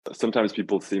sometimes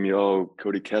people see me, oh,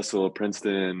 Cody Kessel,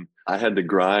 Princeton. I had to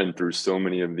grind through so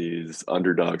many of these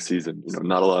underdog seasons.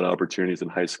 Not a lot of opportunities in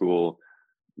high school.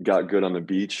 Got good on the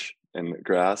beach and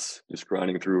grass, just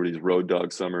grinding through these road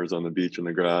dog summers on the beach and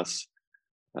the grass.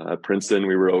 Princeton,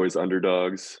 we were always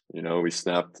underdogs. We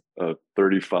snapped a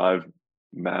 35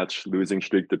 match losing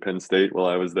streak to Penn State while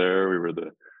I was there. We were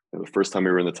the first time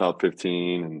we were in the top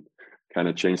 15 and kind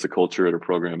of changed the culture at a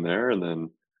program there. And then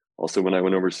also when I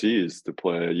went overseas to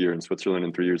play a year in Switzerland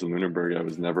and 3 years in Lunenburg, I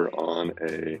was never on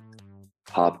a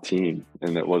top team.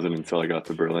 And that wasn't until I got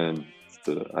to Berlin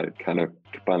that I kind of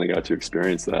finally got to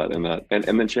experience that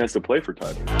and then chance to play for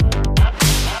Tyler.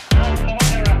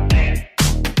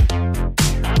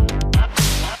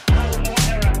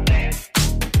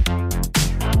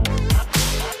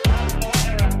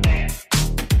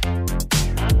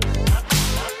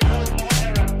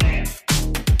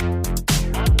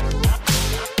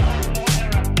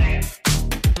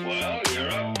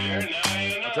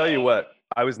 Tell you what,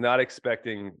 I was not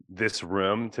expecting this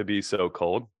room to be so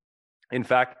cold. In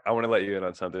fact, I want to let you in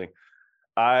on something.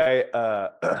 I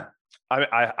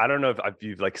don't know if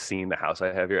you've like seen the house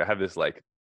I have here. I have this like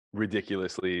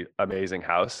ridiculously amazing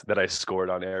house that I scored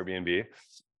on Airbnb.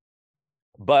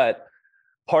 But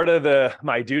part of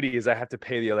my duty is I have to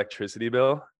pay the electricity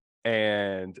bill.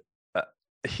 And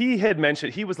he had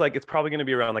mentioned, he was like, it's probably going to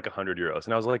be around like 100 euros.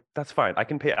 And I was like, that's fine. I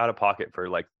can pay out of pocket for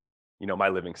like, my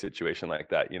living situation like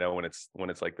that, when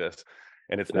it's like this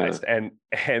and it's nice. And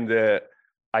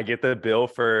I get the bill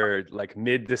for like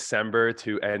mid-December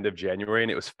to end of January, and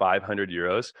it was 500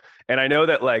 euros. And I know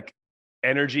that like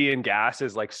energy and gas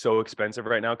is like so expensive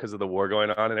right now because of the war going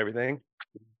on and everything.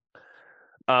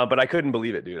 But I couldn't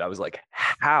believe it, dude. I was like,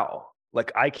 how?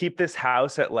 Like I keep this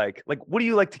house at like, what do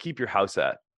you like to keep your house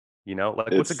at?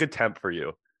 What's a good temp for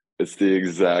you? It's the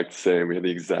exact same. We had the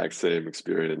exact same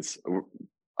experience.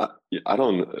 I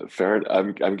don't Fahrenheit.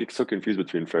 I'm getting so confused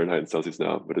between Fahrenheit and Celsius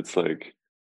now, but it's like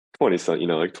 20 something,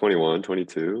 like 21,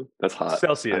 22. That's hot.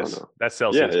 Celsius. That's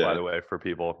Celsius, by the way, for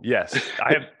people. Yes.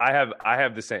 I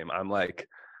have the same. I'm like,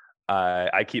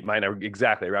 I keep mine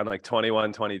exactly around like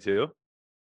 21, 22.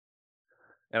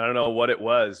 And I don't know what it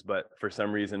was, but for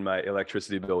some reason my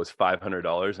electricity bill was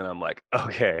 $500. And I'm like,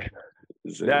 okay,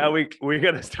 now we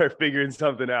got to start figuring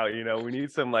something out. We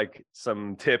need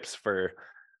some tips for,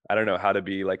 I don't know how to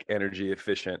be like energy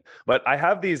efficient, but I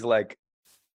have these like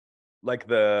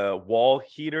the wall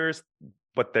heaters,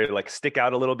 but they like stick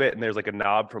out a little bit, and there's like a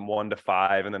knob from 1 to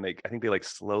 5, and then I think they like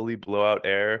slowly blow out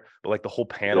air, but like the whole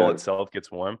panel itself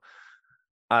gets warm.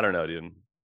 I don't know, dude.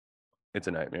 It's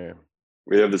a nightmare.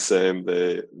 We have the same.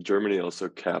 Germany also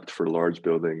capped for large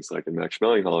buildings, like in Max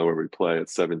Schmeling where we play at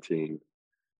 17.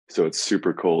 So it's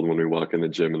super cold when we walk in the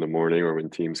gym in the morning or when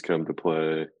teams come to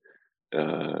play.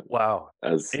 Wow.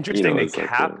 Interesting. They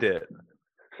capped it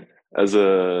as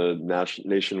a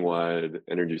nationwide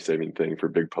energy saving thing for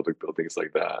big public buildings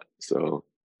like that. So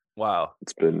wow,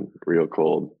 it's been real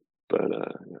cold, but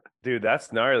dude,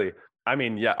 that's gnarly. I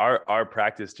mean, yeah, our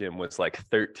practice gym was like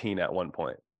 13 at one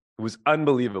point. It was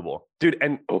unbelievable, dude.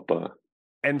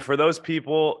 And for those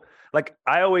people, like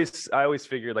I always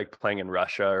figured like playing in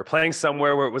Russia or playing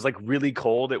somewhere where it was like really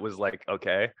cold, it was like,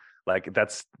 okay, like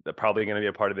that's probably going to be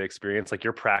a part of the experience, like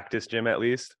your practice gym at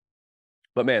least.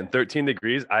 But man, 13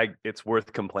 degrees, it's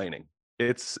worth complaining.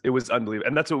 It was unbelievable.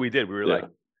 And that's what we did. We were like,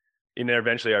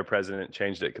 eventually our president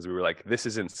changed it because we were like, this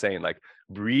is insane. Like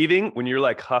breathing, when you're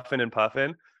like huffing and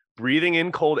puffing, breathing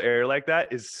in cold air like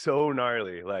that is so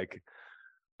gnarly. Like,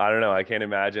 I don't know. I can't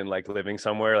imagine like living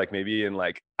somewhere like maybe in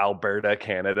like Alberta,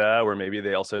 Canada, where maybe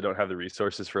they also don't have the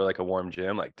resources for like a warm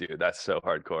gym. Like, dude, that's so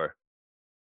hardcore.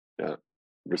 Yeah.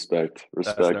 Respect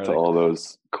to all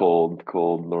those cold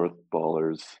North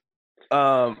ballers.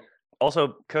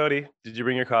 Also, Cody, did you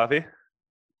bring your coffee?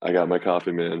 I got my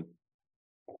coffee, man.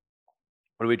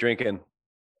 What are we drinking?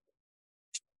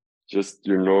 Just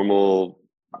your normal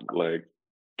like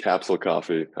capsule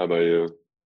coffee. How about you?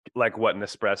 Like what, an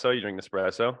espresso? You drink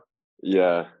Nespresso?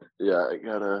 Yeah, I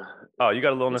got a. Oh, you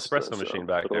got a little Nespresso machine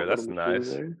back there. That's nice.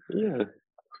 There. Yeah,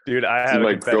 dude, I have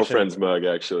my girlfriend's mug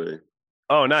actually.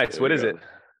 Oh, nice. What is it?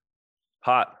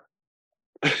 Hot.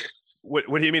 What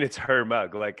do you mean it's her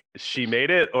mug? Like she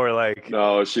made it or like?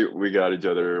 No, we got each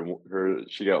other.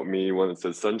 She got me one that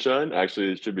says sunshine.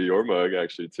 Actually, it should be your mug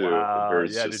actually too. Wow.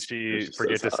 Yeah. Did she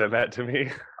forget to send that to me?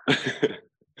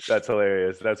 That's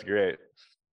hilarious. That's great.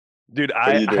 Dude,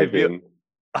 I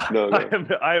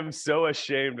am so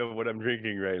ashamed of what I'm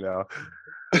drinking right now.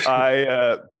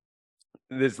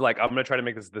 this, like, I'm gonna try to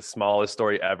make this the smallest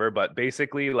story ever, but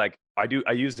basically, like,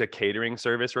 I use a catering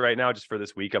service right now just for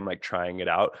this week. I'm like trying it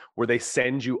out where they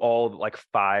send you all like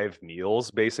 5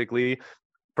 meals basically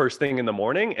first thing in the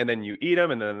morning, and then you eat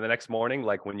them, and then the next morning,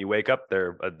 like when you wake up,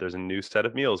 there's a new set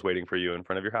of meals waiting for you in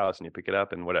front of your house, and you pick it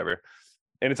up and whatever.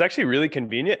 And it's actually really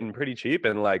convenient and pretty cheap,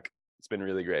 and like it's been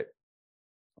really great.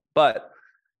 But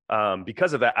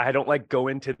because of that, I don't like go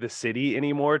into the city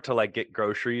anymore to like get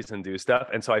groceries and do stuff.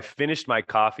 And so I finished my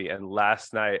coffee, and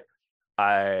last night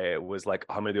I was like,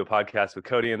 I'm gonna do a podcast with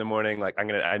Cody in the morning. Like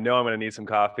I know I'm gonna need some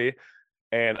coffee.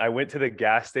 And I went to the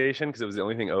gas station because it was the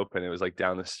only thing open. It was like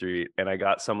down the street. And I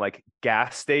got some like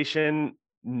gas station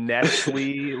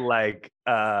Nestle like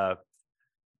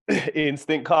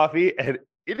instant coffee. And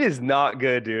it is not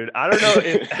good, dude. I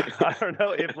don't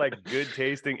know if like good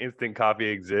tasting instant coffee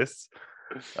exists.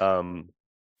 But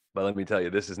let me tell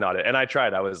you, this is not it. And I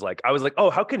tried. I was like, oh,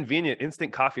 how convenient,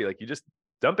 instant coffee. Like you just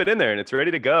dump it in there and it's ready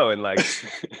to go. And like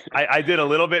I did a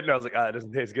little bit and I was like, it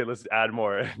doesn't taste good. Let's add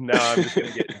more. Now I'm just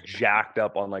gonna get jacked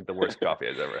up on like the worst coffee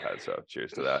I've ever had. So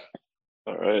cheers to that.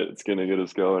 All right, it's gonna get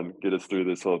us going, get us through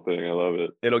this whole thing. I love it.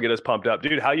 It'll get us pumped up.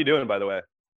 Dude, how you doing, by the way?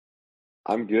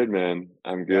 I'm good, man.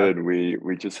 I'm good. Yeah.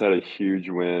 We just had a huge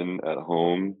win at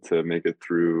home to make it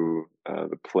through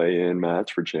the play-in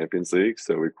match for Champions League.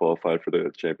 So we qualified for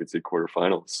the Champions League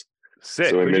quarterfinals. Sick.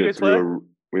 So we made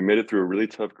it through a really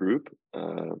tough group.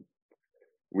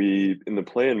 In the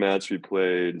play-in match we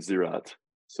played Ziraat,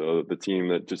 so the team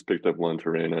that just picked up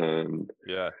Lantarena and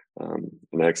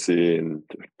Nexi and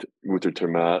Wuter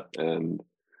Termat, and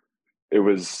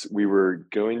we were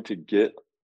going to get.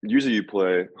 Usually you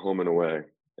play home and away,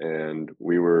 and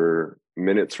we were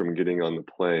minutes from getting on the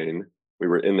plane. We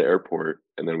were in the airport,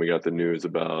 and then we got the news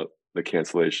about the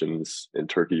cancellations in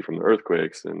Turkey from the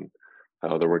earthquakes and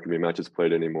how there weren't going to be matches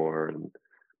played anymore. And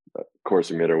of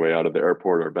course, we made our way out of the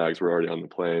airport. Our bags were already on the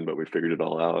plane, but we figured it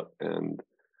all out. And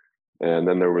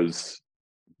then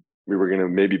we were going to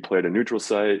maybe play at a neutral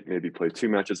site, maybe play 2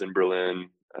 matches in Berlin,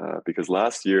 because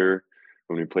last year,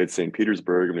 when we played St.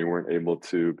 Petersburg and we weren't able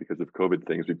to, because of COVID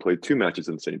things, we played 2 matches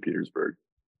in St. Petersburg.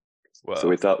 Wow. So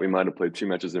we thought we might have played 2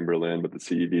 matches in Berlin, but the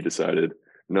CEV decided,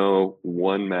 no,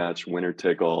 1 match, winner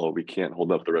take all. We can't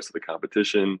hold up the rest of the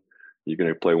competition. You're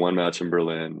going to play 1 match in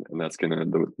Berlin, and that's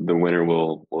the winner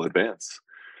will advance.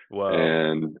 Wow.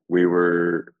 And we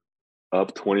were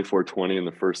up 24-20 in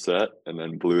the first set and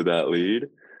then blew that lead.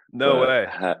 No way.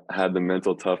 Had the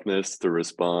mental toughness to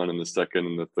respond in the second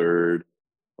and the third.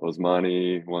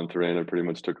 Osmani, Lantarena pretty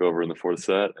much took over in the 4th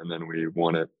set, and then we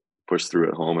won it, pushed through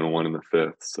at home, and won in the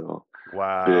 5th. So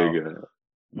wow, big.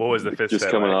 What was the 5th just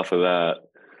set coming like? Off of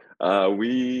that?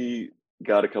 We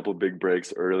got a couple of big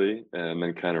breaks early, and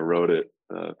then kind of rode it.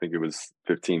 I think it was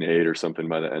 15-8 or something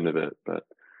by the end of it, but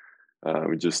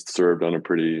we just served on a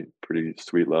pretty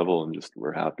sweet level, and just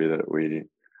we're happy that we,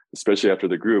 especially after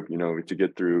the group, to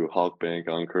get through Halkbank,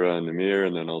 Ankara, and Namir,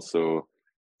 and then also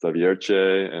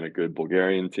Zavierce and a good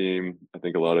Bulgarian team. I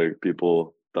think a lot of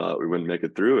people thought we wouldn't make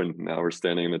it through, and now we're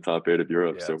standing in the top 8 of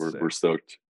Europe. Yeah, so we're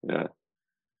stoked. Yeah.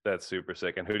 That's super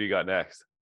sick. And who do you got next?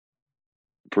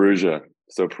 Perugia.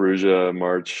 So Perugia,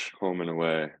 March, home and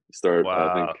away. Start, wow.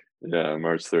 I think,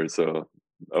 March 3rd. So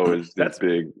always that's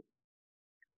big.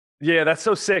 Yeah, that's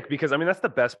so sick, because I mean, that's the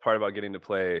best part about getting to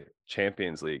play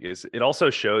Champions League is it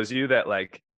also shows you that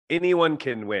like anyone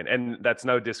can win. And that's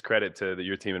no discredit to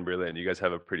your team in Berlin. You guys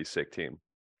have a pretty sick team,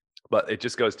 but it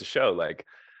just goes to show like,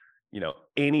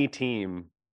 any team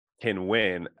can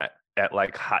win at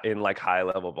like high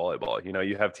level volleyball.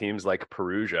 You have teams like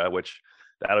Perugia, which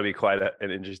that'll be quite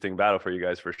an interesting battle for you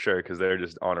guys for sure, because they're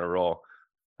just on a roll.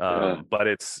 But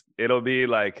it'll be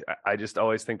like, I just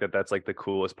always think that that's like the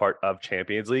coolest part of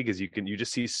Champions League is you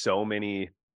just see so many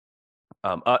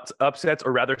upsets,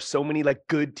 or rather so many like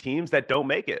good teams that don't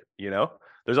make it.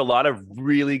 There's a lot of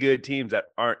really good teams that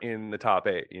aren't in the top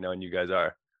 8, and you guys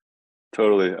are.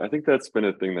 Totally. I think that's been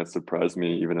a thing that surprised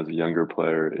me even as a younger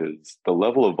player, is the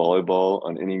level of volleyball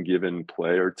on any given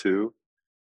play or two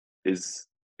it's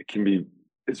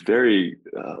very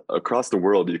across the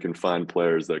world. You can find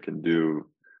players that can do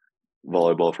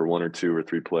volleyball for 1 or 2 or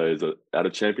 3 plays at a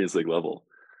Champions League level.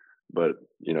 But,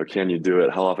 can you do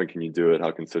it? How often can you do it?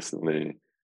 How consistently?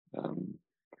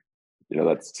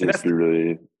 That seems to be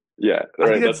really, yeah,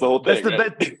 right. That's the whole thing.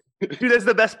 Dude, that's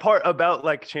the best part about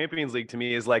like Champions League to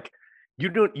me is like, you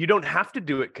don't have to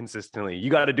do it consistently. You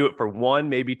got to do it for 1,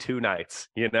 maybe 2 nights,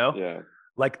 Yeah.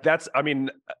 Like that's, I mean,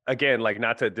 again, like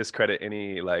not to discredit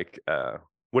any like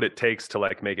what it takes to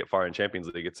like make it far in Champions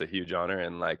League. It's a huge honor,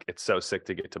 and like it's so sick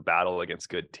to get to battle against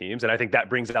good teams. And I think that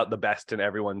brings out the best in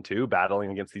everyone too,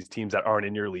 battling against these teams that aren't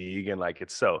in your league. And like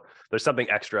there's something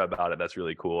extra about it that's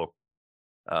really cool.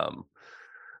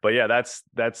 But yeah, that's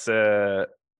so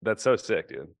sick,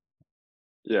 dude.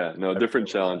 Yeah, no, different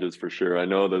challenges for sure. I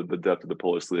know that the depth of the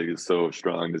Polish league is so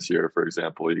strong this year. For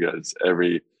example, you guys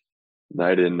every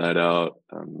night in, night out,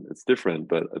 it's different,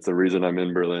 but it's the reason I'm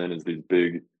in Berlin is these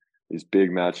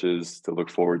big matches to look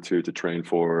forward to train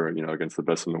for, against the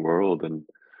best in the world. And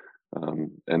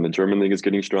the German league is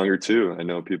getting stronger too. I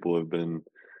know people have been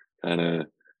kind of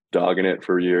dogging it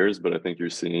for years, but I think you're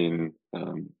seeing,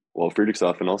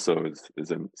 Friedrichshafen also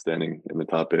is standing in the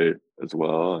top 8 as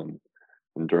well.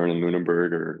 And Dern and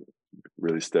Lunenburg are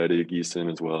really steady, Gießen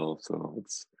as well. So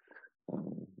it's,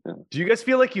 yeah. Do you guys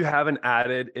feel like you have an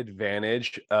added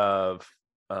advantage of,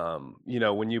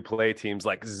 when you play teams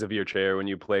like Zavierchair, when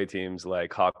you play teams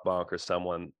like Hochbank or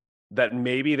someone that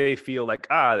maybe they feel like,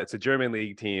 it's a German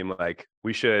league team, like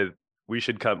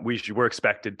we're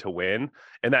expected to win,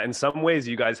 and that in some ways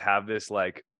you guys have this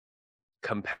like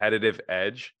competitive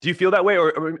edge? Do you feel that way?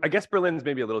 Or I guess Berlin's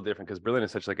maybe a little different because Berlin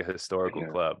is such like a historical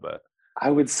club, but I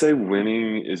would say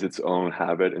winning is its own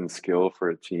habit and skill for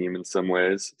a team in some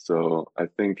ways. So I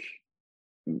think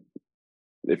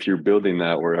if you're building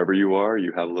that wherever you are,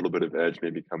 you have a little bit of edge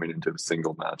maybe coming into a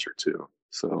single match or two.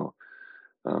 So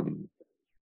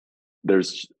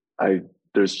there's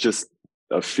just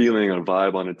a feeling, a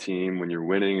vibe on a team when you're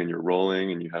winning and you're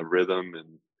rolling and you have rhythm.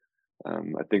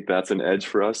 And I think that's an edge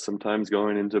for us sometimes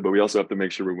going into, but we also have to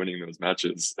make sure we're winning those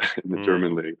matches in the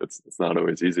German league. It's not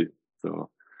always easy. So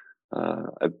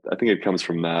I think it comes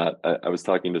from that. I was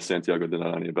talking to Santiago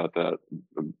Denani about that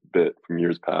a bit from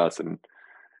years past, and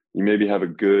you maybe have a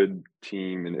good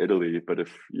team in Italy, but if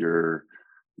you're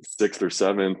 6th or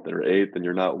 7th or 8th and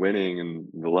you're not winning, and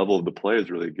the level of the play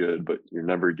is really good, but you're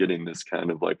never getting this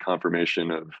kind of like confirmation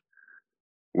of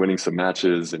winning some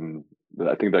matches. And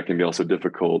I think that can be also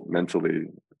difficult mentally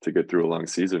to get through a long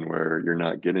season where you're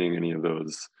not getting any of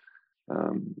those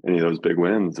big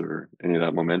wins or any of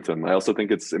that momentum. I also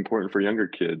think it's important for younger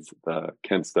kids.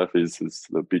 Kent Steffies is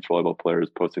the beach volleyball player, is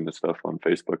posting this stuff on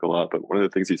Facebook a lot. But one of the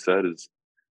things he said is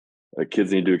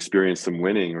kids need to experience some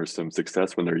winning or some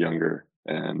success when they're younger.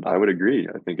 And I would agree.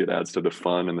 I think it adds to the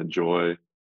fun and the joy.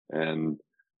 And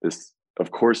this,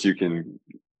 of course, you can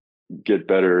get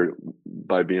better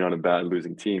by being on a bad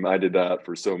losing team. I did that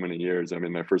for so many years. I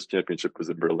mean, my first championship was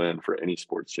in Berlin for any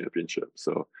sports championship.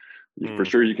 So for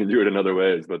sure you can do it in other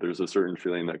ways, but there's a certain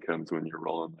feeling that comes when you're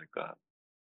rolling like that.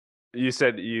 You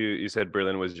said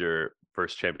Berlin was your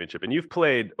first championship, and you've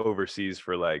played overseas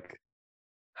for like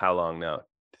how long now?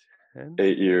 10?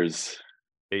 8 years.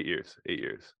 8 years. 8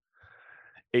 years.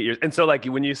 8 years. And so like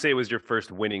when you say it was your first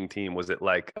winning team, was it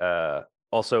like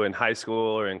also in high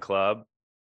school or in club?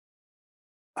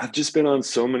 I've just been on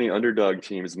so many underdog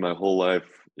teams my whole life.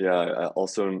 Yeah,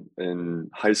 also in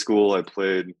high school, I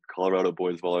played Colorado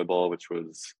boys volleyball, which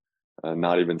was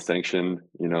not even sanctioned,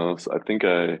 So I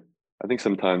think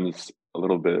sometimes a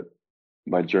little bit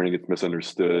my journey gets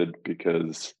misunderstood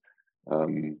because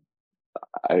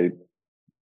I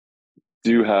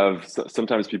do have,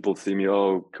 sometimes people see me,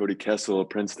 Cody Kessel,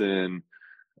 Princeton.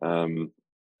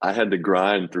 I had to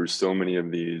grind through so many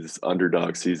of these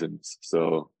underdog seasons.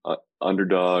 So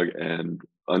underdog and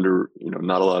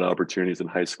not a lot of opportunities in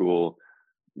high school.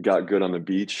 Got good on the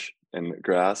beach and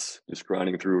grass, just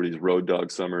grinding through these road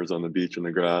dog summers on the beach and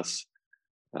the grass.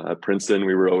 At Princeton,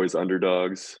 we were always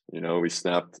underdogs. We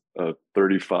snapped a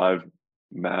 35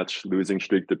 match losing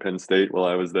streak to Penn State while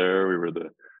I was there. We were the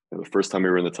first time we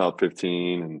were in the top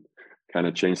 15 and kind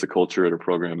of changed the culture at a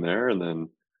program there. And then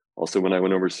also when I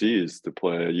went overseas to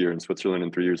play a year in Switzerland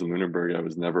and 3 years in Lunenburg, I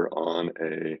was never on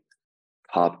a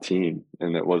top team.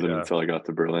 And it wasn't until I got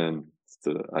to Berlin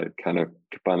I kind of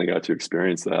finally got to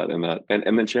experience that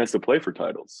and then chance to play for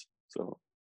titles. So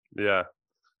yeah.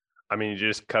 I mean, you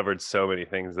just covered so many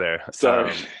things there.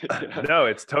 Sorry. No,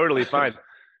 it's totally fine.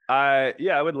 I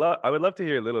would love to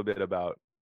hear a little bit about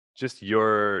just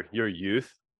your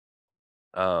youth.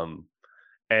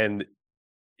 And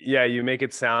yeah, you make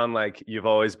it sound like you've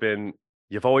always been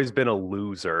a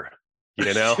loser,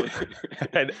 and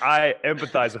I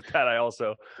empathize with that. I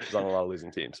also was on a lot of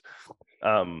losing teams.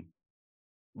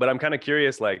 But I'm kind of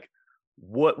curious, like,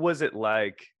 what was it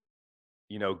like,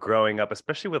 growing up,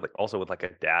 especially with a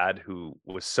dad who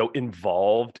was so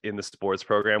involved in the sports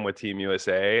program with Team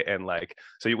USA. And like,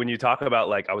 so when you talk about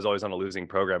like, I was always on a losing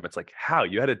program, it's like, how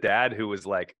you had a dad who was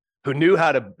like, who knew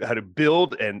how to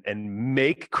build and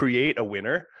create a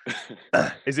winner.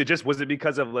 Was it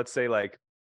because of, let's say, like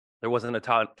there wasn't a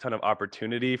ton of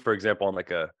opportunity, for example, on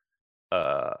like a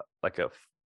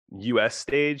US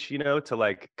stage, to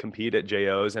like compete at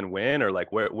JOs and win, or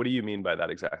like what do you mean by that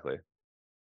exactly?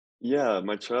 Yeah,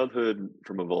 my childhood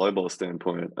from a volleyball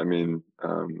standpoint, I mean,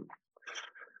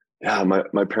 yeah,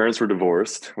 my parents were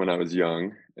divorced when I was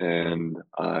young, and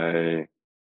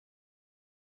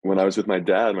when I was with my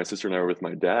dad, my sister and I were with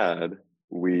my dad,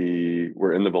 we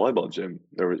were in the volleyball gym.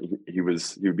 He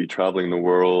would be traveling the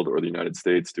world or the United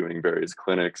States doing various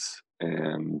clinics,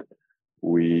 and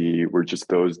we were just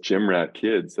those gym rat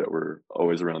kids that were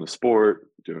always around the sport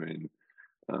doing,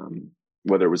 um,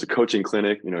 whether it was a coaching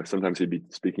clinic, sometimes he'd be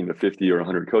speaking to 50 or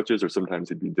 100 coaches, or sometimes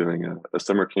he'd be doing a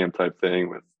summer camp type thing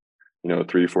with,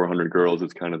 300-400 girls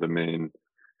as kind of the main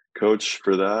coach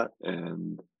for that.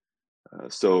 And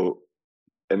so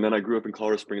and then I grew up in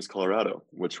Colorado Springs, Colorado,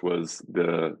 which was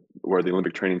where the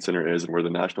Olympic Training Center is and where the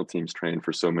national teams trained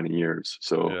for so many years.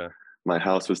 So Yeah. my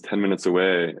house was 10 minutes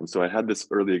away. And so I had this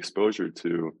early exposure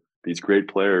to these great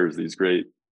players, these great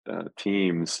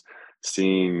teams,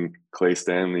 seeing Clay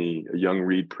Stanley, a young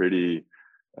Reed Pretty.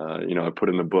 I put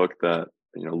in the book that,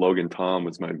 Logan Tom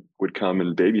would come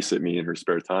and babysit me in her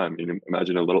spare time.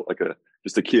 Imagine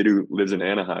just a kid who lives in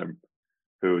Anaheim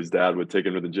whose dad would take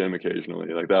him to the gym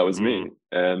occasionally. Like that was me.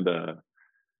 Mm.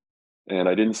 And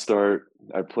I didn't start.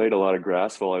 I played a lot of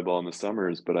grass volleyball in the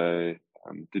summers, but I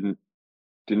didn't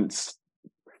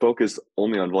focus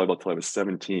only on volleyball till I was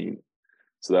 17.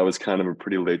 So that was kind of a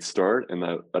pretty late start, and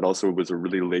that also was a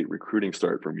really late recruiting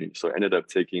start for me. So I ended up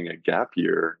taking a gap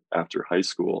year after high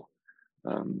school.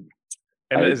 Um,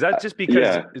 And I, is that I just because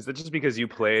yeah, you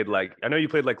played, like, I know you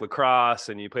played like lacrosse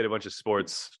and you played a bunch of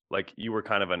sports, like you were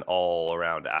kind of an all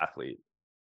around athlete?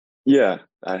 yeah,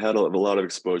 I had a lot of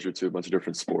exposure to a bunch of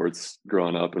different sports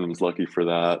growing up, and was lucky for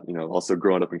that. Also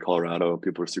growing up in Colorado,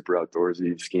 people are super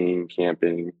outdoorsy, skiing,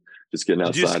 camping, just getting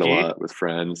Did you outside a ski? lot with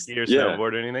friends. Ski or Yeah,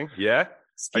 snowboard or anything? Yeah.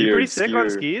 Are you pretty skier, sick on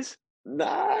skier. skis? Nah,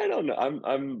 I don't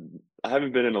know. I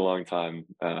haven't been in a long time,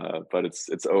 but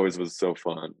it's always was so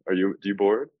fun. Do you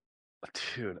board?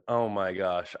 Dude, oh my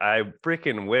gosh. I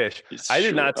freaking wish. Sure. I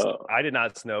did not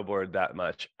snowboard that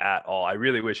much at all. I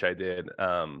really wish I did.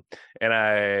 And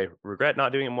I regret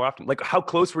not doing it more often. Like, how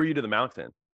close were you to the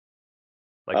mountain?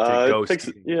 Like to go It takes,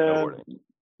 skiing and yeah, snowboarding?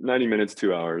 90 minutes,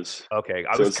 2 hours. Okay,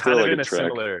 I So was it's still kind of like a in a trek.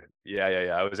 similar, yeah.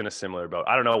 I was in a similar boat.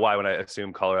 I don't know why when I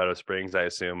assume Colorado Springs, I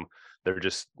assume they're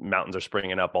just mountains are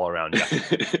springing up all around you,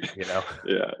 you know?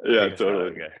 Yeah, yeah, Like,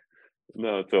 totally. okay.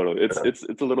 No, totally. It's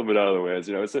a little bit out of the way. As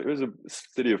you know, it was a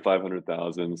city of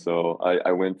 500,000. So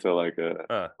I went to like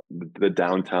Huh. the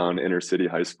downtown inner city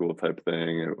high school type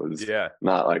thing. It was Yeah.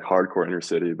 not like hardcore inner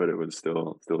city, but it was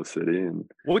still a city. And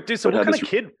What dude, so but what had kind this of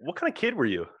kid, what kind of kid were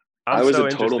you? I'm I was a so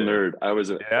total interested. nerd. I was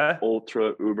an Yeah.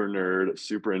 ultra uber nerd,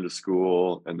 super into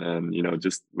school, and then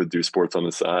just would do sports on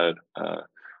the side.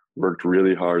 Worked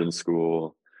really hard in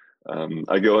school.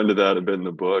 I go into that a bit in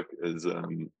the book. Is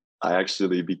I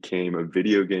actually became a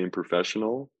video game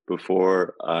professional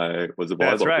before I was a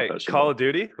That's volleyball right. Call professional. of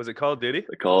Duty? Was it Call of Duty?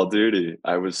 The Call of Duty.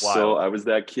 Wild. I was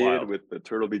that kid Wild. with the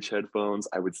Turtle Beach headphones.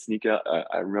 I would sneak out.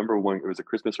 I remember when it was a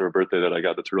Christmas or a birthday that I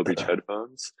got the Turtle Beach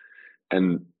headphones.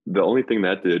 And the only thing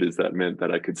that did is that meant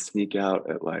that I could sneak out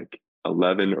at like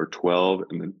 11 or 12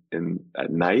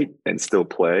 at night and still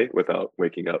play without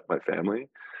waking up my family.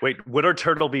 Wait, what are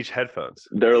Turtle Beach headphones?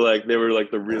 They were like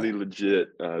the really legit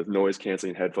noise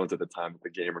canceling headphones at the time that the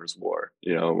gamers wore.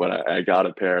 When I got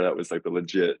a pair, that was like the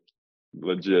legit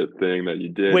thing that you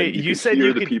did, Wait, and you you could said hear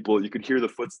you the could, people, you could hear the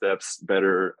footsteps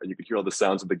better, and you could hear all the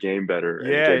sounds of the game better, and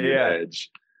it yeah, gave me an yeah.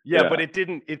 edge. Yeah, but Yeah. it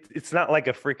didn't, it's not like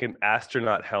a freaking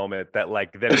astronaut helmet that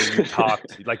like then when you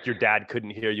talked, like your dad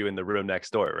couldn't hear you in the room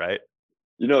next door, right?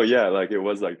 Yeah, like it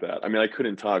was like that. I mean, I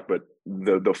couldn't talk, but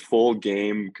the full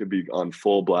game could be on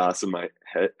full blast in my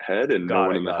head, and no Got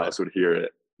one it, in the got it, house would hear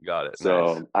it. got it. Nice.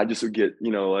 So I just would get,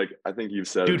 like I think you've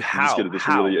said, Dude, you just how? get this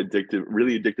How?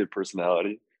 really addicted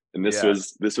personality, and Yeah.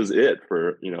 this was it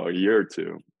for a year or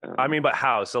two. I mean, but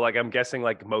how? So like I'm guessing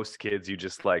like most kids, you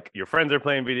just like your friends are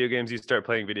playing video games, you start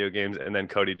playing video games, and then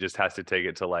Cody just has to take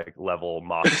it to like level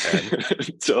Mach 10 or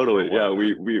Totally, what? yeah.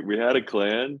 We had a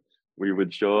clan. We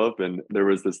would show up, and there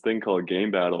was this thing called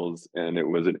game battles, and it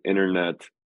was an internet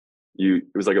it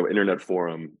was like an internet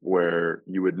forum where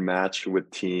you would match with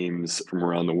teams from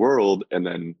around the world, and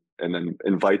then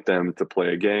invite them to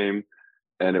play a game,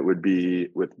 and it would be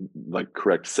with like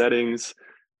correct settings,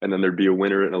 and then there'd be a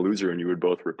winner and a loser, and you would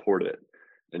both report it,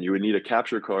 and you would need a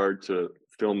capture card to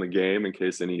film the game in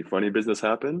case any funny business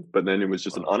happened. But then it was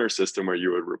just an Wow. honor system where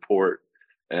you would report,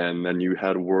 and then you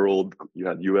had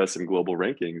US and global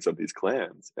rankings of these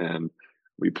clans. And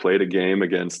we played a game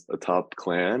against a top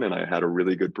clan and I had a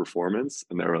really good performance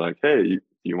and they were like, hey,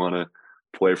 you want to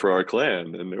play for our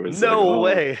clan? And it was like, No oh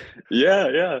way.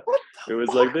 yeah. What It the was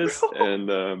like fuck, this.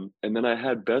 bro? And then I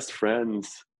had best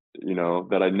friends,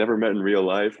 that I'd never met in real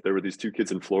life. There were these two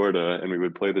kids in Florida and we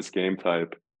would play this game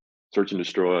type. Search and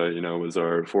destroy, was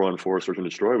our 4-on-4. Search and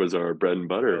destroy was our bread and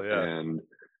butter. Hell yeah. And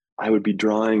I would be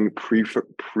drawing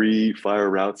pre-fire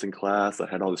routes in class. I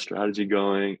had all the strategy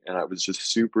going, and I was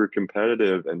just super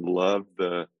competitive and loved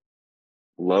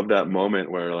that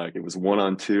moment where like it was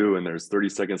 1-on-2 and there's 30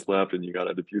 seconds left and you got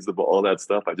to defuse the ball, all that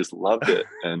stuff. I just loved it.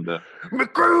 And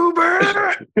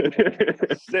McGruber!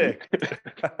 Sick.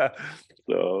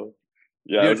 So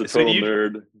yeah, I was a Dude, so total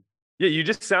nerd. yeah,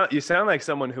 you sound like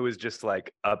someone who is just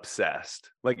like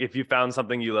obsessed. Like if you found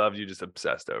something you loved, you just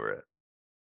obsessed over it.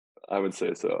 I would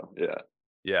say so. Yeah.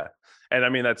 Yeah. And I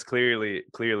mean, that's clearly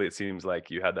it seems like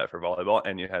you had that for volleyball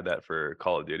and you had that for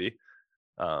Call of Duty.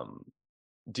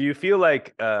 Do you feel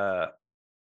like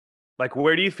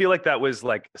where do you feel like that was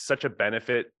like such a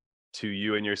benefit to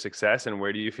you and your success? And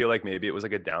where do you feel like maybe it was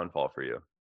like a downfall for you?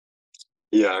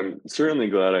 Yeah, I'm certainly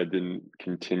glad I didn't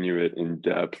continue it in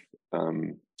depth.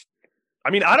 I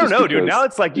mean, I don't know, dude. Now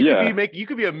it's like you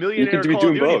could be a you millionaire could be Call of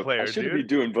doing Duty both. player, I shouldn't be dude.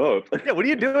 doing both. Yeah, what are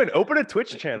you doing? Open a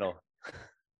Twitch channel.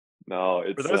 No,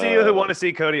 it's For those of you who want to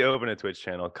see Cody open a Twitch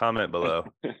channel, comment below.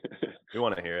 We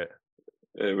want to hear it.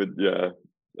 It would, yeah,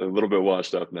 a little bit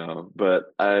washed up now,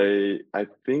 but I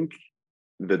think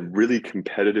the really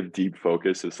competitive deep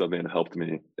focus is something that helped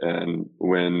me. And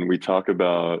when we talk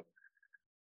about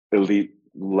elite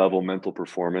level mental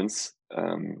performance,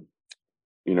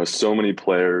 so many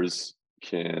players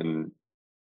can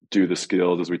do the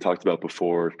skills as we talked about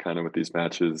before, kind of with these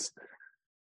matches.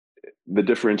 The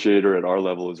differentiator at our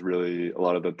level is really a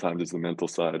lot of the times is the mental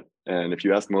side. And if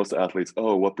you ask most athletes,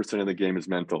 oh, what % of the game is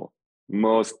mental?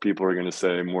 Most people are going to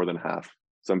say more than half.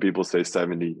 Some people say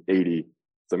 70, 80.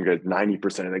 Some guys,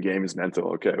 90% of the game is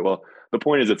mental. Okay, well, the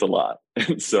point is it's a lot.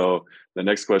 And so the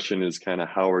next question is kind of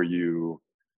how are you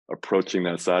approaching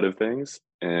that side of things?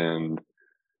 And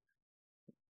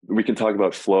we can talk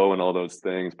about flow and all those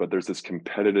things, but there's this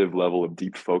competitive level of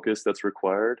deep focus that's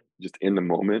required just in the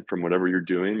moment from whatever you're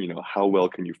doing. How well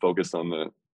can you focus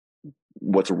on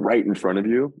what's right in front of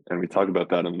you? And we talk about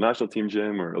that in the national team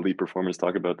gym, or elite performers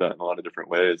talk about that in a lot of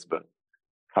different ways. But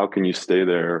how can you stay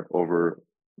there over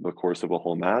the course of a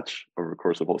whole match, over the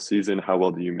course of a whole season? How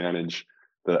well do you manage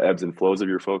the ebbs and flows of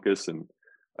your focus? And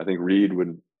I think Reed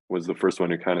was the first one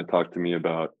who kind of talked to me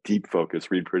about deep focus.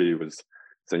 Reed Pretty was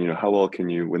saying, how well can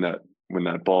you, when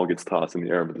that ball gets tossed in the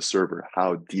air with the server,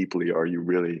 how deeply are you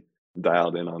really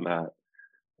dialed in on that?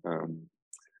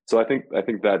 So I think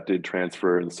that did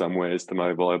transfer in some ways to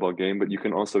my volleyball game, but you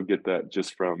can also get that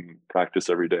just from practice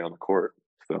every day on the court.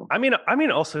 So I mean,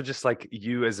 also just like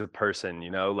you as a person,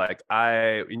 like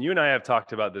and you and I have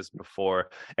talked about this before,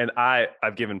 and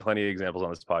I've given plenty of examples on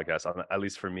this podcast, at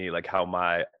least for me, like how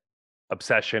my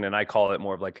obsession, and I call it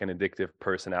more of like an addictive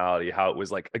personality, how it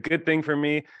was like a good thing for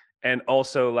me, and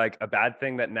also like a bad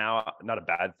thing that now, not a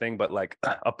bad thing, but like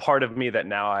a part of me that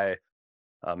now I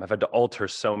have had to alter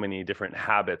so many different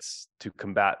habits to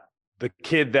combat the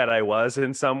kid that I was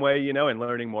in some way, and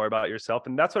learning more about yourself.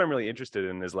 And that's what I'm really interested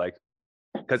in, is like,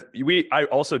 because I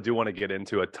also do want to get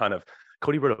into a ton of,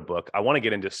 Cody wrote a book. I want to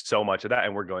get into so much of that,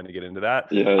 and we're going to get into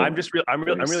that. Yeah, I'm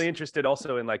really interested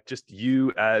also in like just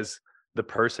you as the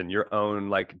person, your own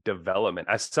like development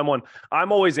as someone.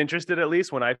 I'm always interested, at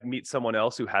least when I meet someone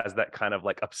else who has that kind of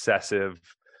like obsessive,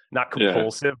 not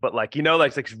compulsive, but like,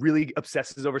 like really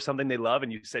obsesses over something they love.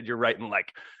 And you said you're writing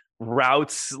like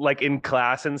routes, like in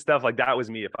class and stuff. Like that was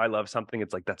me. If I love something,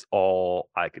 it's like, that's all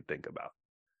I could think about.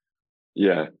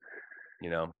 Yeah.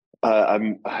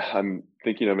 I'm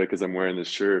thinking of it because I'm wearing this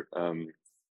shirt.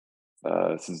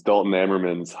 This is Dalton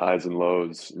Ammerman's Highs and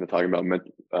Lows, talking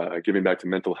about giving back to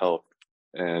mental health.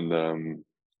 And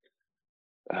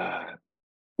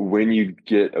when you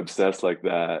get obsessed like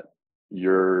that,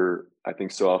 I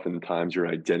think so oftentimes your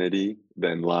identity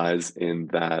then lies in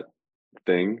that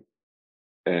thing.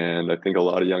 And I think a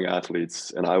lot of young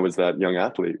athletes, and I was that young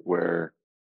athlete, where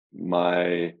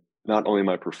not only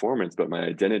my performance, but my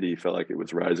identity felt like it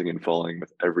was rising and falling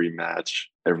with every match,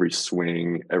 every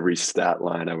swing, every stat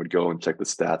line. I would go and check the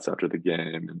stats after the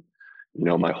game. And,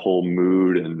 my whole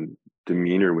mood and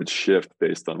demeanor would shift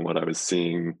based on what I was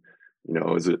seeing.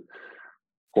 Is it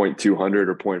 0.200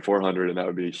 or 0.400? And that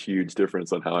would be a huge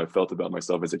difference on how I felt about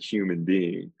myself as a human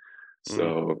being.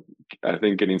 So I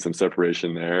think getting some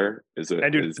separation there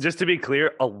and dude, just to be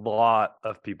clear, a lot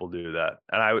of people do that.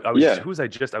 And I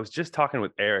was just talking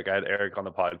with Eric. I had Eric on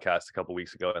the podcast a couple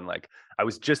weeks ago, and like I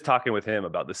was just talking with him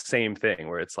about the same thing,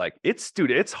 where it's like,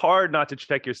 it's hard not to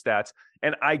check your stats.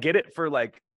 And I get it for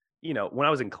like, you know, when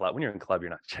you're in club, you're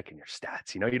not checking your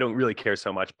stats, you know, you don't really care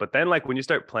so much. But then like when you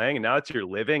start playing and now it's your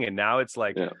living, and now it's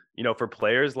like, you know, for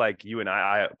players like you and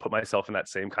I put myself in that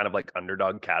same kind of like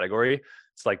underdog category.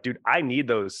 It's like, dude, I need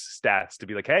those stats to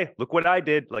be like, hey, look what I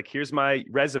did. Like, here's my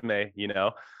resume, you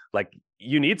know, like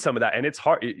you need some of that. And it's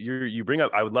hard. You bring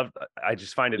up, I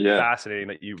just find it fascinating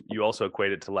that you also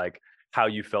equate it to like how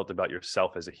you felt about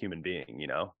yourself as a human being, you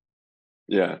know?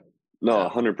 Yeah, no,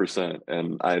 100%.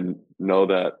 And I know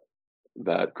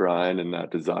that grind and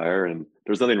that desire, and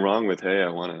there's nothing wrong with, hey, I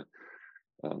want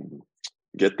to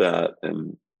get that.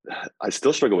 And I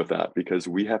still struggle with that because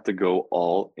we have to go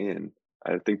all in.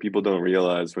 I think people don't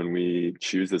realize when we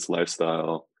choose this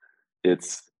lifestyle, it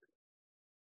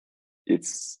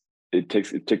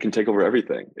can take over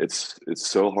everything. It's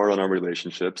so hard on our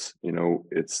relationships, you know,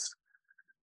 it's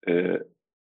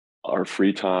our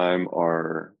free time,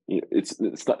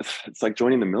 it's like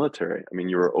joining the military. I mean,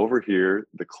 you're over here,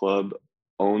 the club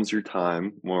owns your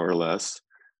time more or less.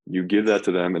 You give that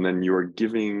to them, and then you are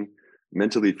giving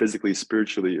mentally, physically,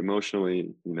 spiritually,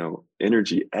 emotionally, you know,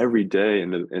 energy every day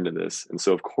into this. And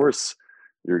so of course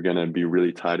you're going to be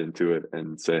really tied into it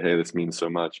and say, hey, this means so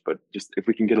much. But just if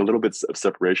we can get a little bit of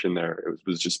separation there, it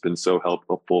was just been so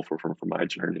helpful for my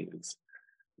journey. Is,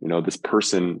 you know,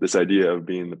 this idea of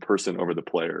being the person over the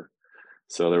player.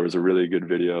 So there was a really good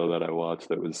video that I watched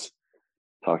that was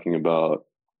talking about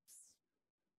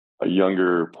a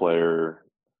younger player.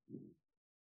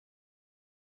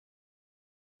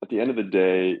 At the end of the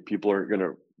day, people are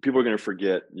gonna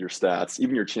forget your stats,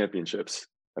 even your championships.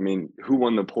 I mean, who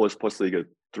won the Polish Plus Liga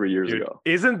 3 years ago?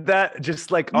 Isn't that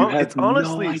just like, it's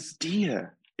honestly no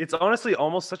idea. It's honestly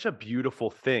almost such a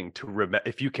beautiful thing to remember,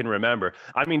 if you can remember.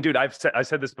 I mean, dude, I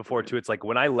said this before too. It's like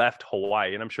when I left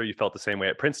Hawaii, and I'm sure you felt the same way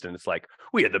at Princeton. It's like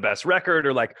we had the best record,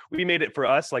 or like we made it for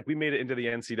us, like we made it into the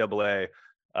NCAA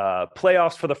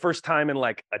playoffs for the first time in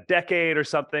like a decade or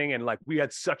something, and like we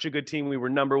had such a good team, we were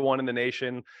number one in the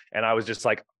nation, and I was just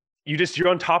like, you're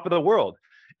on top of the world.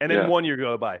 And then 1 year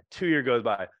goes by, 2 year goes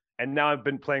by, and now I've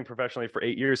been playing professionally for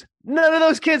 8 years. None of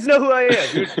those kids know who I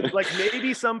am, dude. Like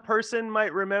maybe some person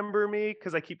might remember me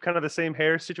because I keep kind of the same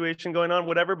hair situation going on,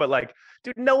 whatever, but like,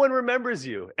 dude, no one remembers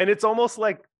you. And it's almost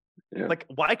like like,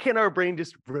 why can't our brain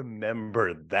just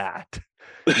remember that?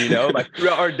 You know, like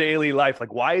throughout our daily life,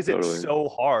 like why is it so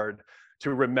hard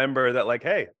to remember that, like,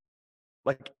 hey,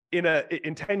 like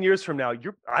in 10 years from now,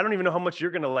 I don't even know how much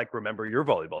you're gonna like remember your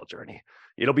volleyball journey.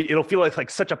 It'll feel like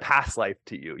such a past life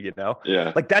to you, you know?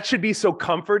 Yeah. Like that should be so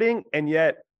comforting, and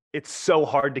yet it's so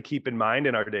hard to keep in mind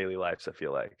in our daily lives, I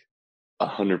feel like.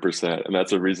 100%. And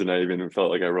that's a reason I even felt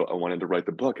like I wanted to write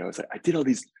the book. I was like, I did all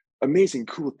these amazing,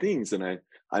 cool things, and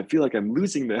I feel like I'm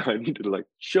losing them. I need to like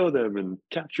show them and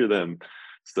capture them.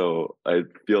 So I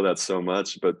feel that so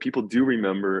much, but people do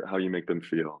remember how you make them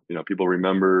feel. You know, people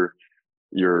remember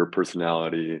your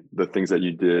personality, the things that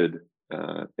you did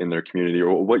in their community,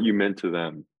 or what you meant to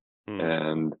them.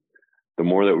 And the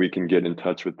more that we can get in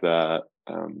touch with that,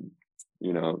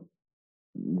 you know,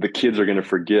 the kids are going to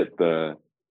forget the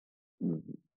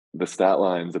stat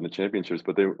lines and the championships,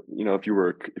 but they, you know, if you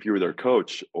were their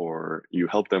coach, or you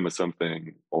helped them with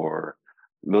something, or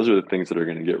those are the things that are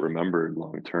going to get remembered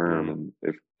long term.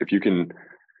 And if you can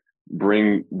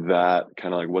bring that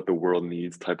kind of like what the world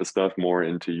needs type of stuff more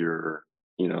into your,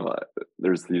 you know,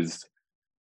 there's these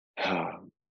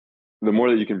the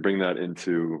more that you can bring that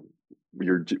into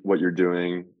what you're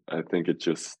doing, I think it's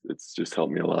just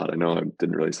helped me a lot. I know I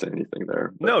didn't really say anything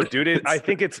there. No, dude, I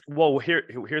think it's, well,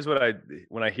 here's what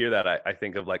when I hear that, I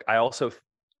think of like,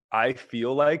 I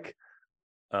feel like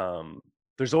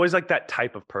there's always like that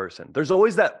type of person. There's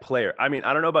always that player. I mean,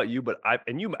 I don't know about you, but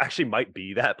and you actually might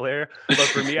be that player, but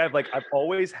for me, I've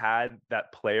always had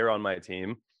that player on my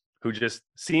team who just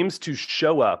seems to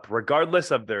show up regardless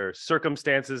of their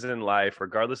circumstances in life,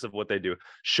 regardless of what they do,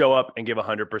 show up and give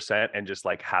 100% and just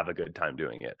like have a good time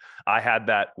doing it. I had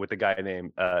that with a guy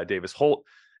named Davis Holt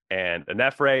and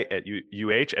Anefre at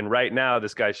UH. And right now,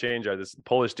 this guy Shanjar, this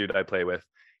Polish dude I play with,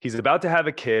 he's about to have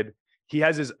a kid. He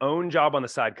has his own job on the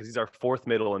side because he's our fourth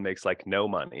middle and makes like no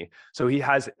money. So he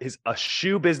has a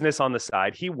shoe business on the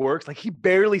side. He works, like he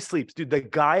barely sleeps. Dude, the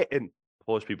guy, and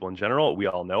Polish people in general, we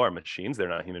all know, are machines. They're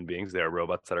not human beings. They are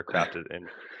robots that are crafted in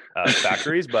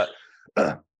factories. But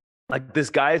like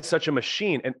this guy is such a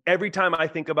machine. And every time I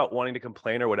think about wanting to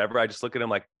complain or whatever, I just look at him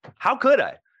like, how could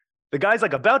I? The guy's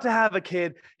like about to have a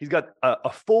kid. He's got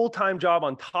a full-time job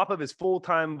on top of his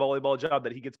full-time volleyball job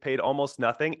that he gets paid almost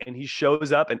nothing. And he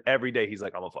shows up and every day he's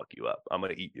like, I'm gonna fuck you up. I'm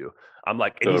gonna eat you. I'm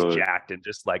like, and he's jacked and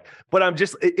just like, but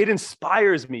it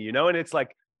inspires me, you know? And it's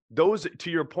like, those, to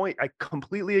your point, I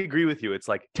completely agree with you. It's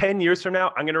like 10 years from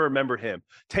now, I'm going to remember him.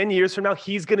 10 years from now,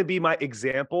 he's going to be my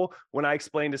example when I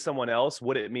explain to someone else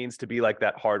what it means to be like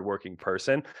that hardworking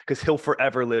person, because he'll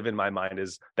forever live in my mind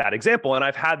as that example. And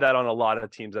I've had that on a lot of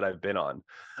teams that I've been on.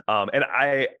 And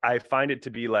I find it to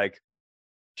be like,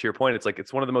 to your point, it's like,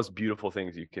 it's one of the most beautiful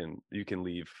things you can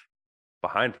leave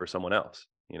behind for someone else,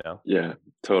 you know? Yeah,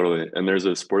 totally. And there's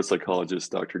a sports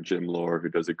psychologist, Dr. Jim Lohr, who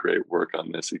does a great work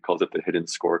on this. He calls it the hidden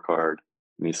scorecard.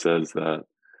 And he says that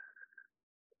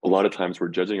a lot of times we're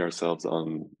judging ourselves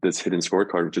on this hidden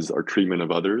scorecard, which is our treatment of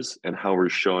others and how we're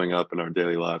showing up in our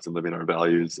daily lives and living our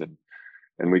values. And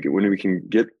when we can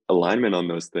get alignment on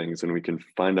those things, and we can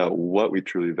find out what we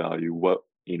truly value, what,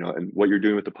 you know, and what you're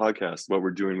doing with the podcast, what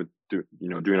we're doing with,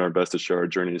 doing our best to share our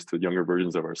journeys to younger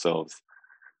versions of ourselves.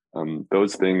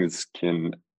 Those things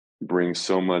can bring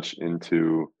so much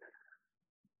into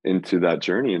that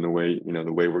journey and the way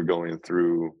we're going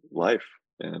through life.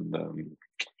 And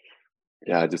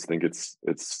I just think it's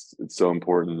so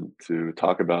important to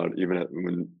talk about, even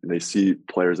when they see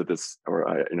players at this, or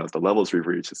at the levels we've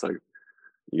reached. It's like,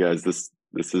 you guys, this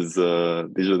is these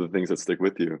are the things that stick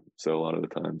with you. So a lot of the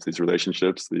times, these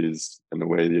relationships, and the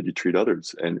way that you treat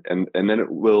others, and then it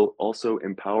will also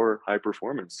empower high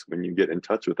performance when you get in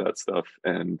touch with that stuff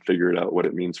and figure it out what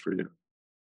it means for you.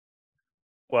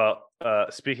 Well,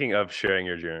 speaking of sharing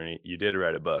your journey, you did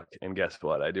write a book, and guess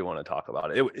what? I do want to talk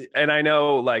about it. And I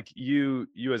know, like, you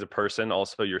as a person,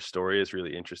 also your story is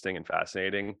really interesting and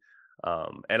fascinating.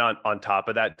 And on top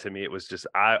of that, to me, it was just,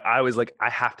 I was like, I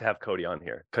have to have Cody on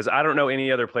here, because I don't know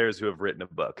any other players who have written a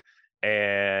book.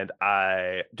 And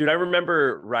I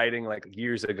remember writing like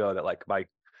years ago that like my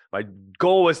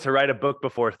goal was to write a book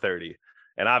before 30.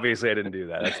 And obviously I didn't do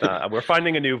that. That's not, we're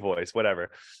finding a new voice, whatever.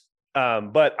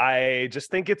 But I just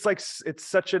think it's like, it's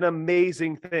such an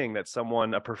amazing thing that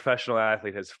a professional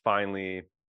athlete, has finally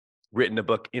written a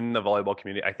book in the volleyball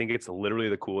community. I think it's literally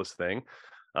the coolest thing.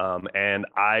 And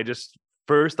I just,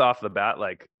 first off the bat,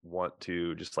 like, want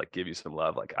to just like give you some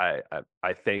love. Like, I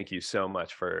thank you so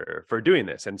much for doing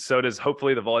this. And so does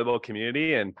hopefully the volleyball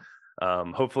community. And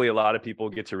hopefully a lot of people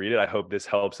get to read it. I hope this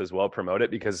helps as well promote it,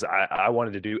 because I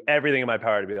wanted to do everything in my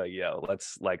power to be like, yo,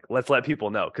 let's let people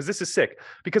know, because this is sick.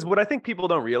 Because what I think people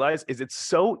don't realize is it's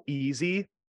so easy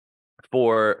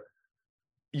for,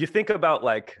 you think about,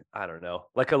 like, I don't know,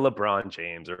 like a LeBron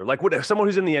James, or like someone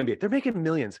who's in the NBA, they're making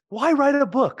millions. Why write a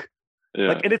book? Yeah.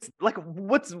 Like, and it's like,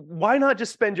 why not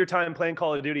just spend your time playing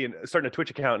Call of Duty and starting a Twitch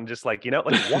account and just like,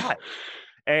 why?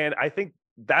 And I think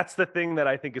that's the thing that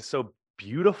I think is so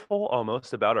beautiful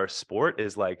almost about our sport,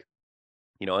 is like,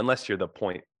 unless you're the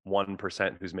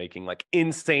 0.1% who's making like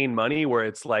insane money, where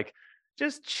it's like,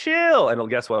 just chill. And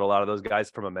guess what? A lot of those guys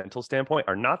from a mental standpoint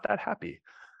are not that happy.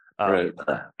 Right.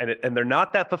 And they're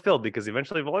not that fulfilled, because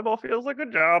eventually volleyball feels like a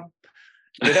job,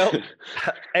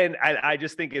 and I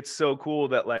just think it's so cool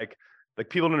that like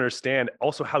people don't understand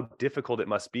also how difficult it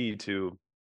must be to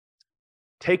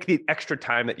take the extra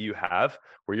time that you have,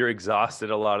 where you're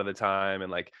exhausted a lot of the time,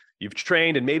 and like you've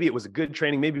trained, and maybe it was a good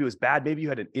training, maybe it was bad, maybe you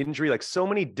had an injury, like so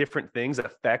many different things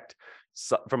affect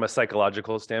from a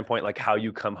psychological standpoint, like how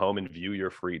you come home and view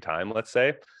your free time, let's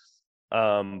say.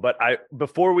 But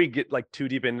before we get like too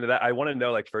deep into that, I want to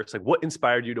know, like, first, like, what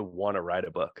inspired you to want to write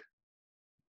a book?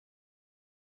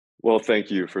 Well, thank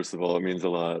you. First of all, it means a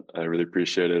lot. I really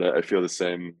appreciate it. I feel the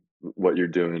same, what you're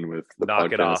doing with the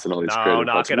podcast and all these creative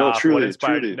knock it off.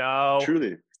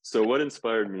 Truly. So what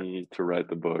inspired me to write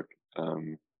the book?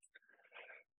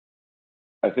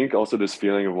 I think also this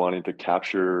feeling of wanting to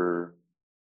capture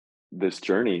this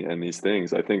journey and these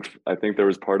things. I think there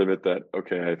was part of it that,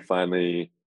 okay, I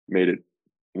finally made it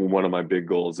one of my big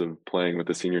goals of playing with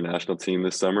the senior national team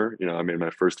this summer. I made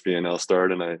my first VNL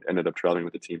start, and I ended up traveling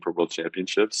with the team for world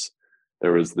championships.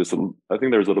 There was this, I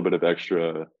think there was a little bit of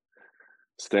extra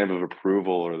stamp of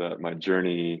approval, or that my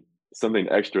journey, something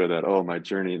extra that, my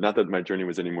journey, not that my journey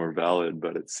was any more valid,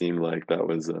 but it seemed like that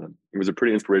was it was a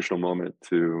pretty inspirational moment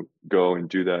to go and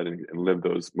do that and live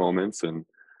those moments. And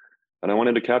I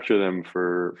wanted to capture them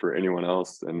for anyone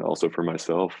else, and also for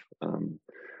myself.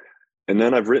 And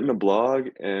then I've written a blog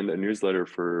and a newsletter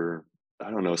for,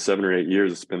 I don't know, 7 or 8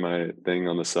 years. It's been my thing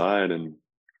on the side. And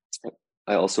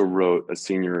I also wrote a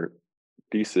senior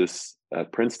thesis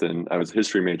at Princeton. I was a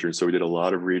history major, so we did a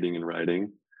lot of reading and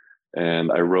writing.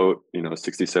 And I wrote,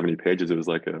 60, 70 pages. It was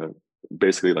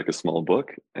basically like a small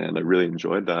book. And I really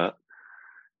enjoyed that.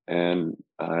 and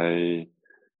I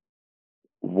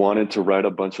wanted to write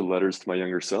a bunch of letters to my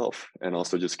younger self and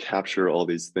also just capture all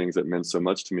these things that meant so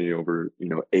much to me over,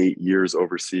 8 years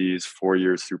overseas, 4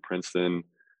 years through Princeton.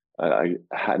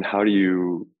 And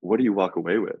what do you walk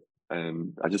away with?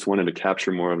 And I just wanted to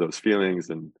capture more of those feelings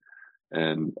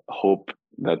and hope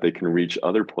that they can reach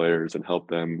other players and help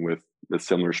them with the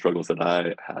similar struggles that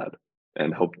I had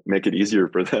and help make it easier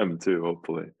for them too,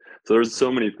 hopefully. So there's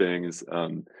so many things.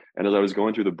 And as I was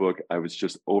going through the book, I was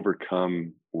just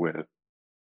overcome with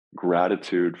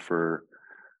gratitude for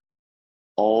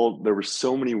there were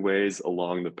so many ways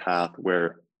along the path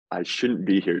where I shouldn't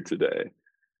be here today.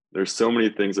 There's so many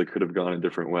things that could have gone a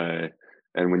different way.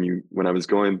 And when I was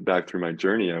going back through my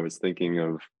journey, I was thinking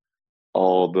of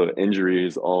all the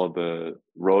injuries, all the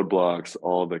roadblocks,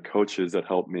 all the coaches that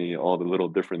helped me, all the little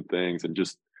different things, and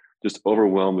just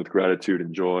overwhelmed with gratitude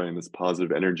and joy and this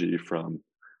positive energy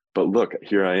but look,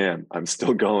 here I am. I'm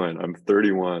still going. I'm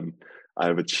 31.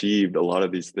 I've achieved a lot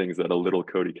of these things that a little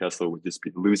Cody Kessel would just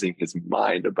be losing his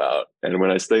mind about. And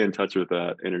when I stay in touch with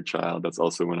that inner child, that's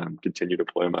also when I'm continue to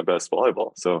play my best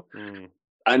volleyball. So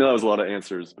I know that was a lot of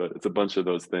answers, but it's a bunch of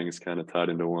those things kind of tied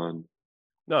into one.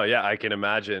 No, yeah, I can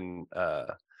imagine.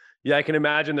 I can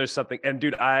imagine there's something. And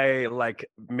dude,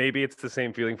 maybe it's the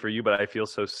same feeling for you, but I feel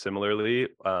so similarly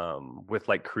with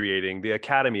like creating the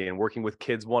academy and working with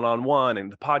kids one-on-one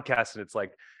and the podcast. And it's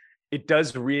like, it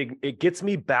gets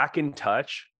me back in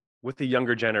touch with the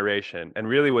younger generation. And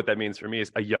really what that means for me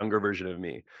is a younger version of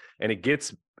me. And it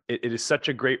is such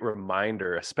a great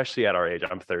reminder, especially at our age.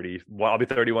 I'm 30. Well, I'll be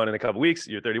 31 in a couple of weeks.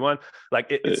 You're 31. Like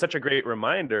it's such a great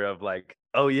reminder of like,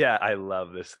 oh yeah, I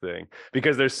love this thing,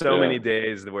 because there's so many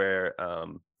days where,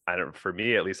 for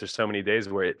me at least, there's so many days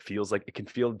where it feels like it can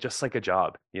feel just like a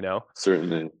job,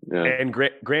 Certainly. Yeah. And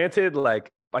granted,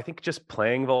 like, I think just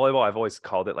playing volleyball, I've always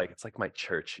called it like, it's like my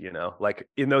church, like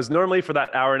in those, normally for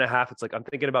that hour and a half, it's like, I'm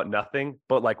thinking about nothing,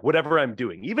 but like whatever I'm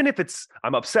doing, even if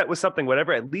I'm upset with something,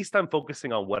 whatever, at least I'm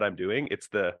focusing on what I'm doing. It's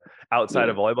the outside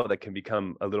of volleyball that can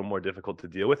become a little more difficult to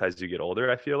deal with as you get older,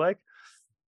 I feel like.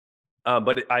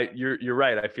 But you're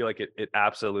right. I feel like it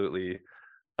absolutely,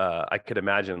 I could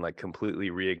imagine like completely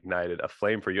reignited a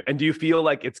flame for you. And do you feel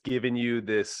like it's given you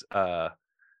this,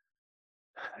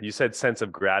 you said sense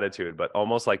of gratitude, but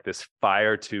almost like this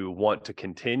fire to want to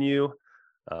continue?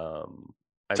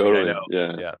 Totally.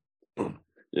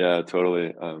 Yeah,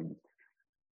 totally. And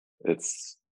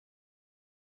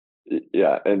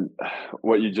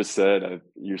what you just said,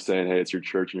 you're saying, hey, it's your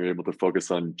church and you're able to focus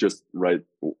on just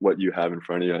what you have in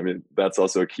front of you. I mean, that's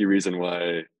also a key reason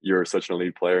why you're such an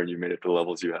elite player and you made it to the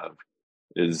levels you have,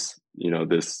 is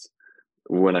this.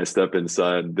 When I step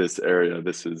inside this area,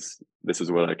 this is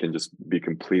what I can just be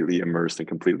completely immersed and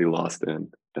completely lost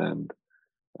in. And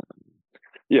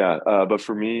but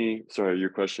for me, sorry, your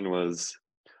question was.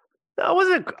 I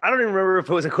don't even remember if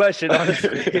it was a question,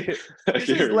 honestly. This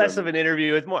is less of an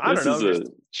interview. It's more, I don't know. This is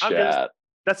a chat.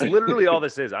 That's literally all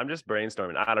this is. I'm just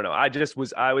brainstorming. I don't know.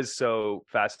 I was so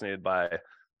fascinated by,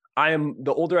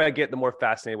 the older I get, the more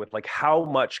fascinated with like, how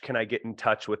much can I get in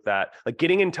touch with that? Like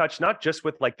getting in touch, not just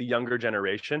with like the younger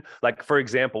generation. Like, for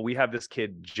example, we have this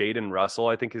kid, Jaden Russell,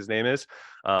 I think his name is,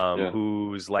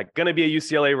 who's like going to be a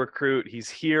UCLA recruit. He's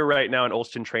here right now in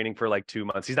Olsztyn training for like 2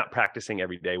 months. He's not practicing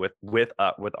every day with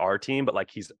our team, but like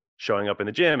he's showing up in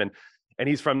the gym, and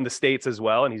he's from the States as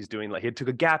well. And he's doing like, he took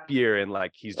a gap year and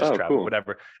like, he's just traveling,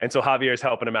 whatever. And so Javier's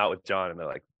helping him out with John, and they're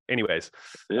like, anyways,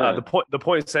 the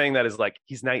point of saying that is like,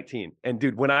 he's 19, and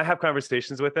dude, when I have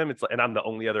conversations with him, it's like, and I'm the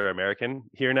only other American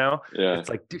here now, it's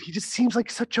like, dude, he just seems like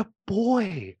such a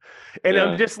boy. And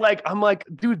I'm like,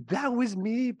 dude, that was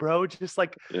me, bro. Just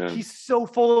like, he's so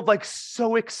full of like,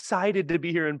 so excited to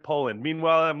be here in Poland.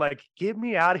 Meanwhile, I'm like, get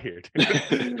me out of here,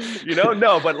 dude.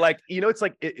 No, but like, it's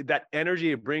like that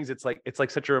energy it brings. It's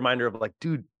like such a reminder of like,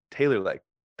 dude, Taylor, like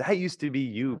that used to be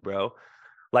you, bro.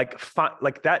 Like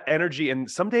that energy. And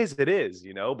some days it is,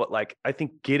 but like, I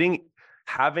think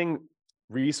having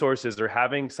resources or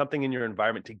having something in your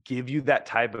environment to give you that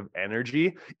type of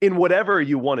energy in whatever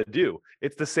you want to do.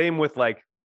 It's the same with like,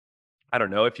 I don't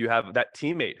know, if you have that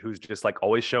teammate who's just like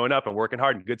always showing up and working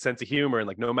hard and good sense of humor, and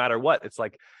like, no matter what, it's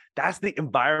like, that's the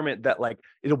environment that like,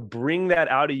 it'll bring that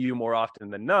out of you more often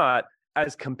than not,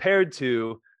 as compared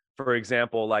to, for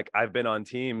example, like I've been on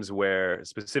teams where,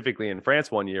 specifically in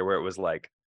France one year, where it was like,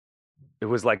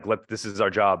 this is our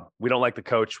job. We don't like the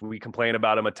coach. We complain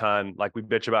about him a ton. Like we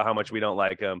bitch about how much we don't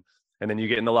like him. And then you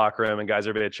get in the locker room and guys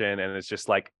are bitching, and it's just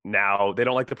like, now they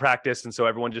don't like the practice. And so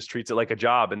everyone just treats it like a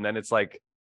job. And then it's like,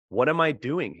 what am I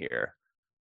doing here?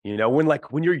 You know,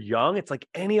 when you're young, it's like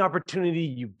any opportunity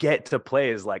you get to play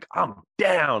is like, I'm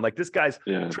down. Like this guy's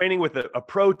Yeah. training with a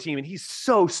pro team and he's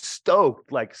so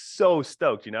stoked, like so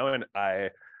stoked, you know? And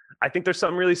I think there's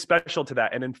something really special to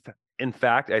that. And in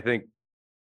fact, I think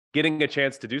getting a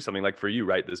chance to do something like for you,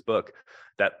 write this book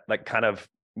that like kind of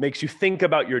makes you think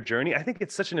about your journey. I think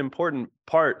it's such an important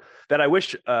part that I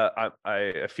wish I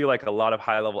feel like a lot of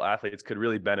high level athletes could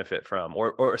really benefit from,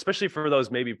 or especially for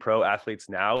those maybe pro athletes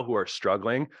now who are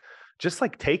struggling, just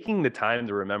like taking the time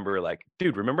to remember, like,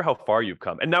 dude, remember how far you've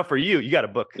come. And now for you, you got a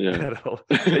book Yeah.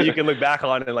 that you can look back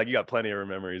on and like you got plenty of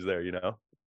memories there, you know?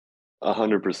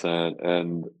 100%.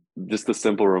 And just a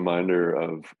simple reminder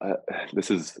of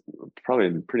this is probably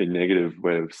a pretty negative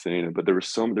way of saying it, but there's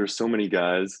so many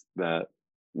guys that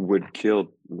would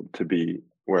kill to be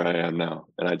where I am now.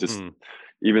 And I just Mm,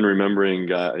 even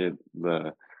remembering a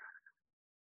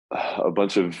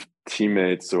bunch of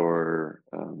teammates or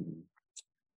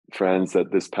friends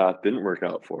that this path didn't work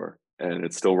out for, and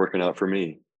it's still working out for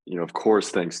me. You know, of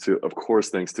course, thanks to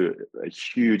a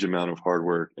huge amount of hard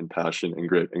work and passion and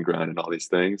grit and grind and all these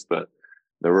things. But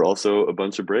there were also a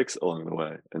bunch of breaks along the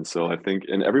way. And so I think,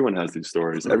 and everyone has these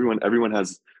stories. Everyone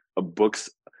has a books.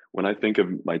 When I think of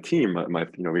my team,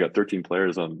 we got 13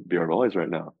 players on BR Volleys right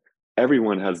now.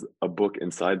 Everyone has a book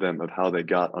inside them of how they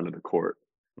got onto the court.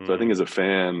 So I think mm. as a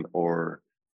fan or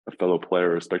a fellow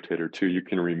player or a spectator too, you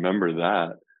can remember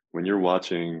that when you're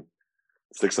watching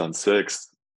 6-on-6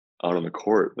 out on the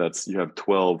court, you have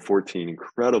 12, 14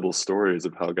 incredible stories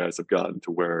of how guys have gotten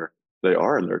to where they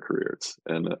are in their careers.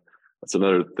 And that's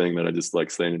another thing that I just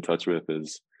like staying in touch with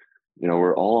is,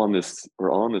 we're all on the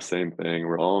same thing.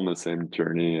 We're all on the same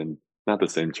journey, and not the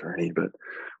same journey, but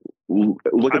look I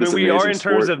at mean, this we are amazing in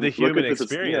terms sport. of the Look human at this, yeah,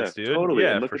 experience, dude. totally.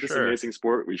 And Yeah, look for at this sure. amazing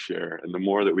sport we share. And the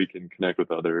more that we can connect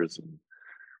with others,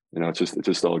 and it's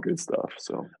just all good stuff.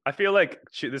 So I feel like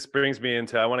this brings me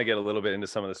into, I want to get a little bit into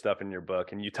some of the stuff in your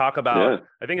book. And you talk about, yeah,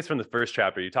 I think it's from the first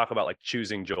chapter, you talk about like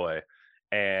choosing joy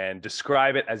and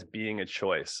describe it as being a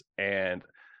choice. And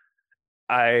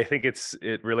I think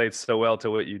it relates so well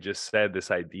to what you just said,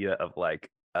 this idea of like,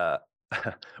 or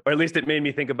at least it made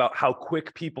me think about how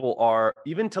quick people are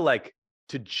even to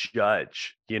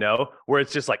judge, where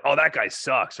it's just like, oh, that guy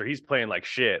sucks or he's playing like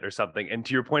shit or something. And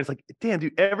to your point, it's like, damn,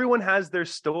 dude, everyone has their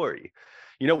story.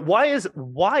 Why is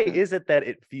it that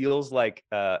it feels like,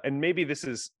 and maybe this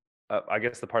is, I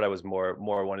guess the part I was more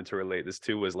wanted to relate this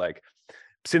to was like,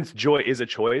 since joy is a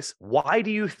choice, why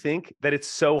do you think that it's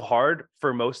so hard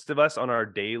for most of us on our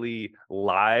daily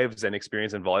lives and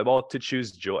experience in volleyball to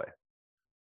choose joy?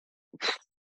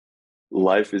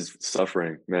 life is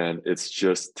suffering, man. It's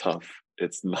just tough.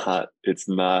 It's not, I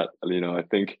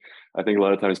think a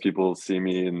lot of times people see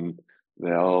me and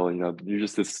you're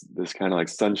just this kind of like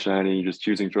sunshiny, you're just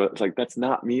choosing joy. It's like, that's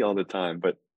not me all the time.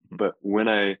 But when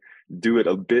I do it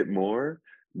a bit more,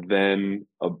 then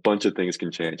a bunch of things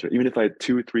can change. Even if I had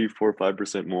 2, 3, 4,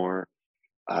 5% more,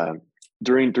 um,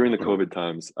 during the COVID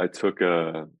times, I took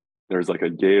there's like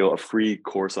a free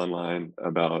course online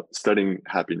about studying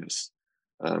happiness.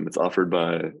 It's offered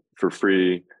for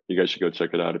free. You guys should go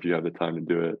check it out if you have the time to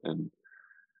do it. And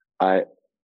I,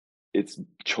 it's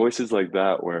choices like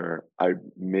that where I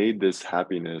made this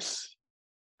happiness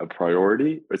a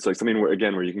priority. It's like something where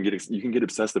you can get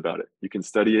obsessed about it. You can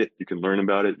study it, you can learn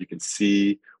about it, you can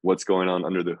see what's going on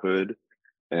under the hood,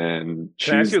 and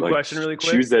Can I ask you a question really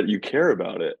quick? choose that you care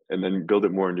about it, and then build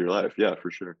it more into your life. Yeah,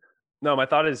 for sure. No, my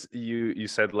thought is you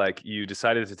said like you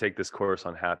decided to take this course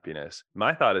on happiness.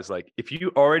 My thought is like if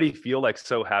you already feel like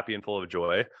so happy and full of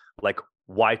joy, like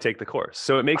why take the course?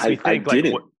 So it makes me I think like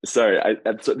didn't. Sorry,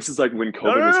 so this is like when no,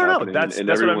 no, COVID no, was no, no. happening, and, That's and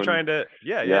what I'm everyone. trying to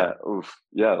yeah. Yeah, oof,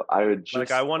 yeah. I would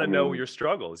Like I just. want I to know mean, your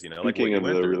struggles, like what speaking you of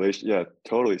went the through. relation, yeah,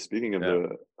 totally. Speaking of Yeah. the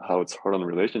how it's hard on the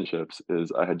relationships,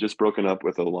 is I had just broken up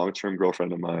with a long-term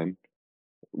girlfriend of mine.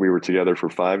 We were together for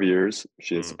 5 years.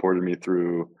 She had Mm. supported me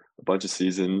through a bunch of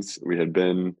seasons. We had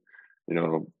been, you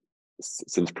know,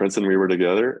 since Princeton we were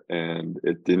together, and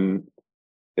it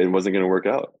wasn't going to work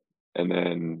out. And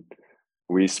then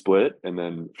we split, and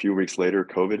then a few weeks later,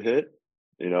 COVID hit.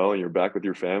 And you're back with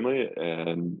your family,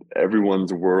 and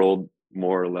everyone's world,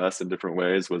 more or less in different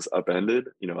ways, was upended.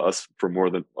 Us more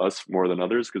than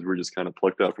others, because we're just kind of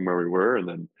plucked out from where we were, and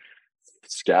then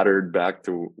scattered back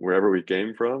to wherever we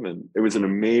came from. And it was an Mm.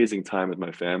 amazing time with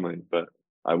my family, but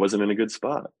I wasn't in a good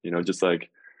spot. Just like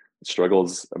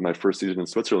struggles of my first season in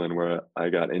Switzerland, where I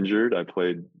got injured. I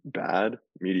played bad,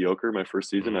 mediocre my first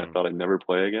season. I Mm. thought I'd never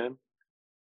play again.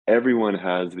 Everyone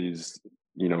has these,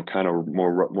 kind of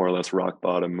more or less rock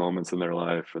bottom moments in their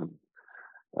life.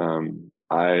 And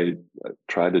I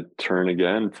tried to turn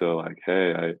again to like,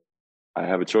 hey, I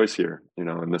have a choice here, you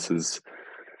know, and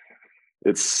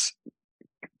it's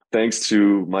thanks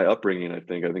to my upbringing. I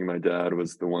think my dad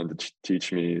was the one to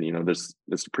teach me, you know, this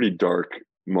pretty dark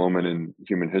moment in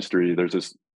human history. There's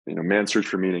this, you know, Man's Search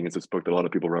for Meaning is this book that a lot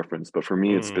of people reference, but for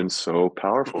me, it's Mm. been so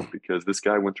powerful because this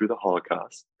guy went through the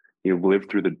Holocaust. He lived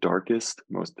through the darkest,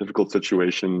 most difficult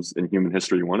situations in human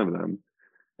history, one of them.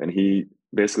 And he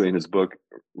basically in his book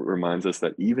reminds us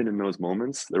that even in those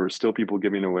moments, there were still people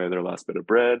giving away their last bit of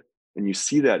bread. And you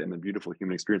see that in the beautiful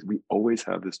human experience. We always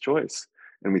have this choice.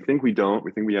 And we think we don't.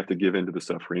 We think we have to give in to the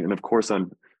suffering. And of course,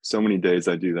 on so many days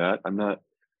I do that. I'm not,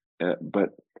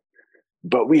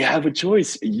 but we have a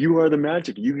choice. You are the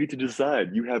magic. You need to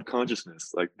decide. You have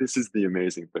consciousness. Like this is the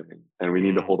amazing thing. And we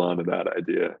need to Mm. hold on to that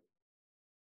idea.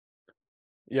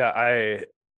 Yeah,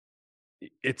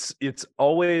 it's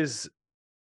always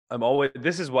I'm always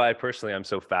this is why personally I'm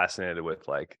so fascinated with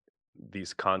like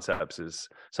these concepts is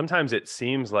sometimes it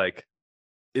seems like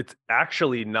it's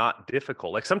actually not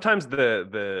difficult. Like sometimes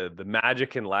the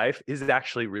magic in life is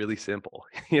actually really simple,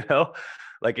 you know?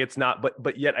 Like it's not,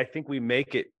 but yet I think we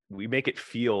make it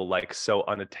feel like so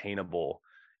unattainable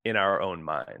in our own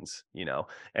minds, you know?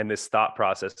 And this thought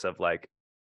process of like,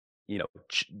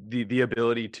 the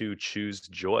ability to choose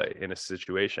joy in a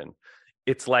situation.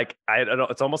 It's like I don't know,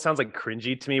 it almost sounds like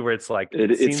cringy to me where it's like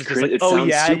it seems just like, It oh sounds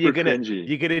yeah, super cringy.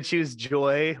 you're gonna choose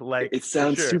joy, like It for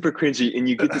sounds sure. super cringy, and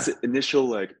you get this initial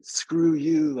like screw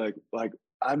you, like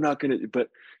I'm not gonna, but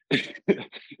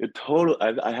it total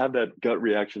I have that gut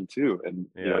reaction too, and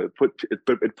you know Yeah.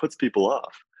 but it puts people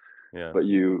off, Yeah. but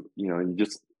you know you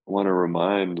just want to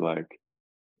remind like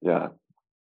yeah,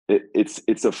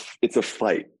 it's a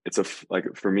fight. Like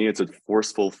for me, it's a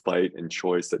forceful fight and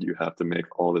choice that you have to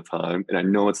make all the time. And I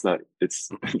know it's not. It's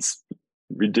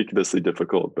ridiculously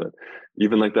difficult. But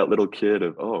even like that little kid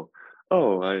of oh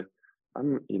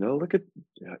I'm you know look at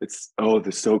yeah it's oh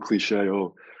they're so cliche.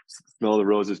 Oh, smell the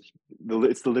roses.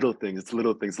 It's the little things. It's the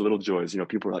little things. The little joys. You know,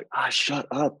 people are like shut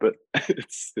up, but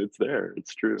it's there.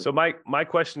 It's true. So my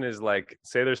question is like,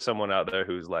 say there's someone out there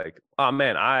who's like, oh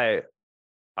man, I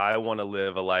want to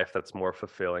live a life that's more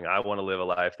fulfilling. I want to live a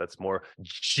life that's more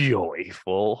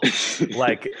joyful.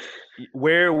 Like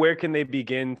where can they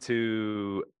begin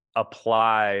to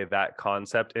apply that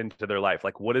concept into their life?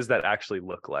 Like what does that actually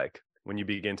look like when you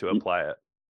begin to apply it?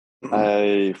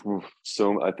 I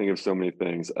think of so many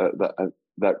things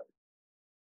that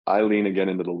I lean again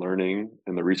into the learning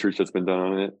and the research that's been done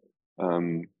on it.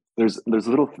 Um, there's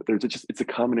just it's a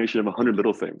combination of 100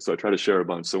 little things. So I try to share a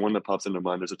bunch. So one that pops into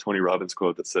mind, there's a Tony Robbins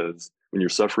quote that says, "When you're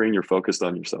suffering, you're focused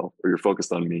on yourself, or you're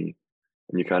focused on me,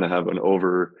 and you kind of have an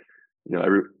over, you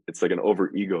know, it's like an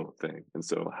over ego thing. And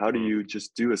so how do Mm. you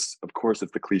just do this? Of course,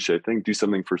 it's the cliche thing: do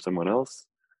something for someone else,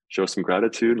 show some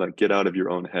gratitude, like get out of your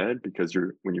own head because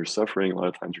when you're suffering, a lot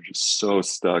of times you're just so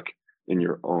stuck in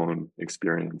your own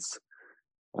experience."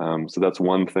 So that's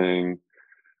one thing.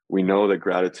 We know that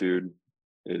gratitude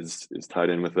is tied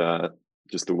in with that,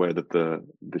 just the way that the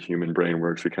human brain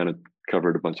works. We kind of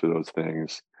covered a bunch of those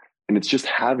things. And it's just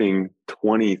having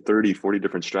 20, 30, 40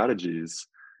 different strategies.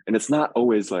 And it's not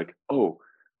always like,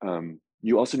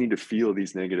 you also need to feel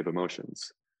these negative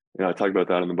emotions. You know, I talk about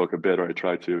that in the book a bit, or I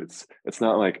try to. It's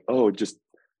not like, just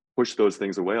push those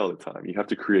things away all the time. You have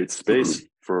to create space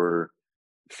for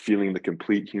feeling the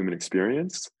complete human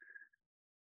experience,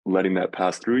 letting that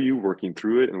pass through you, working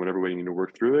through it in whatever way you need to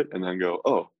work through it, and then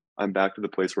go, I'm back to the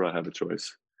place where I have a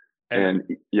choice. And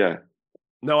And yeah,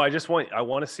 no, I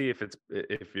want to see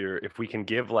if we can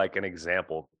give like an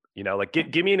example, you know, like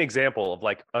give me an example of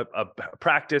like a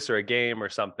practice or a game or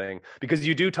something, because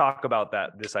you do talk about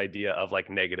this idea of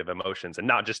like negative emotions and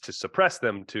not just to suppress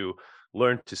them, to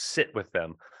learn to sit with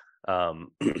them,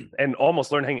 and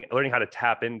almost learning how to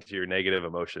tap into your negative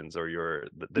emotions or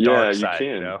the yeah, dark you side, you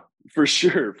can. know? For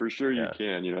sure you Yeah.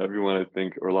 can. You know, everyone I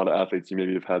think, or a lot of athletes, you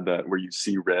maybe have had that where you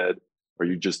see red, or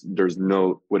you just there's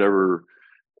no whatever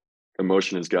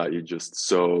emotion has got you just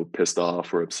so pissed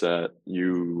off or upset,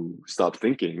 you stop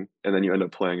thinking, and then you end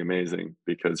up playing amazing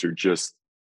because you're just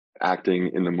acting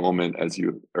in the moment as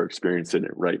you are experiencing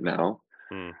it right now.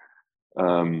 Mm.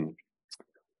 Um,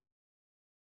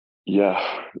 yeah,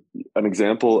 an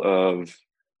example of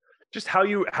Just how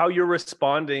you're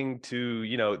responding to,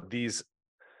 you know, these.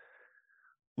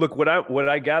 Look, what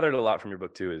I gathered a lot from your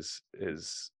book too is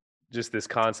just this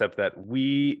concept that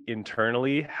we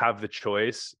internally have the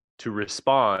choice to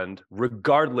respond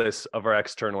regardless of our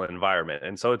external environment.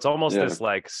 And so it's almost yeah, this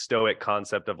like stoic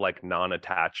concept of like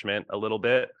non-attachment a little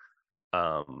bit.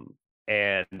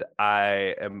 And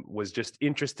I was just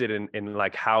interested in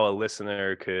like how a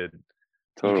listener could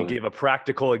You can Totally. give a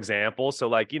practical example. So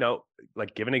like,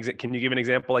 like can you give an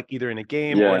example, like either in a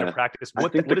game or in a Yeah. practice? I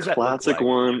think What does that look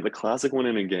like? the classic one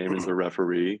in a game is the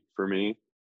referee for me.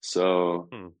 So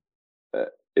Hmm. uh,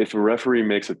 if a referee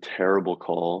makes a terrible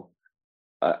call,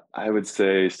 I would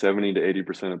say 70 to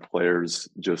 80% of players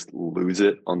just lose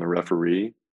it on the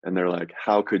referee. And they're like,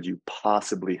 how could you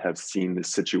possibly have seen this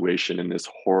situation in this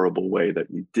horrible way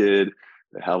that you did?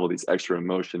 They have all these extra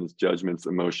emotions, judgments,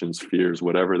 emotions, fears,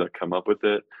 whatever that come up with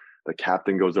it. The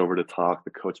captain goes over to talk, the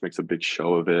coach makes a big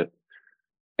show of it.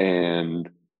 And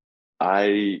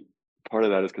I, part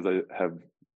of that is because I have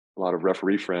a lot of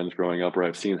referee friends growing up where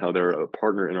I've seen how they're a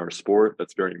partner in our sport.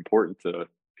 That's very important to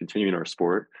continuing our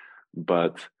sport.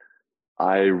 But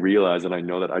I realize and I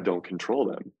know that I don't control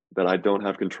them, that I don't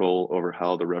have control over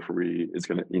how the referee is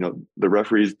going to, the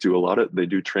referees do they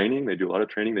do training, they do a lot of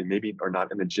training. They maybe are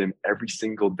not in the gym every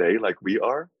single day like we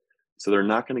are. So they're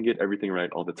not going to get everything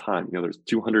right all the time. There's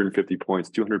 250 points,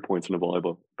 200 points in a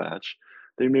volleyball match.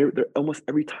 They're almost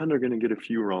every time they're going to get a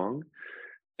few wrong.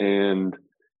 And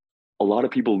a lot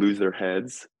of people lose their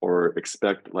heads or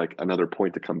expect like another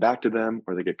point to come back to them,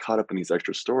 or they get caught up in these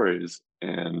extra stories.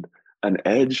 And an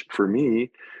edge for me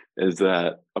is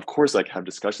that, of course, I have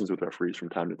discussions with referees from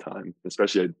time to time,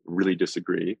 especially I really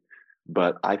disagree,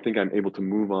 but I think I'm able to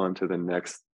move on to the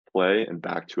next play and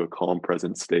back to a calm,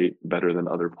 present state better than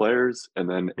other players, and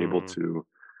then able to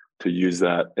use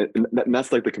that. And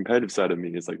that's like the competitive side of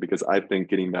me, is like, because I think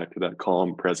getting back to that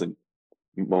calm, present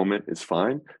moment is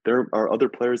fine. There are other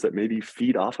players that maybe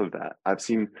feed off of that. I've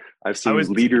I seen was,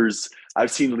 leaders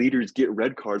get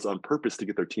red cards on purpose to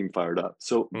get their team fired up.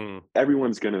 So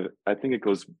everyone's I think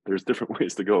there's different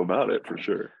ways to go about it for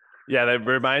sure. Yeah, that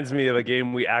reminds me of a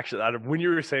game we actually, when you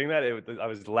were saying that, I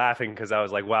was laughing because I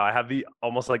was like, wow, I have the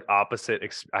almost like opposite.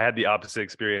 I had the opposite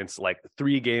experience like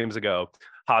 3 games ago.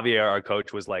 Javier, our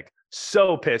coach, was like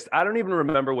so pissed. I don't even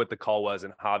remember what the call was.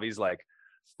 And Javi's like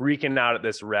freaking out at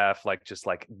this ref, like, just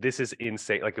like, this is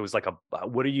insane. Like, it was like,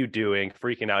 what are you doing?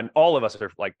 Freaking out. And all of us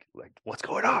are like, what's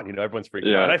going on? Everyone's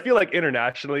freaking out. And I feel like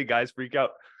internationally guys freak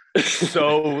out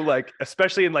so like,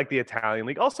 especially in like the Italian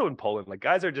league, also in Poland, like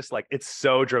guys are just like, it's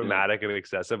so dramatic and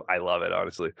excessive. I love it,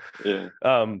 honestly. Yeah.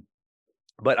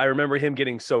 But I remember him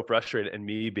getting so frustrated and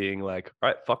me being like, all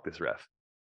right, fuck this ref.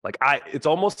 Like it's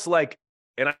almost like,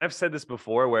 and I've said this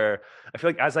before, where I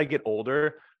feel like as I get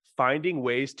older, finding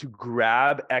ways to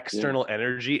grab external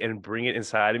energy and bring it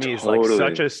inside of me is like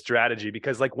such a strategy.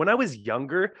 Because like when I was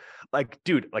younger, like,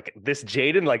 dude, like this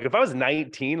Jaden, like if I was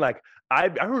 19, like I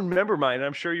remember mine.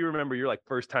 I'm sure you remember your like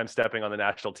first time stepping on the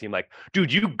national team. Like,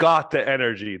 dude, you got the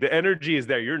energy. The energy is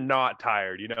there. You're not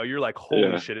tired. You're like,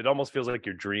 holy shit. It almost feels like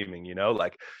you're dreaming.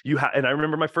 Like and I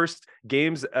remember my first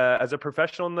games as a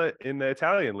professional in the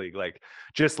Italian league. Like,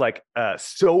 just like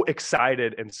so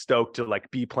excited and stoked to like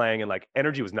be playing, and like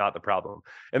energy was not the problem.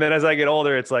 And then as I get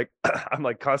older, it's like I'm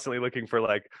like constantly looking for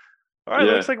like, all right,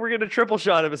 looks like we're getting a triple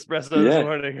shot of espresso this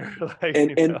morning. Like,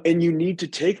 and you need to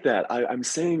take that. I'm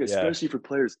saying, especially for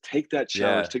players, take that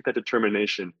challenge, take that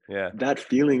determination, that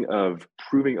feeling of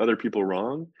proving other people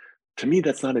wrong. To me,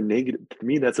 that's not a negative. To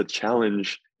me, that's a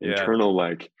challenge, internal,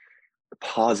 like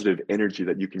positive energy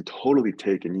that you can totally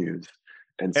take and use.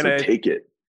 And so take it.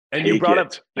 And you brought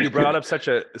up such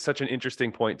an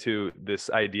interesting point too,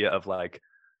 this idea of like,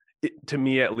 to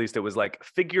me at least, it was like,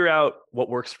 figure out what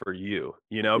works for you,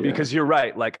 because you're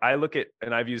right. Like I look at,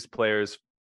 and I've used players,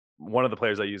 one of the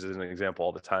players I use as an example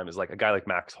all the time is like a guy like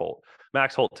Max Holt.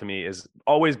 Max Holt to me has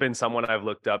always been someone I've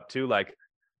looked up to. Like,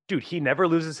 dude, he never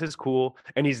loses his cool,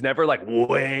 and he's never like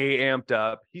way amped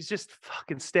up. He's just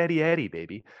fucking steady Eddie,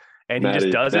 baby. And he just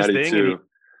does his thing. Too.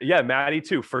 And Maddie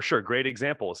too, for sure. Great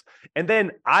examples. And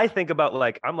then I think about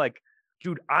like, I'm like,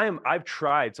 dude, I've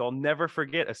tried. So I'll never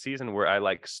forget a season where I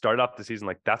like started off the season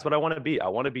like, that's what I want to be. I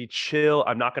want to be chill.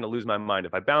 I'm not going to lose my mind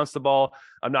if I bounce the ball.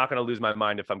 I'm not going to lose my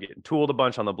mind if I'm getting tooled a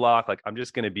bunch on the block. Like, I'm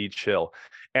just going to be chill.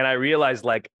 And I realized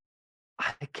like,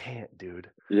 I can't,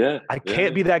 dude. I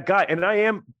can't be that guy. And I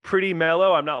am pretty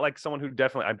mellow. I'm not like someone I'm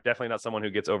definitely not someone who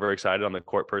gets overexcited on the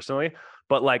court personally.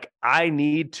 But like, I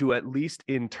need to, at least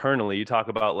internally, you talk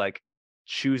about like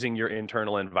choosing your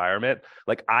internal environment.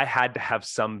 Like, I had to have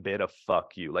some bit of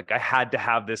fuck you. Like, I had to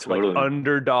have this like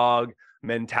underdog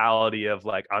mentality of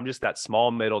like, I'm just that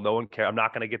small middle. No one cares. I'm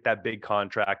not going to get that big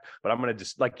contract, but I'm going to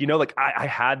just like, like I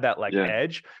had that like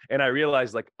edge. And I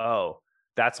realized like, oh,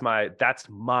 that's my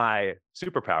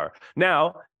superpower.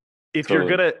 Now, if you're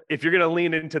gonna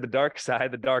lean into the dark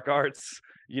side, the dark arts,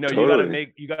 you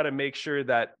gotta make sure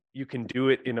that you can do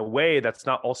it in a way that's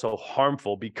not also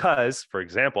harmful. Because, for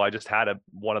example, I just had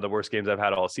one of the worst games I've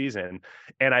had all season,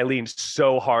 and I leaned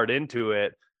so hard into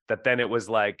it that then it was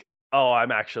like, oh,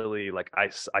 I'm actually like, I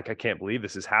can't believe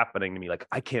this is happening to me. Like,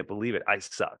 I can't believe it. I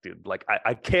suck, dude. Like,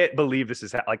 I can't believe this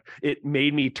is like, it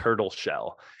made me turtle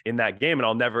shell in that game.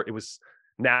 And it was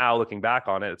now looking back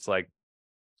on it, it's like,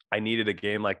 I needed a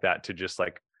game like that to just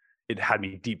like, it had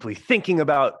me deeply thinking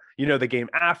about, the game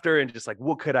after, and just like,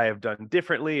 what could I have done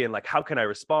differently? And like, how can I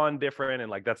respond different? And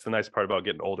like, that's the nice part about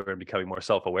getting older and becoming more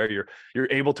self-aware.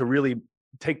 You're able to really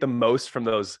take the most from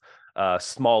those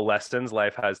small lessons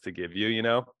life has to give you.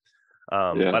 Yeah.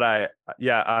 But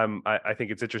I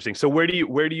think it's interesting. So where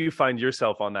do you find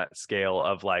yourself on that scale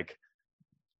of like,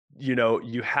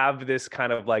 you have this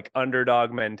kind of like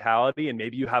underdog mentality, and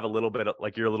maybe you have a little bit of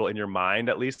like, you're a little in your mind,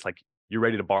 at least like you're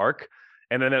ready to bark.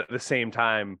 And then at the same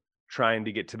time, trying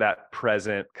to get to that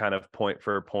present kind of point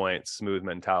for point, smooth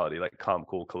mentality, like calm,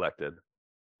 cool, collected.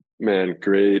 Man,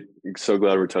 great. So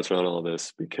glad we're touching on all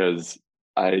this because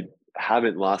I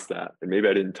haven't lost that. And maybe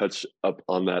I didn't touch up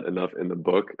on that enough in the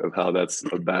book of how that's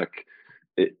a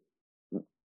it,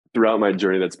 throughout my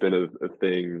journey. That's been a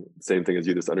thing, same thing as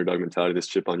you, this underdog mentality, this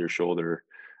chip on your shoulder.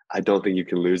 I don't think you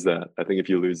can lose that. I think if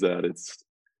you lose that, it's,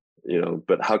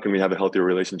 but how can we have a healthier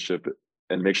relationship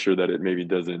and make sure that it maybe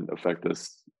doesn't affect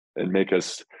us and make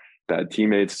us bad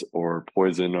teammates or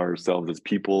poison ourselves as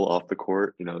people off the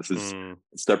court? This is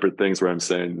separate things where I'm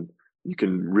saying you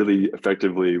can really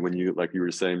effectively, when you, like you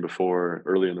were saying before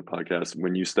earlier in the podcast,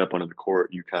 when you step onto the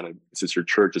court, you kind of, it's just your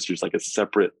church. It's just like a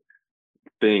separate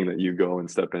thing that you go and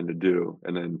step in to do.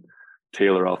 And then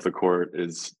Taylor off the court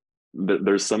is,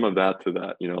 there's some of that to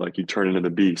that, like you turn into the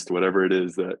beast, whatever it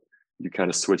is that you kind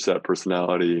of switch that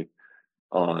personality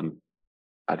on.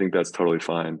 I think that's totally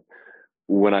fine.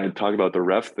 When I talk about the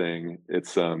ref thing,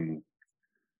 it's the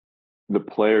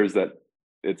players that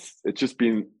it's just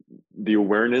being the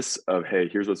awareness of, hey,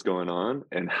 here's what's going on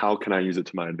and how can I use it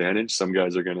to my advantage. Some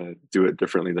guys are going to do it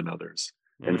differently than others.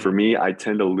 And for me, I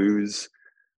tend to lose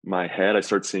my head. I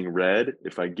start seeing red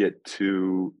if I get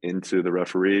too into the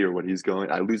referee or what he's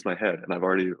going. I lose my head, and I've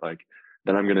already like,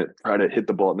 then I'm going to try to hit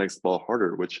the ball, next ball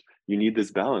harder, which you need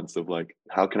this balance of like,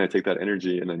 how can I take that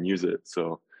energy and then use it?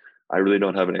 So I really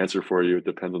don't have an answer for you. It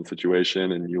depends on the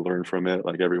situation, and you learn from it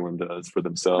like everyone does for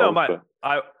themselves. No,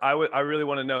 I really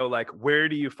want to know, like, where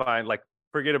do you find, like,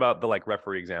 forget about the like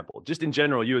referee example, just in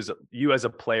general, you as a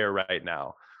player right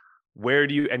now, where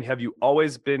do you, and have you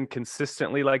always been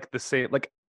consistently like the same?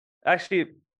 Like, actually,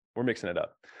 we're mixing it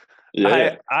up.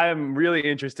 Yeah. I'm really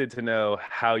interested to know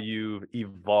how you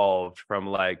evolved from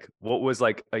like what was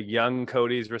like a young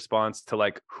Cody's response to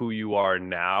like who you are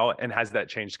now, and has that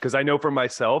changed? Because I know for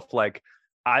myself, like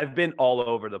I've been all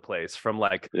over the place from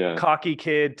like cocky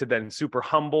kid to then super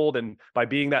humbled, and by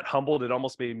being that humbled, it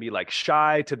almost made me like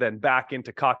shy, to then back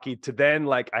into cocky, to then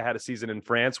like I had a season in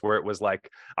France where it was like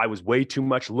I was way too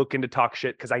much looking to talk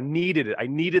shit because I needed it. I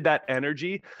needed that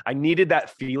energy. I needed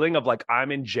that feeling of like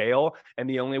I'm in jail and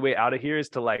the only way out of here is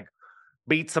to like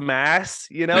beat some ass,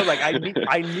 like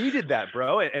I needed that,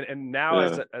 bro. And now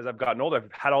as I've gotten older,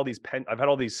 I've had all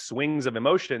these swings of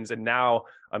emotions, and now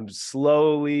I'm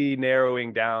slowly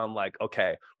narrowing down like,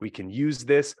 okay, we can use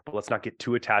this, but let's not get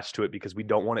too attached to it because we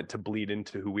don't want it to bleed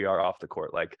into who we are off the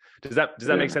court. Like, does that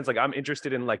make sense? Like, I'm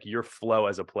interested in like your flow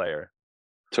as a player.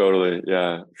 Totally.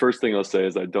 Yeah. First thing I'll say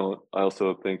is I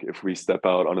also think if we step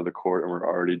out onto the court and we're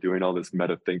already doing all this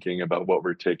meta thinking about what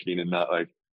we're taking and not like,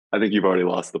 I think you've already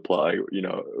lost the plot.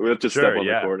 We'll just step on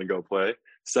the court and go play.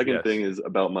 Second thing is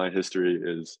about my history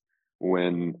is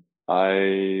when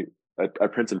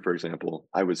at Princeton, for example,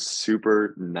 I was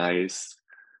super nice,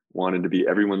 wanted to be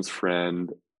everyone's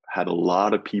friend, had a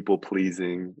lot of people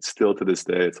pleasing. Still to this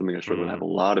day, it's something I struggle with. I have a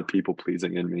lot of people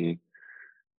pleasing in me.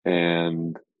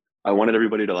 And I wanted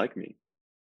everybody to like me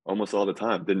almost all the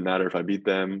time. Didn't matter if I beat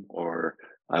them or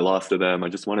I lost to them. I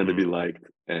just wanted to be liked.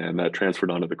 And that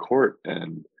transferred onto the court.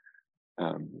 And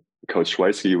Coach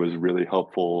Schweisky was really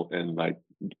helpful in like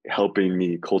helping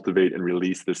me cultivate and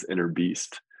release this inner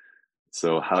beast.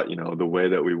 So how, the way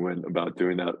that we went about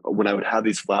doing that, when I would have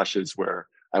these flashes where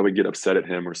I would get upset at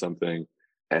him or something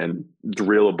and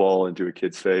drill a ball into a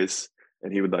kid's face,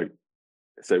 and he would like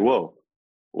say, whoa,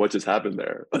 what just happened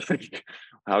there? Like,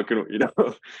 how can,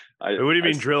 what do you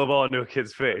mean drill a ball into a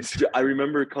kid's face? I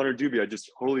remember Connor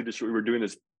Doobie, we were doing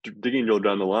this digging drill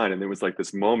down the line, and there was like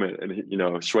this moment, and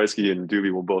Schweisky and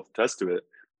Doobie will both attest to it.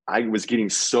 I was getting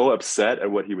so upset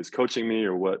at what he was coaching me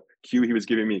or what cue he was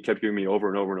giving me. He kept giving me over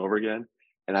and over and over again.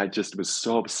 And I just was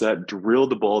so upset, drilled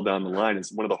the ball down the line.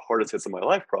 It's one of the hardest hits of my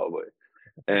life, probably.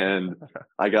 And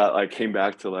I came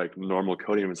back to like normal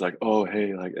Cody and was like, oh,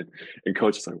 hey, like, and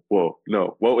coach was like, whoa,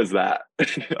 no, what was that?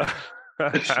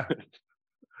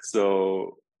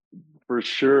 So for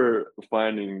sure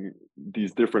finding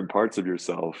these different parts of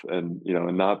yourself and,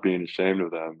 and not being ashamed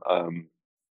of them.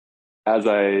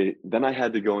 I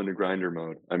had to go into grinder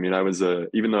mode. I mean,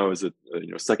 even though I was a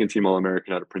second team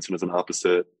All-American out of Princeton as an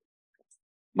opposite,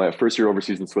 my first year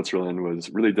overseas in Switzerland was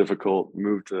really difficult.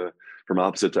 Moved from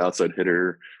opposite to outside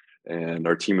hitter, and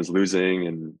our team was losing.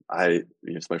 And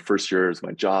it's my first year, it's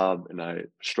my job, and I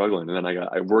struggling. And then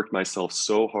I worked myself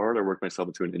so hard. I worked myself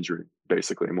into an injury,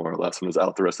 basically, more or less, and was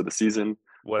out the rest of the season.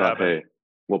 What happened? Hey,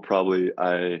 well, probably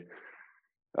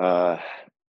uh,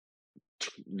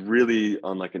 really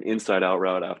on like an inside out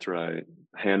route after I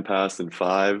hand passed in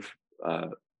 5,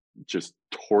 just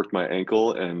torqued my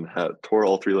ankle and tore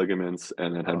all 3 ligaments,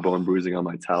 and then had bone bruising on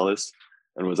my talus,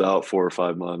 and was out 4 or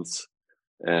 5 months.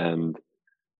 And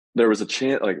there was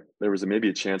maybe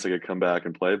a chance I could come back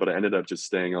and play, but I ended up just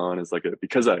staying on as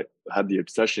because I had the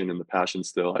obsession and the passion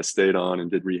still. I stayed on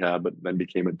and did rehab, but then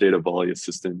became a data volley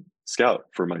assistant scout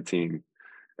for my team.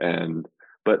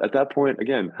 But at that point,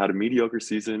 again, had a mediocre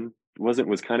season. Was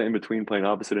kind of in between playing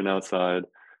opposite and outside.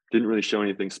 Didn't really show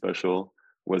anything special.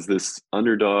 Was this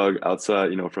underdog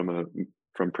outside,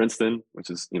 from Princeton, which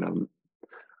is,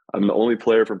 I'm the only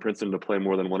player from Princeton to play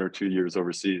more than 1 or 2 years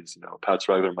overseas. Pat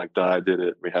Straggler, Mike Dye did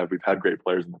it. We've had great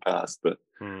players in the past, but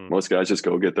most guys just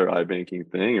go get their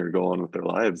iBanking thing or go on with their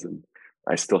lives. And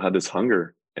I still had this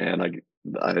hunger, and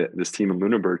this team in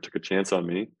Lunenburg took a chance on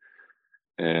me,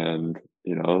 and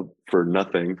for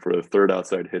nothing, for a third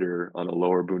outside hitter on a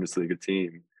lower Bundesliga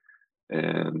team.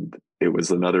 And it was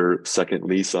another second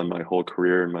lease on my whole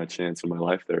career and my chance in my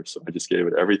life there. So I just gave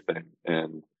it everything.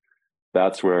 And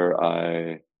that's where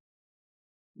I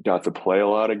got to play a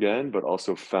lot again, but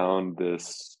also found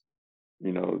this,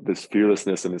 this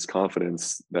fearlessness and this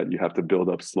confidence that you have to build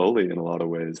up slowly in a lot of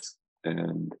ways.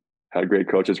 And had great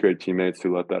coaches, great teammates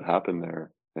who let that happen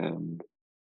there. And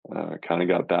kind of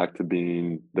got back to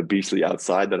being the beastly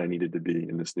outside that I needed to be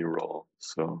in this new role.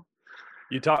 So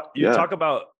you talk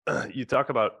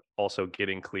about also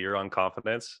getting clear on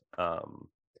confidence.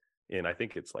 And I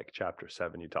think it's like chapter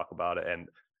 7, you talk about it. And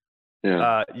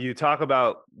you talk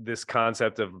about this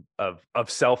concept of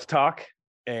self-talk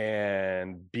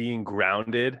and being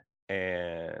grounded,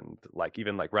 and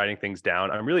even writing things down.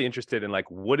 I'm really interested in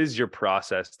what is your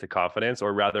process to confidence,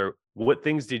 or rather, what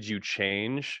things did you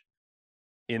change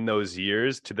in those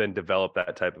years to then develop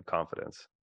that type of confidence?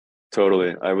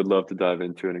 Totally. I would love to dive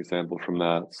into an example from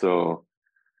that. So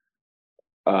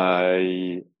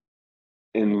in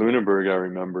Lunenburg, I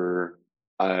remember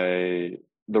the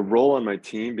role on my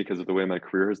team, because of the way my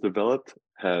career has developed,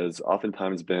 has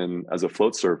oftentimes been as a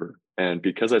float server. And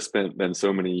because I spent then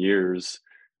so many years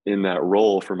in that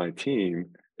role for my team,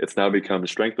 it's now become a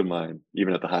strength of mine,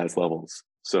 even at the highest levels.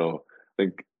 So I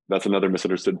think that's another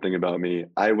misunderstood thing about me.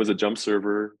 I was a jump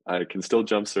server. I can still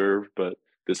jump serve, but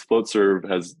this float serve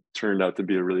has turned out to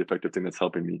be a really effective thing that's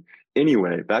helping me.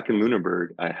 Anyway, back in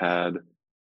Lunenburg, I had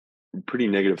pretty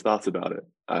negative thoughts about it.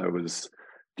 I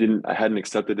hadn't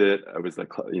accepted it. I was the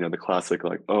classic,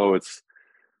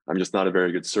 I'm just not a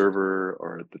very good server,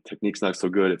 or the technique's not so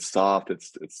good. It's soft.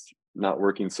 It's not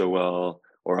working so well,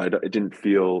 or it didn't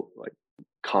feel like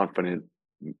confident,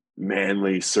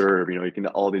 manly serve. You can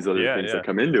all these other things that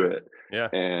come into it. Yeah.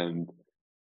 And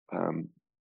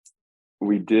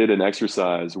we did an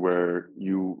exercise where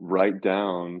you write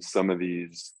down some of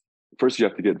these. First, you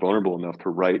have to get vulnerable enough to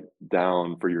write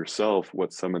down for yourself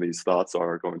what some of these thoughts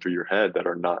are going through your head that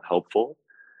are not helpful.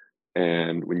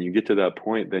 And when you get to that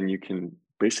point, then you can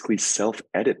basically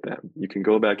self-edit them. You can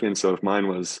go back in. So if mine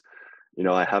was,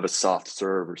 I have a soft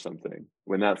serve or something,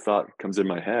 when that thought comes in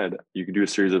my head, you can do a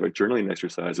series of journaling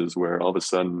exercises where all of a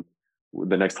sudden,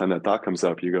 the next time that thought comes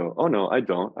up, you go, oh no, I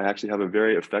don't. I actually have a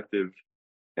very effective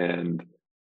and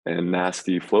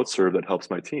nasty float serve that helps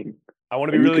my team. I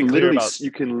want to be really clear about.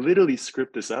 You can literally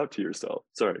script this out to yourself.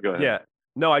 Sorry, go ahead. Yeah,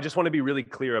 no, I just want to be really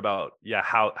clear about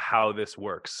how this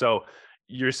works. So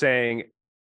you're saying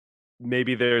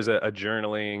maybe there's a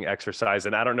journaling exercise,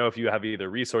 and I don't know if you have either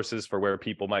resources for where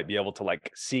people might be able to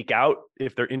seek out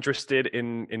if they're interested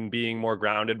in being more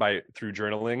grounded through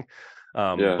journaling.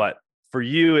 But for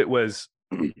you, it was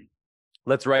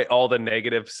let's write all the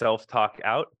negative self-talk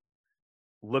out,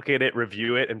 look at it,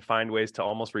 review it, and find ways to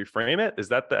almost reframe it. Is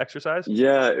that the exercise?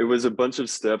 Yeah, it was a bunch of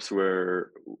steps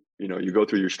where, you go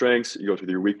through your strengths, you go through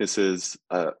your weaknesses.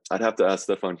 I'd have to ask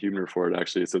Stefan Hubner for it,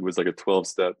 actually. So it was like a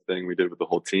 12-step thing we did with the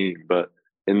whole team. But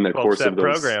in the course of those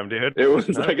program, dude. It was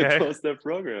like a 12-step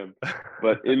program.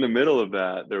 But in the middle of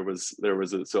that, there was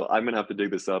so I'm gonna have to dig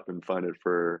this up and find it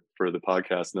for the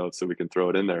podcast notes so we can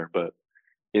throw it in there. But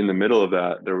in the middle of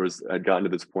that, I'd gotten to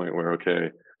this point where,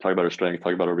 okay, talk about our strengths,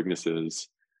 talk about our weaknesses.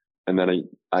 And then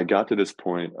I got to this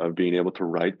point of being able to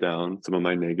write down some of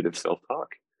my negative self-talk.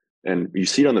 And you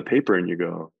see it on the paper and you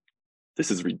go,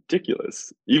 this is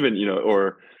ridiculous. Even,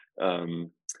 or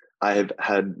um, I have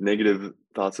had negative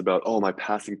thoughts about, oh, my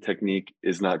passing technique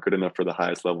is not good enough for the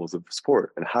highest levels of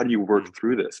sport. And how do you work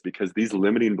through this? Because these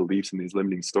limiting beliefs and these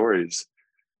limiting stories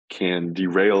can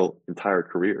derail entire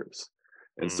careers.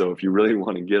 And so if you really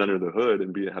want to get under the hood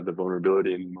and have the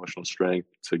vulnerability and emotional strength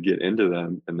to get into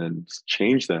them and then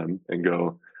change them and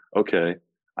go, okay,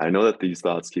 I know that these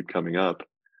thoughts keep coming up.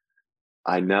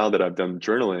 Now that I've done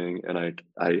journaling and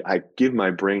I give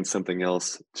my brain something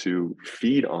else to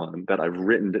feed on that I've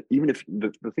written, even if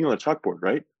the thing on the chalkboard,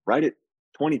 right? Write it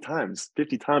 20 times,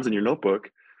 50 times in your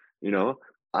notebook.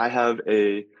 I have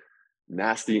a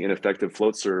nasty, ineffective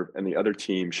float serve, and the other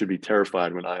team should be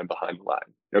terrified when I am behind the line.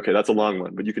 Okay, that's a long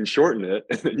one, but you can shorten it,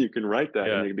 and then you can write that,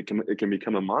 and it can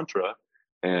become a mantra,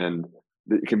 and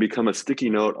it can become a sticky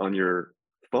note on your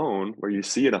phone where you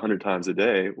see it 100 times a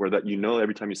day. Where that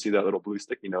every time you see that little blue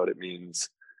sticky note, it means,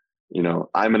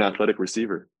 I'm an athletic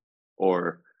receiver,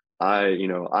 or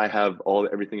I have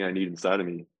everything I need inside of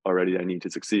me already. I need to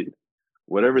succeed.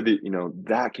 Whatever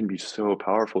that can be so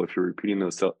powerful if you're repeating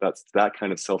that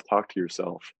kind of self-talk to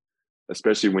yourself,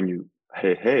 especially when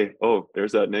hey, oh,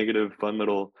 there's that negative fun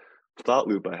little thought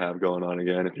loop I have going on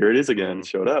again. If here it is again,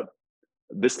 showed up.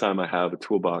 This time I have a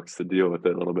toolbox to deal with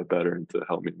it a little bit better and to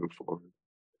help me move forward.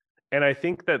 And I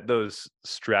think that those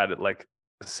like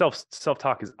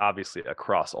self-talk is obviously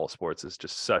across all sports is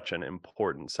just such an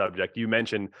important subject. You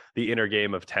mentioned The Inner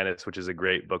Game of Tennis, which is a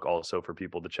great book also for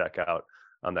people to check out.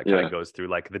 That kind of goes through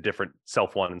like the different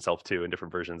self one and self two and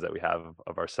different versions that we have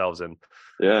of ourselves. And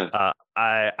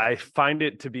I find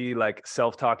it to be like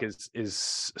self-talk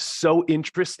is so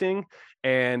interesting.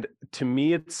 And to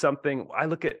me, it's something I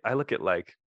look at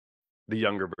like the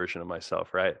younger version of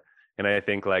myself, right? And I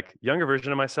think like younger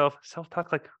version of myself,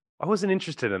 self-talk, like I wasn't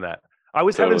interested in that. I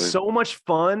was having so much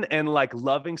fun and like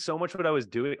loving so much what I was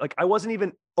doing. Like I wasn't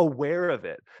even aware of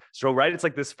it. So, right. It's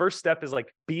like this first step is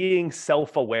like being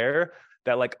self-aware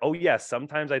that like, oh yes,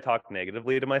 sometimes I talk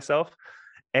negatively to myself,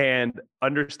 and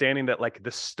understanding that like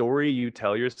the story you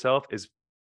tell yourself is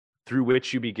through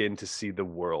which you begin to see the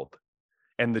world.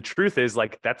 And the truth is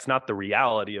like, that's not the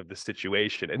reality of the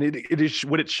situation. And it is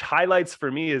what it highlights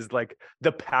for me is like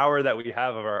the power that we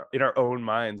have in our own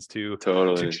minds to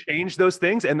change those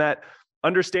things. And that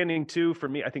understanding too, for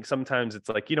me, I think sometimes it's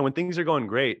like, when things are going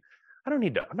great, I'm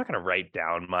not going to write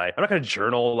down I'm not going to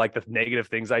journal like the negative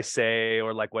things I say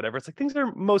or like whatever. It's like things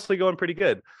are mostly going pretty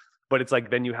good, but it's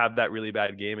like, then you have that really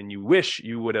bad game and you wish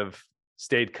you would have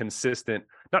stayed consistent,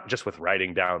 not just with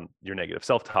writing down your negative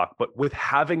self-talk, but with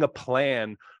having a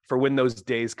plan for when those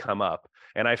days come up.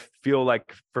 And I feel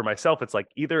like for myself, it's like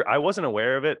either I wasn't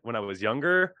aware of it when I was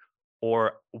younger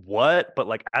or what, but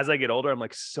like as I get older, I'm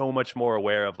like so much more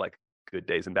aware of like good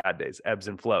days and bad days, ebbs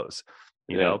and flows,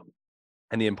 you know,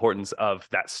 and the importance of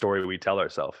that story we tell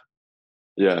ourselves.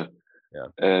 Yeah.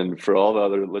 And for all the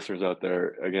other listeners out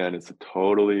there, again, it's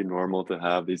totally normal to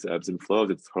have these ebbs and flows.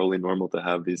 It's totally normal to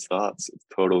have these thoughts. It's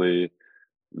totally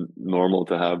normal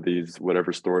to have these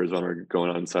whatever stories are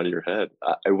going on inside of your head.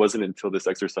 It wasn't until this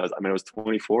exercise, I was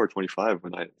 24, 25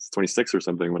 when I was 26 or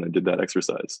something when I did that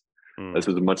exercise. This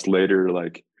was a much later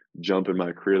like jump in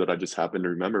my career that I just happened to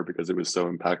remember because it was so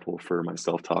impactful for my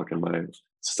self-talk and my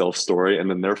self-story, and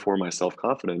then therefore my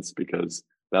self-confidence, because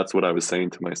that's what I was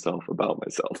saying to myself about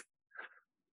myself.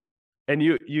 And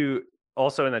you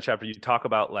also in that chapter, you talk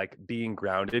about like being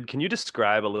grounded. Can you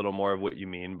describe a little more of what you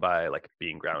mean by like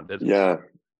being grounded? Yeah.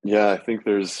 I think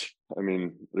there's a great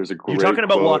You're talking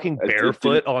about quote. walking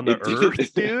barefoot on the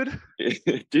earth, dude?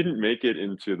 It didn't make it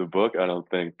into the book, I don't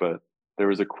think, but there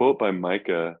was a quote by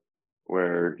Micah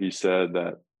where he said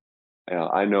that,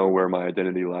 I know where my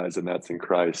identity lies, and that's in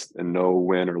Christ, and no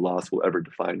win or loss will ever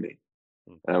define me.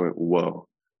 And I went, whoa.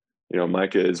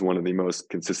 Micah is one of the most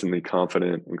consistently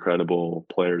confident, incredible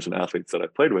players and athletes that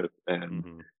I've played with.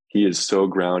 And he is so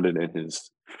grounded in his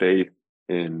faith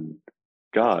in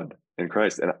God and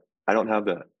Christ. And I don't have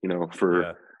that,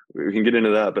 we can get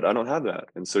into that, but I don't have that.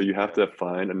 And so you have to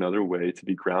find another way to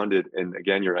be grounded. And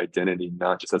again, your identity,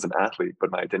 not just as an athlete, but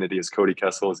my identity as Cody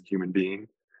Kessel, as a human being,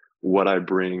 what I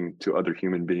bring to other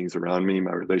human beings around me,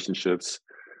 my relationships,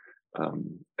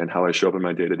 and how I show up in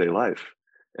my day-to-day life.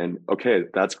 And okay,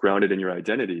 that's grounded in your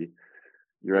identity.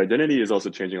 Your identity is also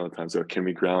changing all the time. So can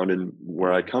we ground in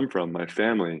where I come from, my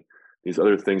family, these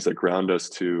other things that ground us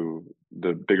to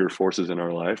the bigger forces in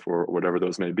our life or whatever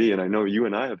those may be. And I know you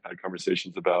and I have had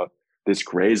conversations about this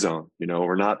gray zone.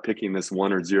 We're not picking this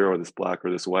 1 or 0 or this black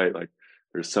or this white. Like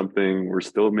there's something we're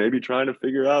still maybe trying to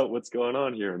figure out what's going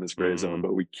on here in this gray zone,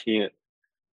 but we can't.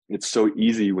 It's so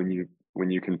easy when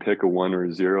you can pick a 1 or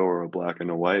a 0 or a black and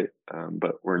a white,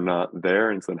 but we're not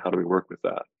there. And so then how do we work with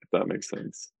that, if that makes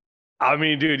sense? I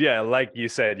mean, dude, yeah, like you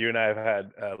said, you and I have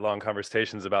had long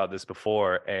conversations about this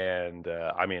before, and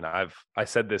I mean, I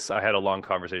had a long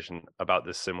conversation about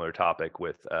this similar topic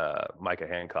with Micah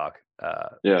Hancock,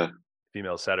 Yeah,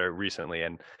 female setter, recently,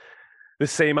 and the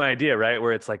same idea, right?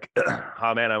 Where it's like,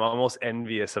 oh man, I'm almost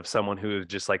envious of someone who's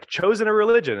just like chosen a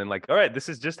religion and like, all right, this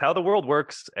is just how the world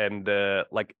works, and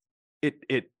like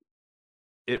it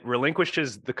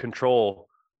relinquishes the control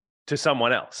to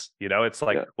someone else. It's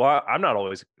like, yeah, well, I'm not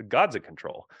always, God's in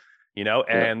control, yeah.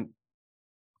 and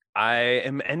I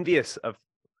am envious of,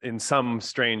 in some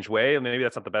strange way, and maybe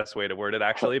that's not the best way to word it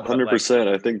actually, but like, 100%.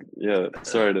 I think, yeah,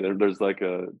 sorry, there's like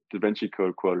a Da Vinci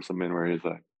Code quote or something where he's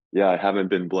like, yeah, I haven't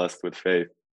been blessed with faith.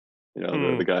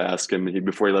 The guy asked him,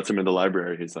 before he lets him in the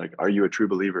library, he's like, are you a true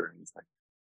believer? And he's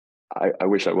like, I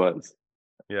wish I was.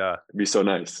 yeah. It'd be so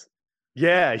nice.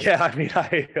 Yeah. I mean,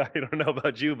 I don't know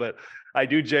about you, but I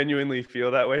do genuinely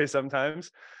feel that way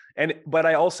sometimes. But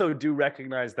I also do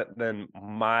recognize that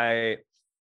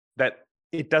that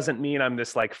it doesn't mean I'm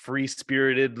this like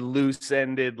free-spirited,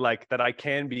 loose-ended, like that I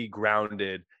can be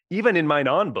grounded even in my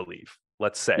non-belief,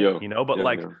 let's say,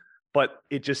 but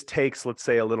it just takes, let's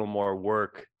say, a little more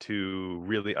work to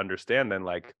really understand then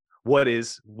like what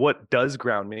does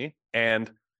ground me and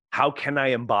how can I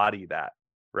embody that,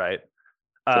 right?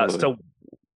 Totally. So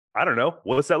I don't know,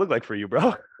 what's that look like for you,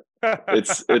 bro?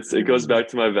 It goes back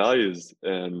to my values,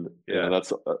 and Yeah.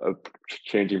 that's a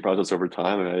changing process over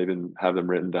time, and I even have them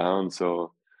written down.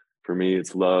 So for me,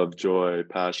 it's love, joy,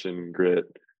 passion, grit,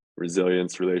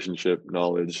 resilience, relationship,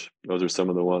 knowledge. Those are some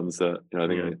of the ones that I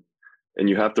think and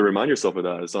you have to remind yourself of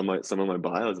that. It's on some of my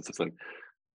bios. It's just like,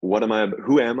 what am I?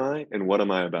 Who am I, and what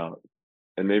am I about?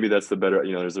 And maybe that's the better.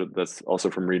 That's also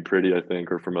from Read Pretty, I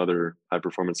think, or from other high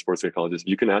performance sports psychologists.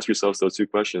 You can ask yourself those two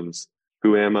questions: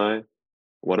 Who am I?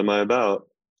 What am I about?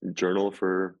 Journal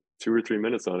for 2 or 3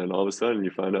 minutes on it, and all of a sudden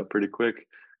you find out pretty quick.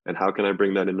 And how can I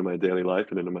bring that into my daily life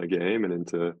and into my game and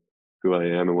into who I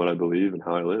am and what I believe and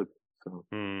how I live? So,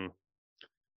 man,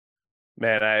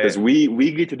 because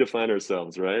we get to define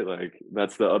ourselves, right? Like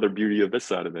that's the other beauty of this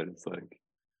side of it. It's like,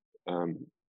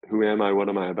 who am I? What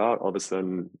am I about? All of a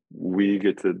sudden, we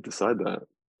get to decide that.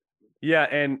 Yeah,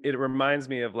 and it reminds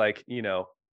me of like,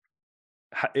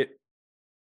 it,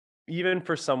 even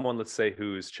for someone, let's say,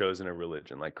 who's chosen a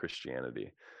religion like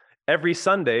Christianity, every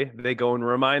Sunday they go and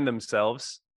remind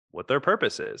themselves what their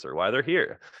purpose is or why they're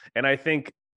here. And I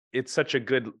think it's such a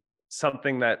good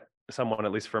something that someone,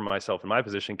 at least for myself in my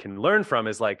position, can learn from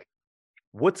is like,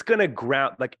 what's going to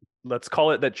ground, like, let's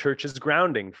call it that church is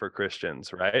grounding for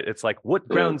Christians, right? It's like, what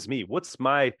grounds me? What's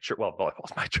my church? Well,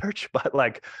 what's my church? But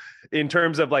like, in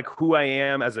terms of like who I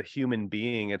am as a human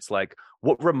being, it's like,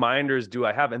 what reminders do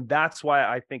I have? And that's why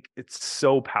I think it's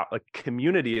so like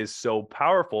community is so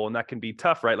powerful, and that can be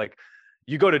tough, right? Like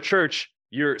you go to church,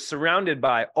 you're surrounded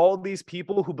by all these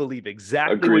people who believe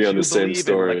exactly agree what on you the same believe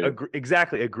story. and like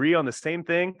exactly agree on the same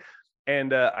thing.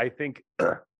 And I think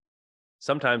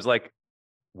sometimes like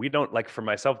we don't, like for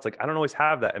myself, it's like I don't always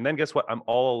have that. And then guess what? I'm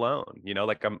all alone,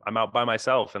 like I'm out by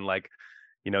myself, and like,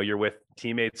 you're with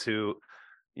teammates who,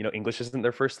 English isn't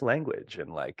their first language.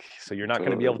 And like, so you're not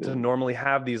going to be able to normally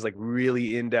have these like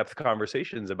really in-depth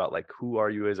conversations about like, who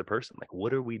are you as a person? Like,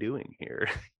 what are we doing here?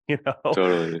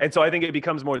 Totally. And so I think it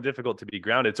becomes more difficult to be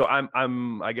grounded. So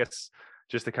I guess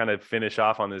just to kind of finish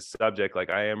off on this subject, like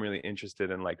I am really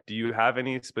interested in like, do you have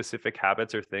any specific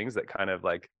habits or things that kind of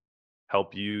like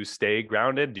help you stay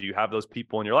grounded? Do you have those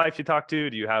people in your life you talk to?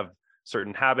 Do you have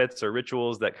certain habits or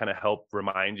rituals that kind of help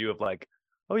remind you of like,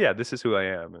 oh yeah, this is who I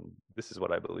am and this is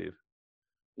what I believe?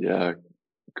 Yeah,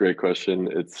 great question.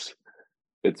 It's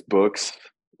books.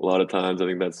 A lot of times I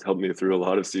think that's helped me through a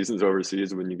lot of seasons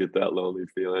overseas when you get that lonely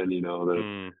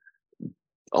feeling,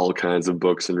 all kinds of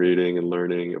books and reading and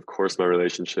learning. Of course, my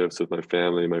relationships with my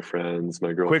family, my friends, my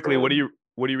girlfriend. Quickly, what are you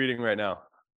reading right now?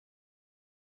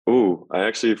 Oh, I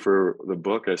actually, for the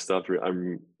book, I stopped.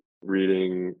 I'm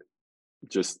reading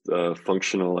just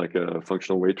functional, like a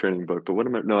functional weight training book. But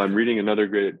I'm reading another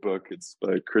great book. It's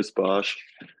by Chris Bosch.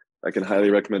 I can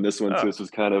highly recommend this one too. This was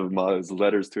kind of his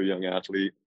letters to a young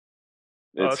athlete.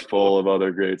 It's full of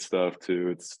other great stuff too.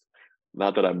 It's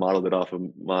not that I modeled it off of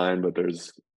mine, but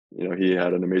there's, he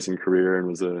had an amazing career and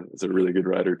was a really good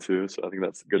writer too. So I think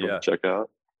that's a good one to check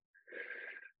out.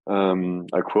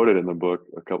 I quoted in the book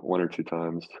one or two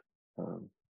times.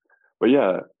 But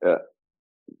yeah,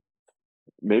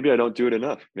 maybe I don't do it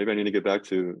enough. Maybe I need to get back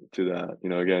to that. You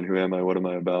know, again, who am I? What am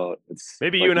I about? It's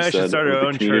Maybe you like and you I should said, start our with the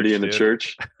own community church, and the dude.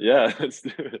 church. Yeah, let's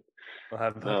do it. No,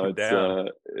 I'm down.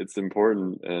 it's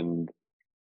important, and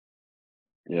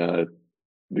yeah,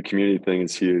 the community thing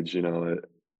is huge. You know,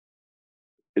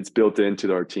 it's built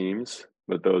into our teams,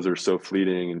 but those are so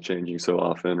fleeting and changing so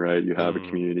often, right? You have a Mm.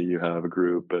 community, you have a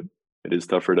group, but it is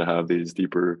tougher to have these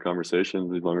deeper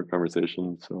conversations, these longer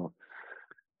conversations. So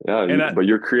yeah, And but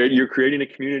you're creating a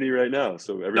community right now.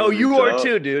 So no, everyone reach you are out,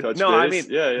 too, dude. touch No, I base.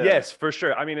 mean, Yeah, yeah, yes, for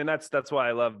sure. I mean, and that's why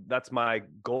I love, that's my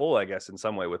goal, I guess, in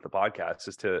some way with the podcast,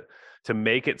 is to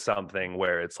make it something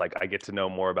where it's like I get to know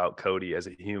more about Cody as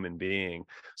a human being.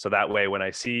 So that way when I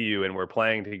see you and we're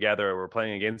playing together or we're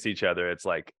playing against each other, it's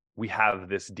like we have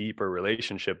this deeper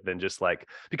relationship than just like,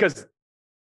 because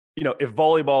if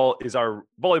volleyball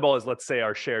is, let's say,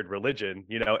 our shared religion,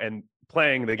 and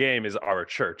playing the game is our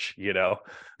church,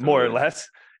 more or totally. less.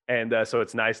 And so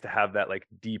it's nice to have that like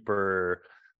deeper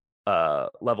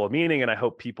level of meaning. And I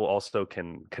hope people also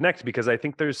can connect, because I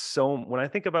think when I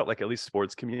think about like at least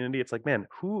sports community, it's like, man,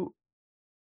 who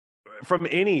from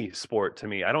any sport, to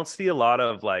me, I don't see a lot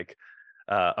of like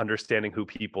understanding who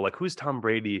people like, who's Tom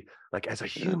Brady like as a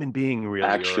Yeah. human being, really,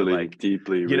 or Actually, like,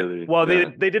 deeply, really. well,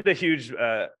 Yeah. they did a huge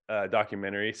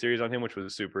documentary series on him, which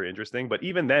was super interesting. But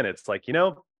even then, it's like,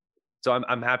 so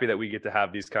I'm happy that we get to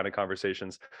have these kind of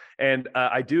conversations. And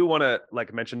I do want to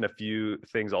like mention a few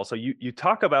things also. You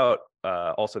talk about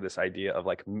also this idea of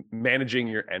like managing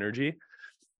your energy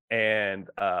and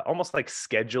almost like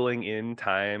scheduling in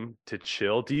time to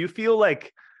chill. Do you feel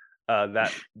like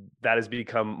that has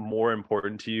become more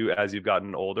important to you as you've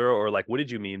gotten older, or like, what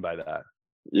did you mean by that?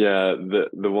 Yeah,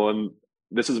 the one,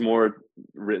 this is more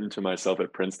written to myself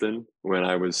at Princeton when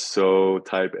I was so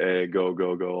type A, go,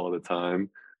 go, go all the time,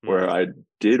 where Mm, I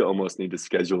did almost need to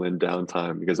schedule in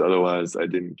downtime because otherwise I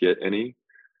didn't get any.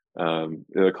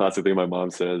 The classic thing my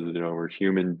mom says, we're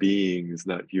human beings,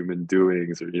 not human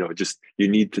doings, or, just, you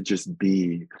need to just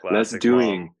be classic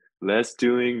mom. less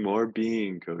doing, more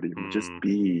being, Cody, just Mm,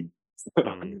 be.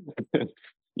 mm,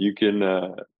 You can,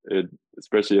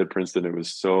 especially at Princeton, it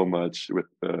was so much with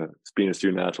being a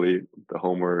student athlete, the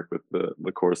homework, with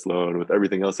the course load, with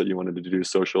everything else that you wanted to do,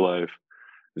 social life,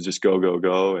 it was just go, go,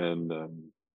 go. And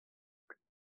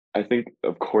I think,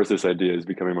 of course, this idea is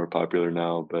becoming more popular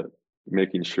now, but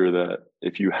making sure that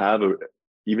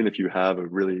even if you have a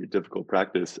really difficult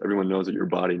practice, everyone knows that your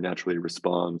body naturally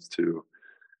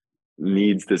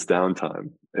needs this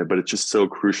downtime, but it's just so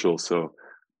crucial. So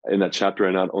in that chapter,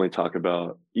 I not only talk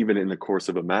about even in the course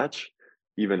of a match,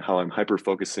 even how I'm hyper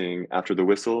focusing after the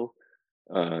whistle,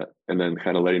 and then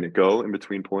kind of letting it go in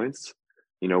between points.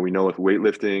 We know with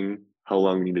weightlifting how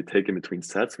long we need to take in between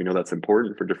sets. We know that's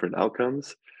important for different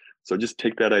outcomes. So just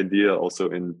take that idea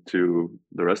also into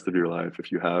the rest of your life.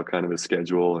 If you have kind of a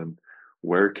schedule, and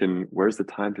where's the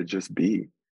time to just be?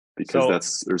 Because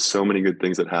so, there's so many good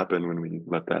things that happen when we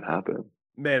let that happen.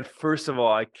 man, first of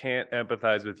all, I can't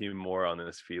empathize with you more on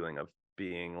this feeling of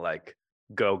being like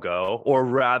go go, or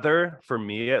rather, for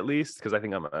me at least, because I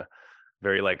think I'm a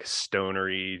very like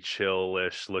stonery,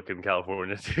 chillish looking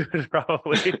California dude,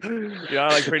 probably. I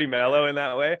like pretty mellow in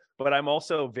that way, but I'm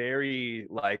also very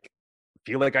like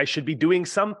feel like I should be doing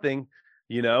something,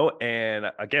 And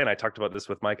again, I talked about this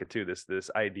with Micah too. This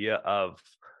idea of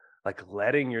like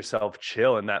letting yourself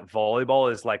chill, and that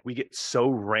volleyball is like, we get so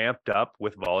ramped up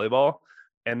with volleyball,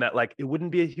 and that like it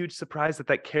wouldn't be a huge surprise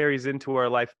that carries into our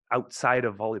life outside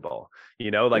of volleyball,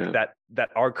 like Yeah. that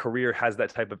our career has that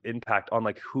type of impact on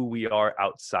like who we are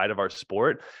outside of our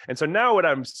sport. And so now what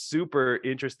I'm super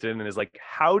interested in is like,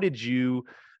 how did you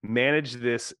manage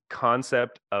this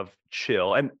concept of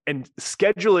chill and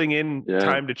scheduling in Yeah.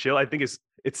 time to chill? I think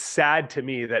it's sad to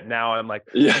me that now I'm like,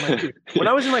 Yeah. dude, when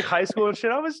I was in like high school and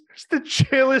shit, I was just the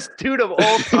chillest dude of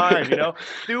all time,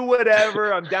 do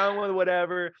whatever, I'm down with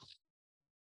whatever.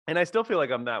 And I still feel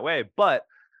like I'm that way, but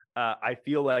I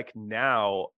feel like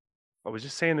now, I was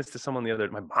just saying this to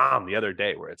my mom the other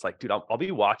day, where it's like, dude, I'll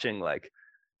be watching like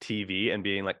TV and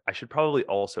being like, I should probably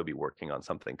also be working on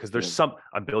something, because Yeah.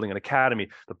 I'm building an academy,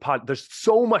 there's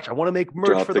so much I want to make merch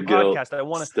Drop for the the guilt.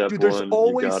 podcast. Step Dude, there's one,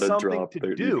 always something to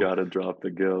you do. gotta drop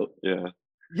the guilt. Yeah.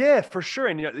 Yeah, for sure.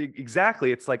 And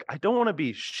exactly. It's like, I don't want to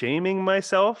be shaming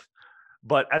myself,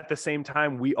 but at the same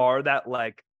time, we are that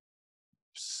like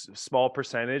small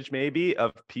percentage maybe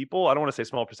of people. I don't want to say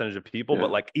small percentage of people, Yeah.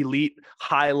 but like elite,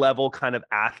 high level kind of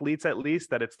athletes, at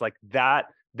least, that it's like that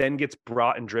then gets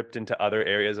brought and dripped into other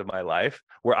areas of my life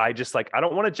where I just like, I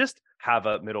don't want to just have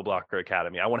a middle blocker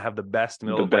academy. I want to have the best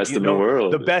The best in the the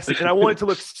world. best. And I want it to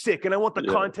look sick. And I want the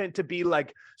Yeah. content to be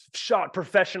like shot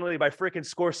professionally by freaking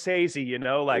Scorsese, you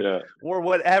know, like, Yeah. or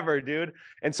whatever, dude.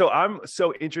 And so I'm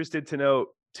so interested to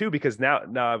know too, because now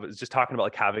I was just talking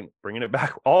about like bringing it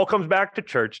back, all comes back to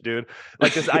church, dude.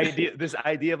 Like this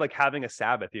idea of like having a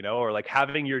Sabbath, you know, or like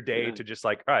having your day Yeah. to just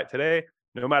like, all right, today,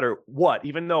 no matter what,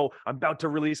 even though I'm about to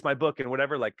release my book and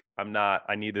whatever, like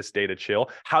I need this day to chill.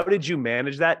 How did you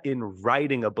manage that in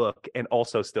writing a book and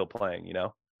also still playing, you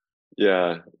know?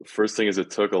 Yeah. First thing is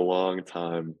it took a long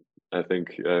time. I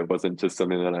think it wasn't just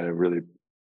something that I really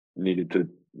needed to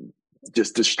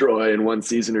just destroy in one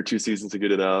season or 2 seasons to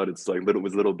get it out. It's like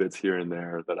little bits here and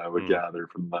there that I would gather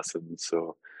from lessons.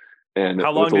 So, and How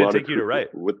with long a did it lot of take you to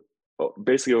write? with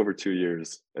basically over 2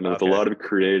 years, and with a Okay. lot of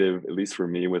creative, at least for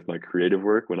me, with my creative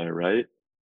work, when I write,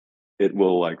 it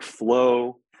will like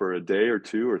flow for a day or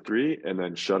two or three, and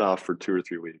then shut off for 2 or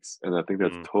 3 weeks. And I think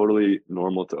that's Mm. totally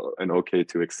normal to and okay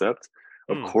to accept.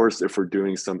 Of Mm. course, if we're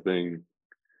doing something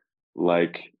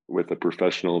like with a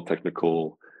professional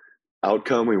technical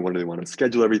outcome, we want to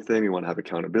schedule everything, we want to have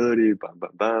accountability, bam, bam,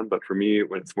 bam. But for me,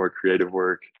 when it's more creative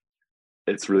work,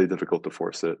 it's really difficult to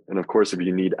force it. And of course, if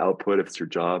you need output, if it's your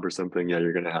job or something, yeah,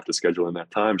 you're going to have to schedule in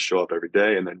that time, show up every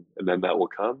day, and then that will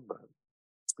come. But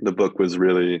the book was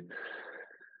really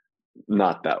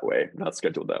not that way, not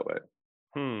scheduled that way.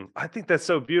 I think that's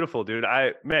so beautiful, dude.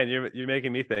 You're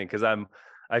making me think, because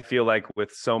I feel like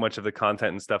with so much of the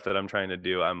content and stuff that I'm trying to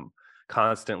do, I'm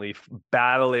constantly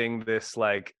battling this,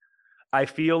 like, I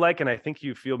feel like, and I think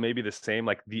you feel maybe the same,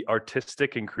 like the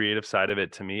artistic and creative side of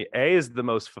it to me, A, is the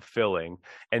most fulfilling.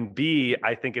 And B,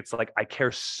 I think it's like, I care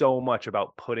so much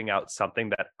about putting out something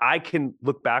that I can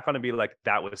look back on and be like,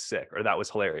 that was sick, or that was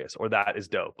hilarious, or that is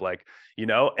dope. Like, you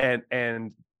know,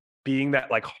 and being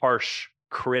that like harsh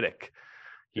critic,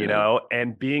 you Yeah. know,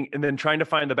 and then trying to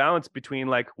find the balance between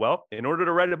like, well, in order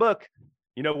to write a book,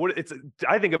 you know what,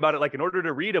 I think about it like, in order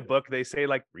to read a book, they say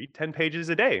like read 10 pages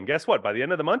a day, and guess what, by the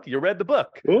end of the month you read the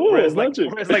book. Oh, magic.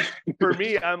 Whereas like for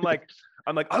me, I'm like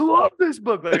I love this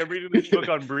book, like I'm reading this book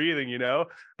on breathing, you know,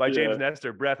 by James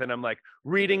Nestor, Breath, and I'm like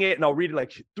reading it, and I'll read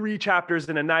like 3 chapters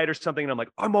in a night or something, and I'm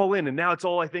like, I'm all in, and now it's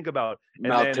all I think about. And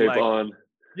Mouth then tape like, on.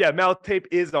 yeah, mouth tape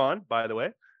is on, by the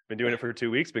way. Been doing it for 2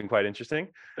 weeks, been quite interesting.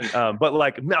 But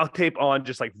like mouth tape on,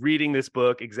 just like reading this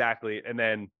book, exactly. And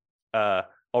then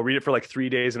I'll read it for like 3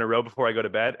 days in a row before I go to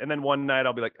bed. And then one night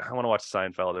I'll be like, I want to watch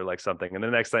Seinfeld or like something. And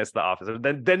then the next night it's The Office. And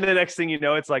then the next thing you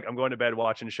know, it's like I'm going to bed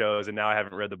watching shows, and now I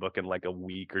haven't read the book in like a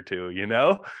week or two, you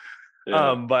know?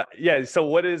 Yeah. But yeah, so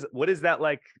what is that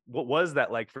like? What was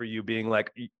that like for you, being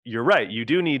like, you're right, you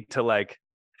do need to like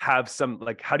have some,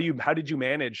 like, how did you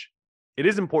manage? It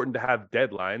is important to have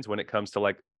deadlines when it comes to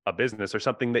like a business or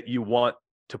something that you want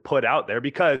to put out there,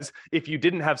 because if you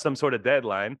didn't have some sort of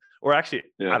deadline, or actually,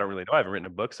 I don't really know, I haven't written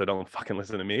a book, so don't fucking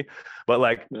listen to me, but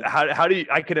like, how do you,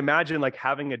 I could imagine like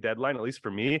having a deadline, at least for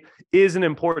me, is an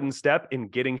important step in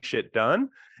getting shit done.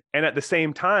 And at the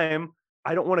same time,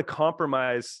 I don't want to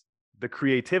compromise the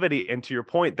creativity. And to your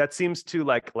point, that seems to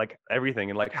like everything,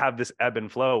 and like have this ebb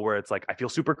and flow where it's like, I feel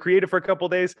super creative for a couple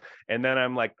of days, and then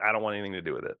I'm like, I don't want anything to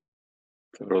do with it.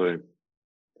 Totally.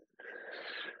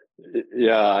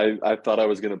 Yeah, I thought I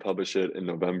was going to publish it in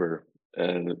November,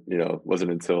 and it wasn't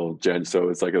until Jan. So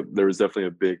it's like there was definitely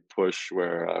a big push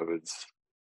where I was,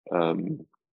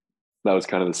 that was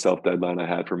kind of the self deadline I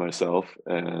had for myself.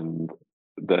 And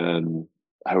then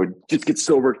I would just get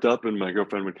so worked up, and my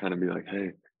girlfriend would kind of be like,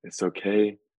 "Hey, it's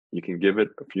okay. You can give it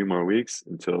a few more weeks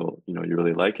until, you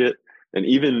really like it." And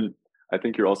even I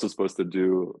think you're also supposed to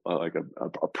do like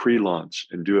a pre-launch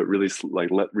and do it really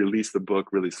release the book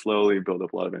really slowly, build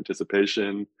up a lot of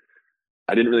anticipation.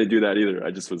 I didn't really do that either.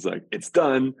 I just was like, it's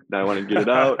done. Now I want to get it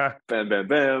out. Bam, bam,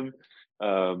 bam.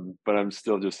 But I'm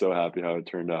still just so happy how it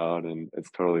turned out, and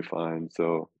it's totally fine.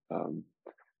 So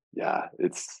yeah,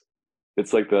 it's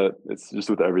like that. It's just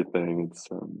with everything. It's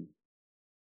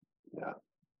yeah.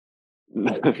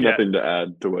 Yeah. Nothing to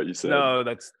add to what you said. No,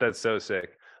 that's so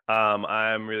sick.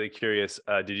 I'm really curious.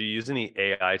 Did you use any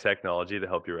AI technology to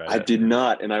help you write I it? did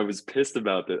not, and I was pissed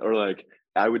about that. Or like,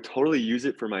 I would totally use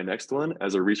it for my next one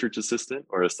as a research assistant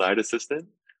or a side assistant.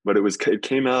 But it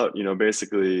came out,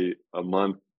 basically a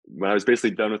month when I was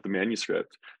basically done with the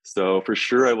manuscript. So for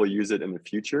sure, I will use it in the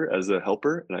future as a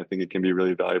helper, and I think it can be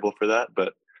really valuable for that.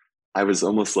 But I was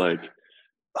almost like,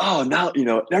 oh, now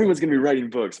everyone's going to be writing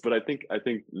books, but I think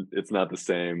it's not the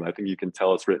same. I think you can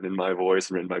tell it's written in my voice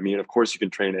and written by me, and of course you can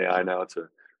train AI now to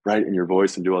write in your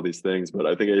voice and do all these things. But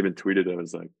I think I even tweeted, I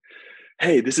was like,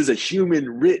 hey, this is a human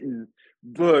written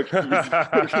book.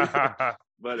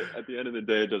 But at the end of the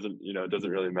day, it doesn't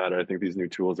really matter. I think these new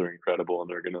tools are incredible, and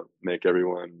they're gonna make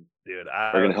everyone, Dude,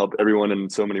 are gonna help everyone in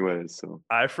so many ways. So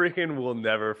I freaking will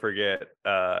never forget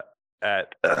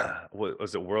at what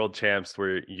was it, World Champs,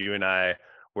 where you and I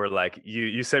were like,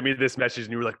 you sent me this message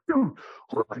and you were like, dude,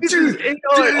 what is AI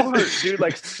art? Dude,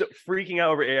 like freaking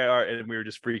out over AI art, and we were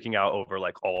just freaking out over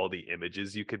like all the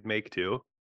images you could make too.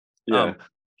 yeah.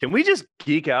 Can we just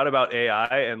geek out about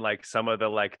AI and like some of the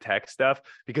like tech stuff?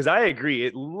 Because I agree,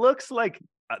 it looks like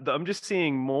I'm just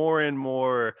seeing more and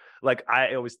more. Like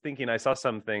I was thinking, I saw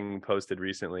something posted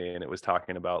recently, and it was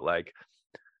talking about like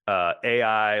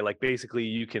AI, like basically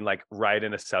you can like write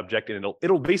in a subject, and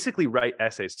it'll basically write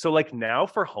essays. So like now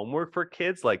for homework for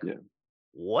kids, like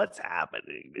what's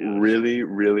happening, dude? Really,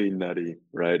 really nutty,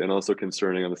 right? And also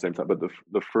concerning on the same time. But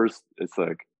the first, it's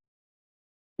like,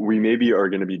 we maybe are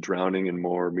going to be drowning in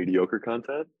more mediocre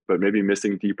content, but maybe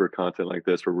missing deeper content like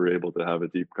this, where we're able to have a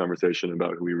deep conversation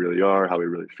about who we really are, how we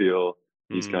really feel,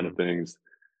 these kind of things.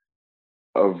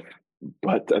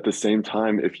 But at the same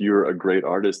time, if you're a great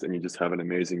artist and you just have an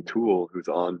amazing tool who's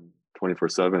on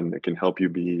 24/7, it can help you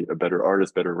be a better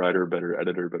artist, better writer, better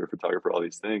editor, better photographer, all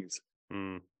these things.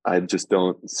 I just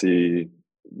don't see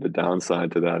the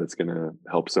downside to that. It's going to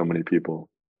help so many people.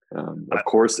 Of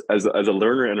course, as a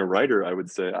learner and a writer, I would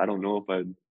say I don't know if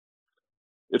I'd.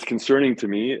 It's concerning to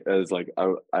me as like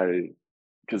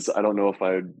because I don't know if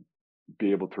I'd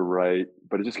be able to write,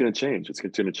 but it's just going to change. It's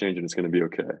going to change, and it's going to be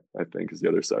okay. I think is the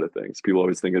other side of things. People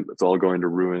always think it's all going to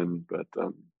ruin, but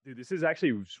dude, this is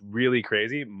actually really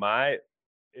crazy.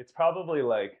 It's probably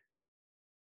like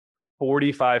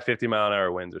 45, 50 mile an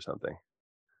hour winds or something.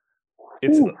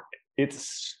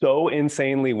 It's so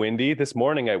insanely windy. This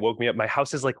morning I woke me up. My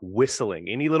house is like whistling.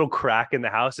 Any little crack in the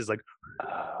house is like.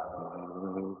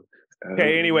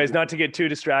 Okay, anyways, not to get too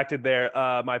distracted there.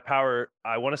 I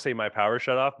want to say my power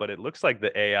shut off, but it looks like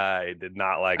the AI did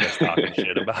not like us talking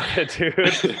shit about it,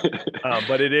 dude.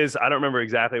 But it is, I don't remember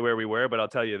exactly where we were, but I'll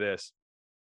tell you this.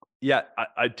 Yeah,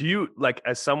 I do you like,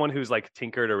 as someone who's like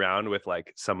tinkered around with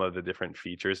like some of the different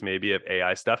features maybe of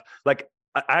AI stuff, like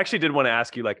I actually did want to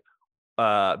ask you like,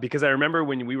 because I remember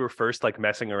when we were first like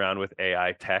messing around with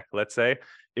AI tech, let's say,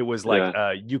 it was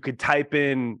like you could type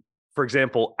in, for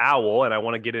example, owl, and I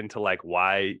want to get into like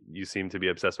why you seem to be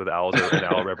obsessed with owls, or an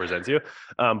owl represents you.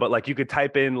 But like you could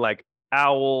type in like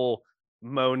owl,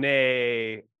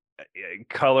 Monet,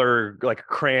 color, like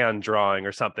crayon drawing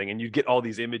or something, and you'd get all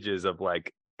these images of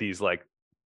like these like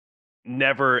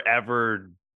never ever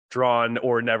drawn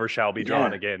or never shall be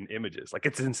drawn again images. Like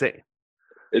it's insane.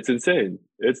 It's insane.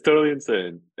 It's totally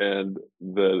insane. And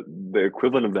the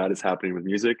equivalent of that is happening with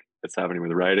music. It's happening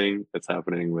with writing. It's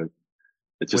happening with.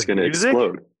 It's just going to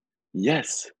explode.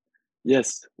 Yes.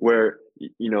 Where,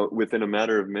 within a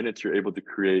matter of minutes, you're able to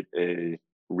create a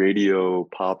radio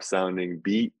pop sounding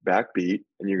backbeat,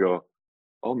 and you go,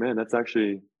 oh man, that's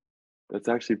actually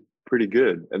pretty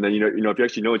good. And then, if you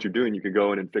actually know what you're doing, you could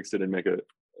go in and fix it and make a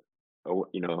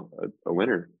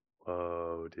winner.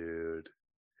 Oh, dude.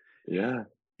 Yeah.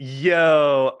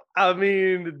 Yo, I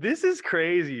mean, this is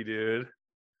crazy, dude.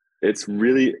 It's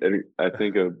really, I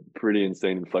think, a pretty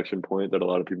insane inflection point that a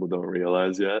lot of people don't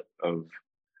realize yet.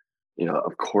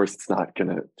 Of course it's not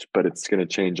gonna, but it's gonna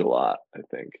change a lot, I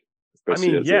think.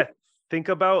 Especially think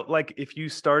about like if you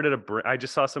started I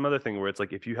just saw some other thing where it's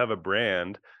like if you have a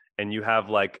brand and you have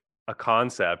like a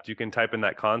concept, you can type in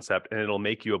that concept and it'll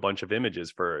make you a bunch of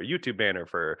images for a YouTube banner,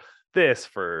 for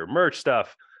merch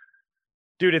stuff.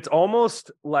 Dude, it's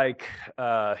almost like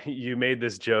you made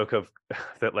this joke of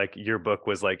that, like your book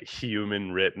was like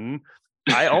human written.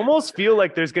 I almost feel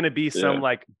like there's going to be some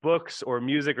like books or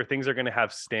music or things are going to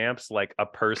have stamps like a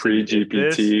person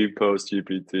pre-GPT,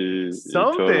 post-GPT,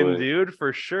 something, totally. Dude,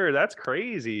 for sure. That's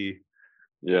crazy.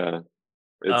 Yeah,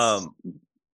 it's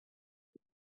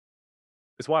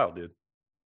wild, dude.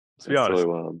 Let's be honest. Totally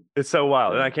wild. It's so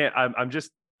wild, and I'm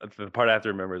just. The part I have to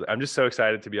remember is I'm just so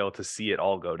excited to be able to see it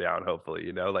all go down.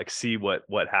 Hopefully, like see what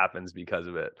happens because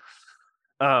of it.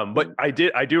 But I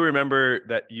do remember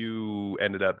that you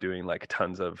ended up doing like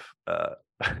tons of,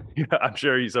 I'm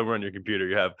sure you somewhere on your computer,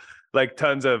 you have like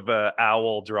tons of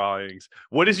owl drawings.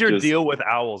 What is your deal with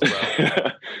owls, bro?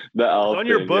 The owl it's on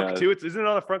your book too. Isn't it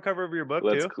on the front cover of your book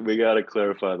too? We got to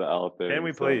clarify the owl thing. Can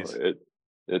we please?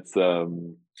 It's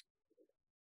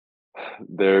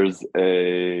there's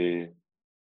a,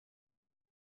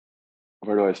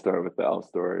 where do I start with the owl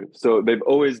story? So they've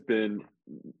always been,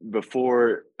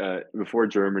 before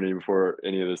Germany, before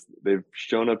any of this, they've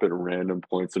shown up at random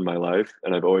points in my life,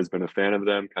 and I've always been a fan of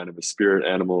them, kind of a spirit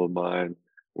animal of mine.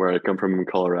 Where I come from in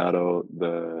Colorado,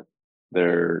 the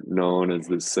they're known as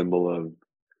this symbol of,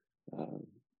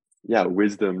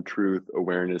 wisdom, truth,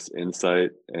 awareness,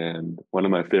 insight. And one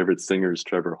of my favorite singers,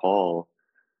 Trevor Hall,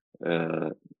 uh,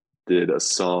 did a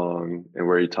song and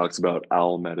where he talks about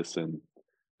owl medicine.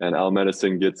 And owl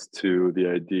medicine gets to the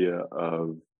idea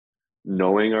of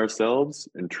knowing ourselves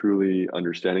and truly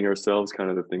understanding ourselves, kind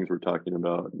of the things we're talking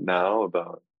about now,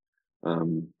 about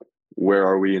um, where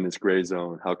are we in this gray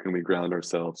zone? How can we ground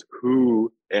ourselves?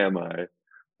 Who am I?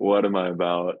 What am I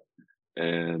about?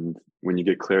 And when you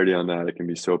get clarity on that, it can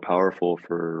be so powerful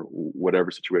for whatever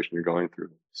situation you're going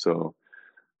through. So,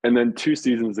 and then 2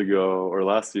 seasons ago, or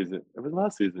last season, it was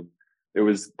last season, it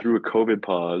was through a COVID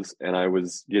pause, and I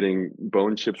was getting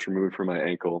bone chips removed from my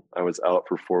ankle. I was out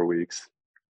for 4 weeks,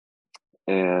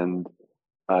 and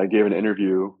I gave an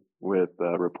interview with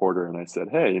a reporter, and I said,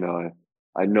 "Hey,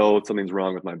 I know something's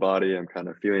wrong with my body. I'm kind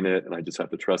of feeling it, and I just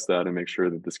have to trust that and make sure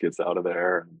that this gets out of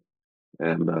there."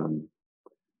 And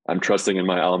I'm trusting in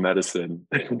my owl medicine,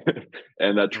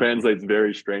 and that translates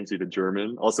very strangely to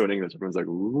German. Also in English, everyone's like,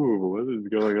 "Ooh, what is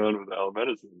going on with owl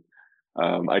medicine?"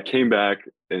 I came back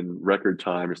in record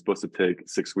time. You're supposed to take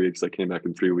 6 weeks. I came back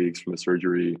in 3 weeks from the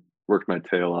surgery, worked my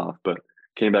tail off, but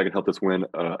came back and helped us win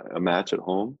a match at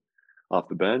home off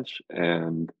the bench.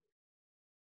 And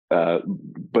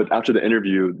but after the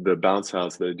interview, the bounce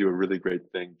house, they do a really great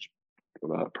thing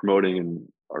promoting in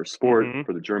our sport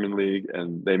for the German league,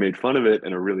 and they made fun of it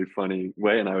in a really funny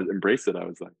way, and I embraced it. I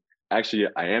was like, actually,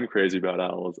 I am crazy about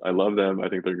owls. I love them. I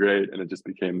think they're great, and it just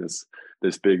became this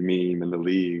big meme in the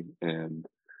league. And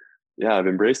yeah, I've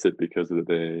embraced it because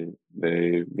they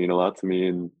mean a lot to me,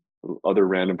 and other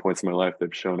random points in my life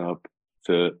they've shown up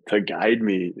to guide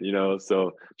me.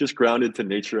 So just grounded to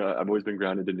nature. I've always been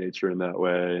grounded to nature in that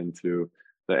way, and to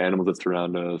the animals that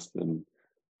surround us, and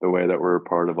the way that we're a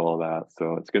part of all that.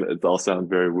 So it all sounds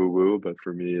very woo woo, but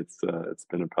for me, it's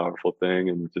been a powerful thing,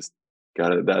 and just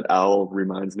got it. That owl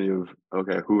reminds me of,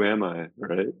 okay, who am I?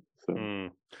 Right. So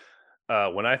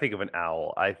when I think of an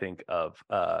owl, I think of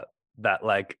that,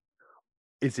 like,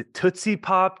 is it Tootsie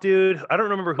Pop, dude? I don't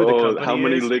remember who the company how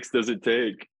many is. licks does it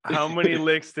take? How many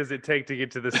licks does it take to get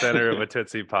to the center of a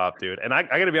Tootsie Pop, dude? And I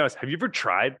gotta be honest, have you ever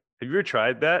tried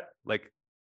that? Like,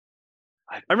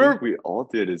 I remember think we all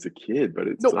did as a kid, but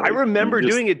it's no, like, I remember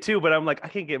doing it too, but I'm like, I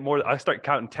can't get more. I start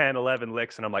counting 10, 11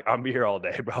 licks, and I'm like, I'm here all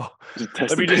day, bro.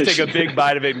 Let me just take a big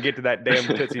bite of it and get to that damn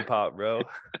Tootsie Pop, bro.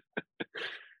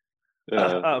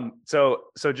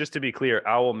 So just to be clear,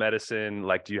 owl medicine,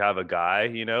 like, do you have a guy,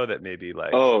 that maybe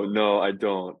like? Oh no, I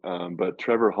don't. But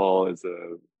Trevor Hall is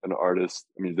an artist,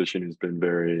 a musician who's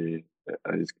been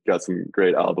he's got some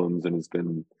great albums,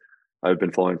 and I've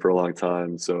been following for a long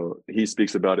time. So he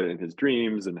speaks about it in his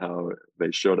dreams, and how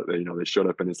they showed up. They showed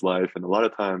up in his life, and a lot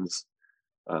of times,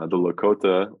 the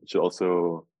Lakota, which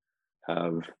also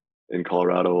have in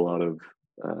Colorado a lot of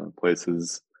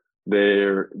places,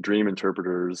 their dream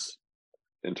interpreters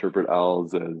interpret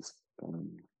owls as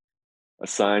a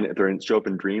sign. If they show up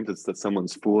in dreams, it's that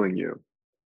someone's fooling you.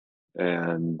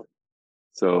 And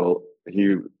so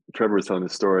Trevor was telling the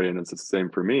story, and it's the same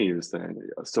for me. He was saying,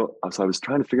 so I was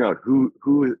trying to figure out who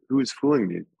is fooling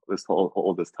me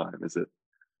all this time. Is it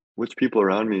which people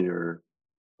around me are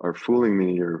fooling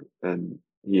me, and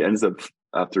he ends up,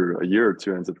 after a year or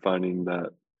two, ends up finding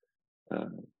that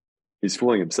he's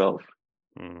fooling himself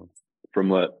from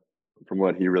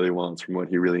what he really wants, from what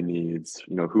he really needs.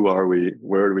 Who are we?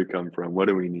 Where do we come from? What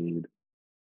do we need?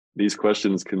 These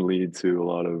questions can lead to a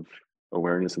lot of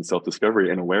awareness and self-discovery,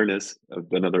 and awareness of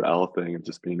another owl thing of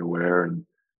just being aware and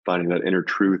finding that inner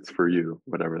truth for you,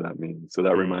 whatever that means. So the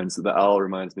owl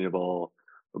reminds me of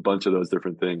a bunch of those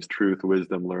different things: truth,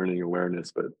 wisdom, learning,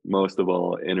 awareness, but most of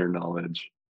all, inner knowledge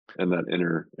and that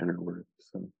inner work.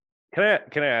 So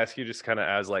Can I ask you, just kind of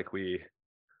as like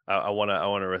I want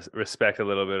to respect a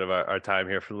little bit of our time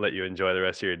here, for let you enjoy the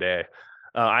rest of your day.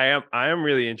 I am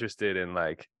really interested in,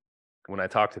 like, when I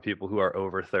talk to people who are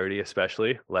over 30,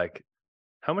 especially, like,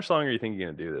 how much longer are you think you're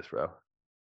going to do this, bro?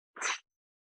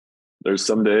 There's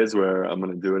some days where I'm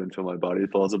going to do it until my body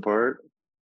falls apart.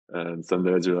 And some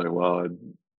days you're like, wow, I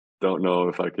don't know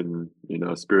if I can,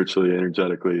 spiritually,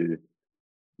 energetically,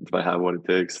 if I have what it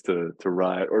takes to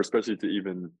ride, or especially to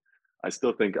even, I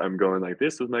still think I'm going like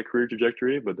this with my career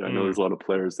trajectory, but I know there's a lot of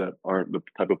players that aren't the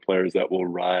type of players that will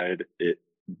ride it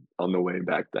on the way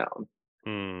back down.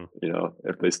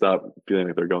 If they stop feeling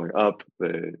like they're going up,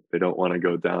 they don't want to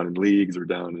go down in leagues or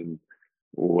down in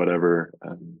whatever.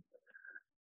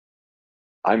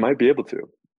 I might be able to,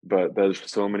 but there's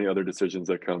so many other decisions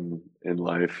that come in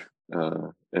life,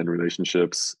 and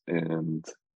relationships and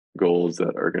goals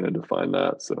that are going to define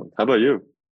that. So how about you?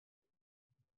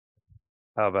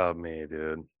 How about me,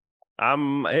 dude?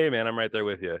 Hey man, I'm right there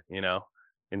with you.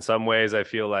 In some ways I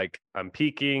feel like I'm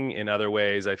peaking. In other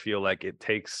ways, I feel like it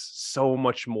takes so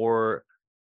much more.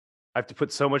 I have to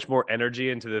put so much more energy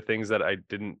into the things that I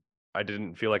didn't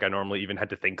feel like I normally even had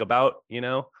to think about.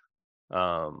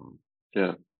 Um,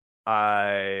 Yeah.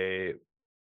 I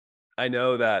I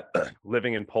know that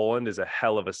living in Poland is a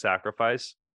hell of a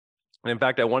sacrifice. And in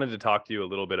fact, I wanted to talk to you a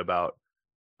little bit about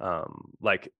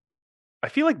like I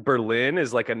feel like Berlin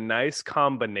is like a nice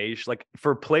combination. Like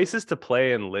for places to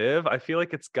play and live, I feel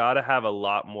like it's got to have a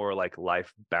lot more like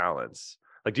life balance.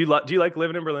 Like, do you like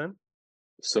living in Berlin?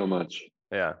 So much.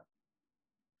 Yeah.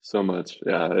 So much.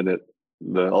 Yeah. And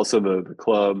also the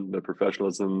club, the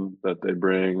professionalism that they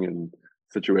bring and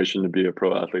situation to be a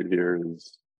pro athlete here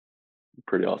is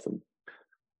pretty awesome.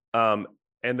 Um,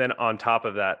 and then on top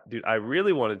of that, dude, I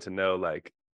really wanted to know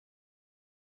like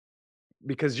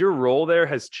because your role there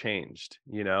has changed.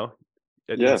 And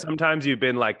Yeah. sometimes you've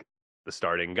been like the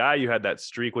starting guy. You had that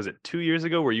streak. Was it 2 years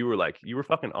ago where you were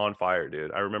fucking on fire,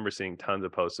 dude? I remember seeing tons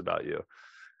of posts about you.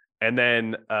 And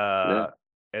then Yeah.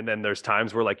 there's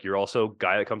times where like you're also a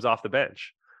guy that comes off the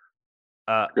bench.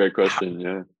 Uh, Great how, question.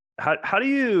 Yeah. how do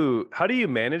you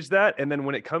manage that? And then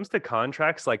when it comes to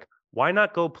contracts, like why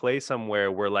not go play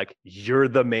somewhere where like you're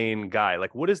the main guy?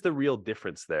 Like what is the real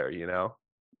difference there?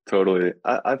 Totally.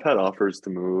 I've had offers to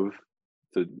move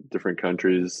to different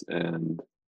countries, and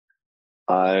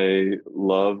I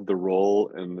love the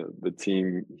role and the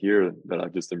team here that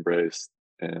I've just embraced.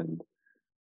 And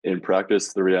in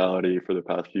practice, the reality for the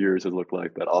past few years has looked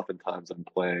like that oftentimes I'm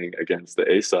playing against the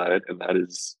A side, and that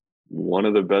is one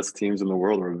of the best teams in the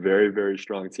world. We're a very, very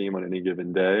strong team on any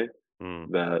given day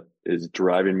Mm. that is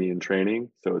driving me in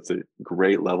training. So it's a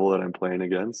great level that I'm playing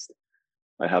against.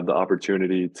 I have the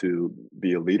opportunity to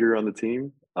be a leader on the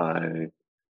team. I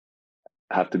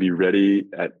have to be ready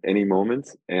at any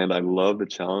moment. And I love the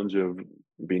challenge of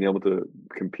being able to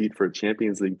compete for a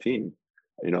Champions League team.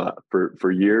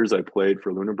 For years, I played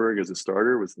for Lüneburg as a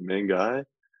starter, was the main guy.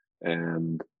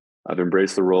 And I've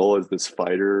embraced the role as this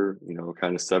fighter,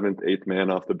 kind of seventh, eighth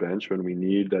man off the bench when we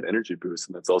need that energy boost.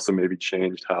 And that's also maybe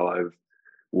changed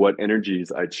what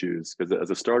energies I choose. Because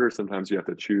as a starter, sometimes you have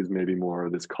to choose maybe more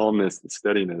of this calmness, the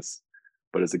steadiness.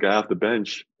 But as a guy off the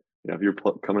bench, if you're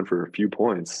coming for a few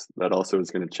points, that also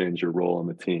is going to change your role on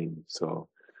the team. So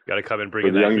Got to come and bring for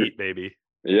in the that younger, heat, baby.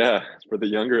 yeah, for the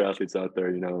younger athletes out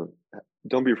there,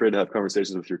 don't be afraid to have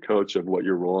conversations with your coach of what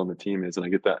your role on the team is. And I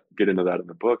get into that in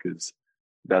the book is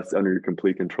that's under your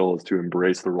complete control is to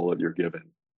embrace the role that you're given.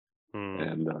 Hmm.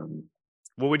 And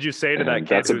What would you say to that and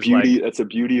kid who's like, that's a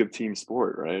beauty of team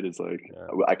sport, right? It's like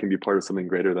yeah. I can be part of something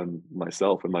greater than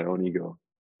myself and my own ego.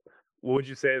 What would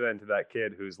you say then to that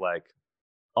kid who's like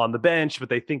on the bench, but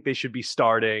they think they should be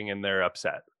starting and they're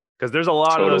upset? Because there's a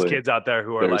lot of those Totally. kids out there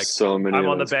who are There's like, so many I'm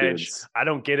of on the those bench. kids. I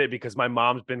don't get it because my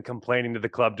mom's been complaining to the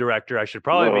club director. I should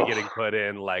probably be Oh, getting put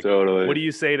in. Like, what totally. do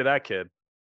you say to that kid?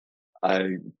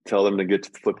 I tell them to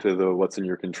flip to the what's in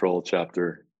your control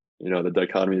chapter, the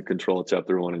dichotomy of control,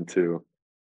 chapter 1 and 2.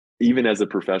 Even as a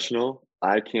professional,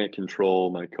 I can't control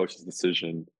my coach's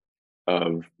decision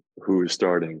of who is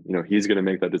starting. He's going to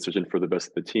make that decision for the best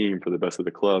of the team, for the best of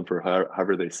the club, for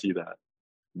however they see that.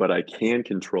 But I can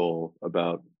control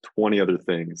about 20 other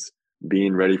things,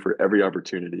 being ready for every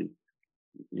opportunity,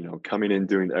 coming in,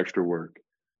 doing the extra work,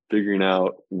 figuring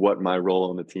out what my role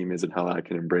on the team is and how I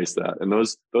can embrace that. And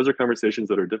those are conversations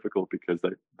that are difficult because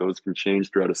those can change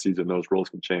throughout a season. Those roles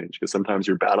can change because sometimes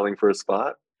you're battling for a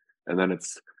spot, and then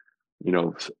it's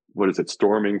what is it?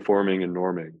 Storming, forming, and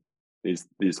norming.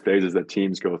 These phases that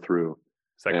teams go through.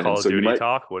 Is that And Call of so you Duty might,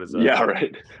 talk? What is that? yeah,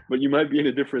 right. But you might be in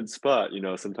a different spot.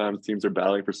 Sometimes teams are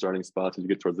battling for starting spots as you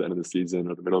get towards the end of the season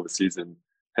or the middle of the season.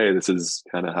 Hey, this is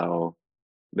kind of how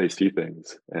they see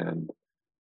things, and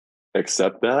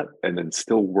accept that, and then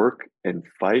still work and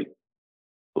fight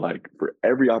like for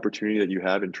every opportunity that you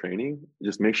have in training.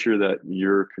 Just make sure that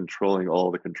you're controlling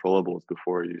all the controllables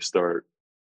before you start,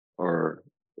 or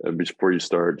before you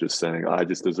start just saying, I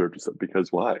just deserve to.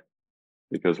 Because why?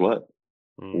 Because what?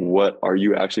 Mm, What are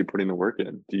you actually putting the work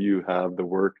in? Do you have the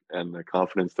work and the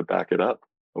confidence to back it up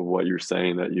of what you're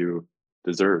saying that you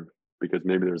deserve? Because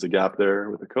maybe there's a gap there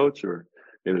with the coach, or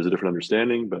maybe there's a different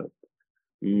understanding, but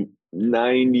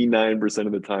 99%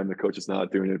 of the time, the coach is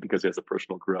not doing it because he has a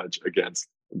personal grudge against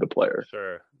the player.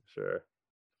 sure, sure.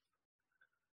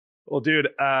 Well, dude,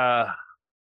 my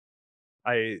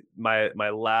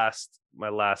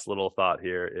last little thought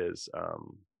here is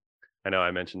I know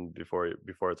I mentioned before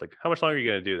it's like how much longer are you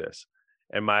going to do this?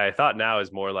 And my thought now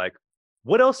is more like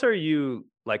what else are you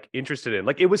like interested in?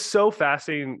 Like it was so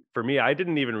fascinating for me. I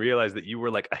didn't even realize that you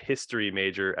were like a history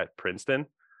major at Princeton.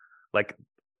 Like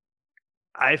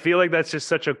I feel like that's just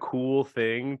such a cool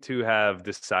thing to have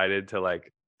decided to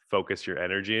like focus your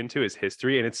energy into is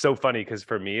history. And it's so funny because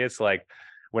for me, it's like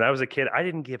when I was a kid, I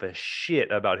didn't give a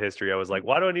shit about history. I was like,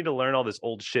 why do I need to learn all this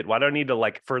old shit? Why do I need to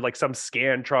like for like some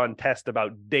Scantron test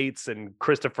about dates and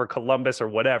Christopher Columbus or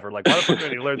whatever? Like, why the fuck do I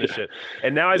need to learn this Yeah. shit?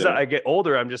 And now as Yeah. I get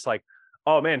older, I'm just like,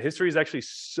 oh man, history is actually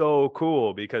so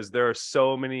cool because there are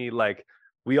so many like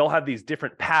we all have these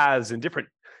different paths and different,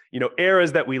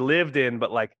 eras that we lived in,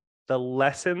 but like the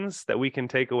lessons that we can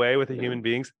take away with the Yeah. human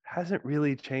beings hasn't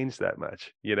really changed that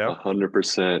much,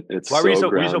 100%. It's Why so were you so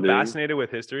grounding. fascinated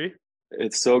with history?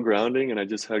 It's so grounding, and I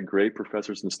just had great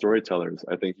professors and storytellers.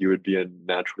 I think you would be a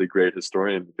naturally great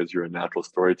historian because you're a natural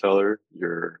storyteller.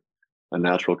 You're a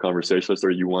natural conversationalist, or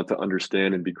you want to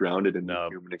understand and be grounded in the No,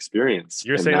 human experience.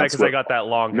 you're And saying that that's because I what, got that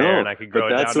long hair and no, I could but grow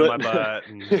it that's down to what, my butt.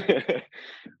 And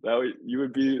that you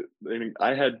would be. I mean,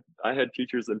 I had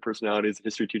teachers and personalities,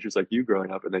 history teachers like you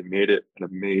growing up, and they made it an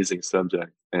amazing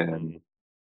subject. And mm,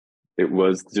 it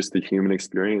was just the human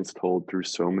experience told through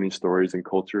so many stories and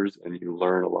cultures, and you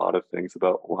learn a lot of things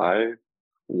about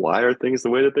why are things the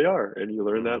way that they are, and you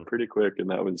learn mm, that pretty quick. And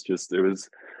that was just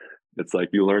it's like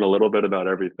you learn a little bit about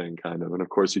everything kind of, and of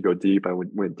course you go deep. I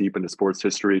went deep into sports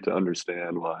history to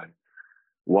understand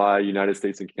why United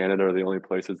States and Canada are the only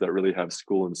places that really have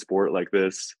school and sport like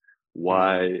this, mm.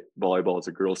 why volleyball is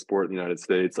a girl sport in the United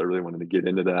States. I really wanted to get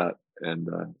into that. And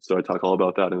so I talk all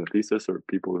about that in the thesis, or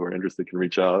people who are interested can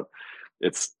reach out.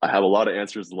 I have a lot of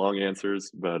answers, long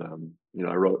answers, but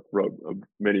I wrote a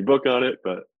mini book on it.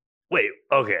 But Wait,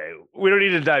 okay. We don't need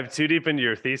to dive too deep into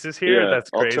your thesis here. yeah, That's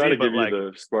I'll try crazy. to But give you like,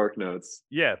 the spark notes.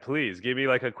 yeah, please give me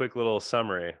like a quick little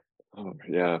summary. Oh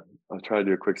yeah, I'll try to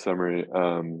do a quick summary.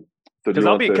 So do Because you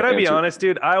want can the I be answer? honest,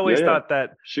 dude? I Yeah, always yeah. thought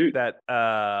that Shoot. that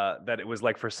it was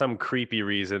like for some creepy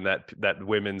reason that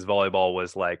women's volleyball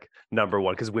was like number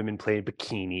one because women play in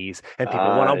bikinis and people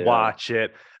want Ah, to yeah. watch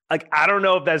it. Like I don't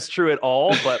know if that's true at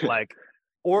all, but like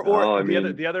or No, I the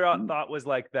mean, other thought was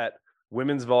like that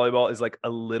women's volleyball is like a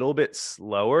little bit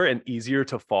slower and easier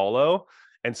to follow.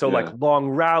 And so like yeah, long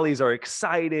rallies are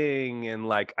exciting and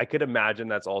like I could imagine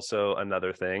that's also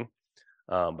another thing.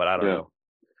 But I don't yeah. know.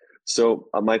 So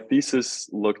my thesis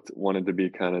wanted to be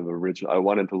kind of original. I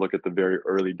wanted to look at the very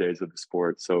early days of the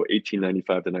sport. So 1895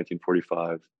 to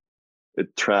 1945.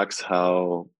 It tracks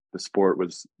how the sport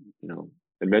was,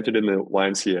 invented in the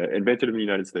YMCA, invented in the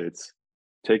United States,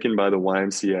 taken by the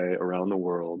YMCA around the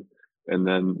world. And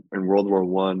then in World War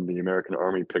One, the American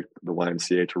Army picked the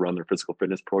YMCA to run their physical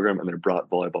fitness program, and they brought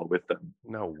volleyball with them.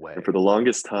 No And for way. the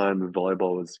longest time, the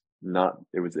volleyball was not,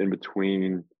 it was in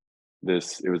between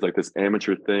it was like this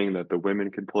amateur thing that the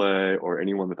women could play or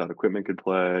anyone without equipment could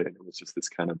play. And it was just this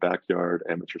kind of backyard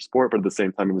amateur sport. But at the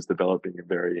same time, it was developing a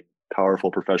very powerful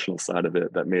professional side of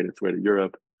it that made its way to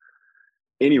Europe.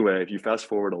 Anyway, if you fast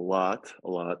forward a lot,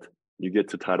 you get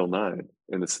to Title IX.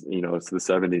 And it's the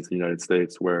 70s in the United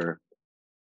States where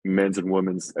men's and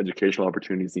women's educational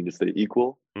opportunities need to stay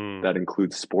equal. Mm, That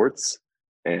includes sports.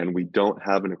 And we don't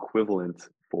have an equivalent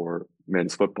for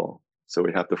men's football. So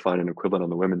we have to find an equivalent on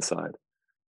the women's side.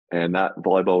 And that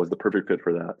volleyball was the perfect fit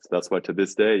for that. So that's why to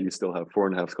this day, you still have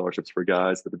 4.5 scholarships for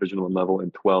guys at the Division One level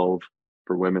and 12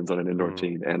 for women's on an indoor mm,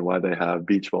 team, and why they have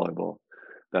beach volleyball.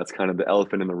 That's kind of the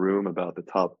elephant in the room about the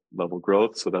top level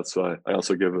growth. So that's why I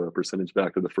also give a percentage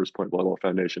back to the First Point Volleyball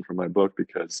Foundation from my book,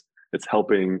 because it's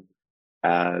helping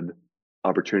add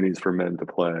opportunities for men to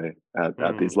play at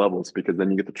mm. these levels, because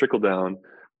then you get the trickle down.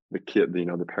 The kid,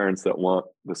 the parents that want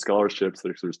the scholarships,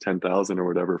 there's 10,000 or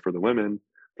whatever for the women,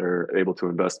 they're able to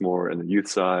invest more in the youth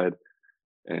side.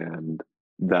 And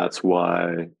that's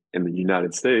why in the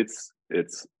United States,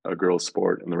 it's a girls'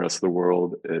 sport. In the rest of the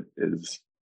world,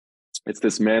 it's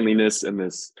this manliness and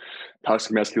this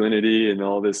toxic masculinity and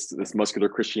all this muscular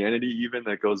Christianity even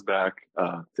that goes back to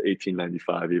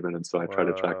 1895 even. And so I try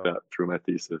to track Whoa. that through my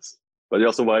thesis. But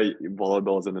also why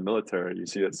volleyball is in the military. You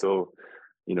see it so,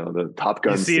 the Top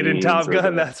You Gun see it in scenes Top or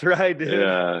Gun. That's right, dude.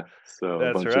 yeah. So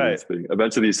That's right. a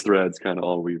bunch of these threads kind of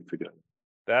all weave together.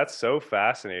 That's so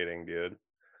fascinating, dude.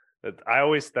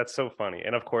 That's so funny.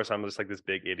 And of course, I'm just like this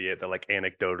big idiot that like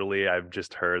anecdotally I've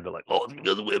just heard that like, oh, it's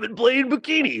because women play in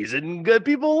bikinis and good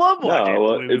people love No, watching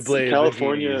well, women it's play in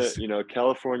California, bikinis.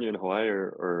 California and Hawaii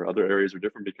or other areas are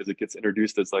different because it gets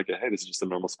introduced as like, hey, this is just a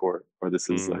normal sport, or this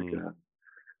is like, Mm,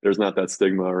 there's not that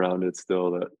stigma around it still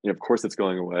that, of course it's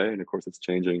going away and of course it's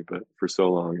changing, but for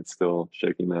so long it's still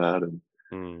shaking that.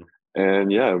 mm,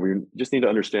 And yeah, we just need to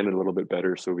understand it a little bit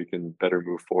better so we can better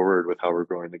move forward with how we're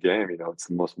growing the game. It's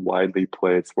the most widely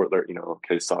played sport that,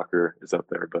 okay, soccer is up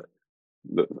there, but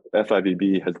the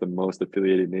FIVB has the most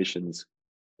affiliated nations.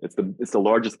 It's the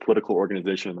largest political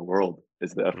organization in the world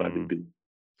is the mm. FIVB.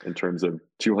 in terms of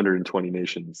 220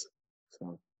 nations.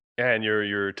 So. And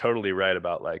you're totally right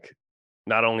about like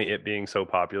not only it being so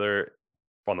popular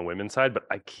on the women's side, but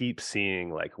I keep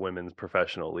seeing like women's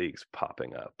professional leagues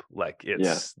popping up. Like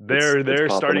they're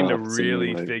starting to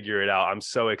really figure it out. I'm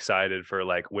so excited for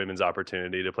like women's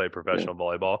opportunity to play professional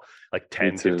volleyball like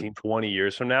 10, 15, 20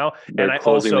 years from now. They're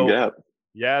closing the gap.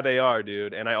 Yeah, they are,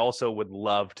 dude. And I also would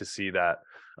love to see that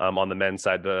on the men's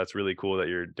side. That's really cool that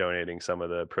you're donating some of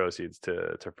the proceeds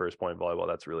to First Point Volleyball.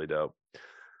 That's really dope.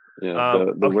 Yeah,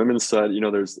 the women's side, you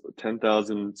know, there's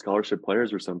 10,000 scholarship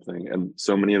players or something, and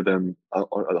so many of them,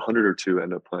 100 or two,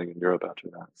 end up playing in Europe after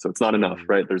that. So it's not enough,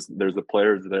 right? There's the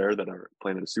players there that are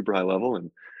playing at a super high level,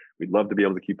 and we'd love to be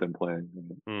able to keep them playing.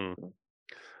 So.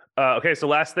 Okay, so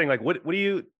last thing, like, what do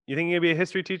you think you're gonna be a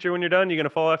history teacher when you're done? You're gonna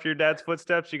follow after your dad's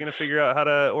footsteps? You're gonna figure out how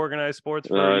to organize sports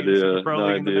for the pro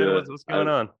league in the men? What's going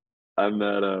on? I'm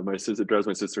that my sister drives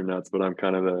my sister nuts, but I'm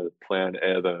kind of the plan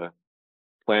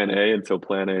A until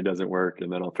plan A doesn't work,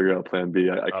 and then I'll figure out plan B.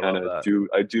 I kind of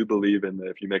do believe in that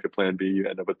if you make a plan B, you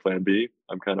end up with plan B.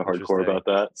 I'm kind of hardcore about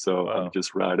that. So I'm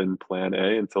just riding plan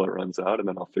A until it runs out, and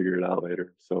then I'll figure it out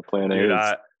later. So plan A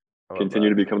is continue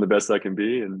to become the best I can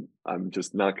be, and I'm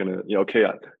just not going to,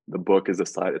 the book is a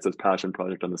side, it's a passion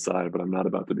project on the side, but I'm not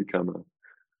about to become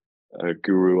a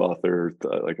guru author.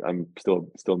 Like I'm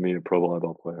still me, a pro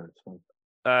volleyball player. So.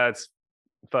 It's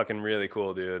fucking really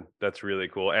cool, dude. That's really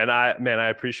cool. And I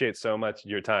appreciate so much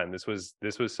your time. This was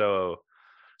so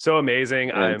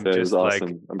amazing. I'm just awesome.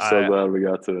 Like, I'm so glad we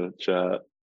got to chat.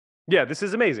 Yeah, this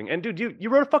is amazing. And dude, you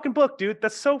wrote a fucking book, dude.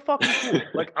 That's so fucking cool.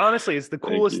 Like, honestly, it's the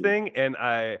coolest thing. And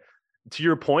to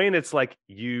your point, it's like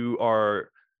you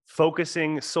are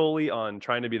focusing solely on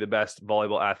trying to be the best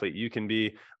volleyball athlete you can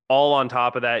be. All on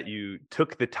top of that, you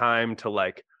took the time to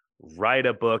like write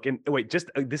a book. And wait,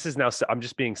 this is now, I'm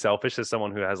just being selfish as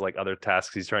someone who has like other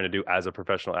tasks he's trying to do as a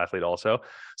professional athlete also.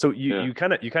 So you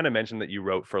kind of mentioned that you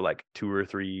wrote for like 2 or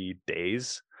 3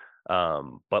 days.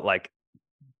 But like,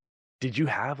 did you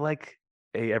have like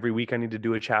every week I need to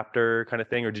do a chapter kind of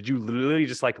thing, or did you literally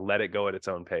just like let it go at its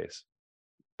own pace?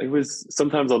 It was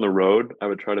sometimes on the road. I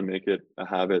would try to make it a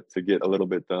habit to get a little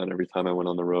bit done every time I went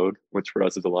on the road, which for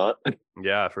us is a lot.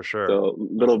 Yeah, for sure. So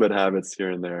little bit habits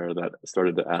here and there that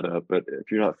started to add up. But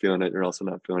if you're not feeling it, you're also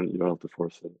not feeling it. You don't have to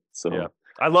force it. So yeah,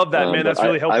 I love that, man. That's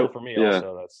really helpful for me. Yeah.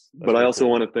 Also, that's but I also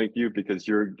want to thank you because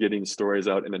you're getting stories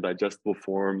out in a digestible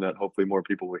form that hopefully more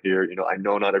people will hear. You know, I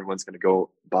know not everyone's going to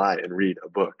go buy and read a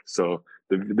book. So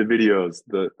the videos,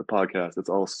 the podcast, it's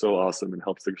all so awesome and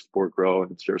helps the sport grow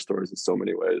and share stories in so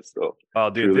many ways. So,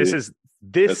 dude, truly,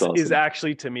 this is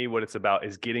actually, to me, what it's about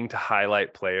is getting to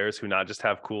highlight players who not just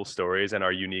have cool stories and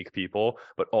are unique people,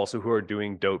 but also who are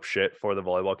doing dope shit for the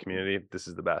volleyball community. This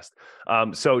is the best.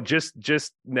 So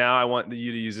just now, I want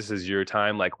you to use this as your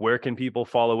time. Like, where can people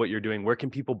follow what you're doing? Where can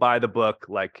people buy the book?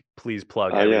 Like, please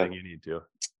plug everything you need to.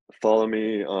 Follow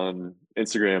me on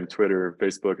Instagram, Twitter,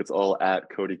 Facebook. It's all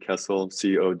at Cody Kessel,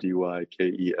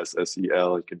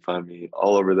 CODYKESSEL. You can find me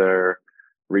all over there.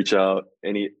 Reach out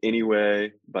any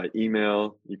way by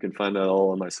email. You can find that all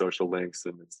on my social links,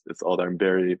 and it's all there. I'm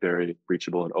very, very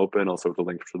reachable and open. Also with the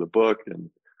link for the book,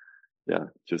 and yeah,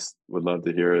 just would love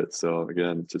to hear it. So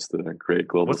again, just a great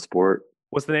global sport.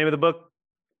 What's the name of the book?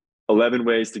 11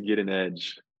 Ways to Get an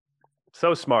Edge.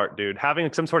 So smart, dude.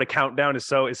 Having some sort of countdown is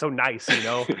so nice, you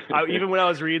know. Even when I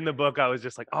was reading the book, I was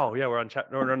just like, oh yeah, we're on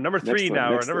chapter number 3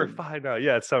 now, or number 5 now.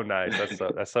 Yeah, it's so nice.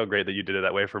 That's so great that you did it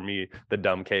that way for me, the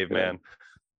dumb caveman.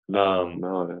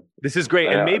 No. This is great.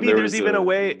 And maybe there's even a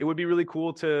way it would be really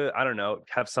cool to, I don't know,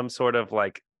 have some sort of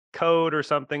like code or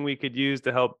something we could use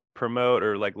to help promote,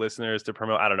 or like listeners to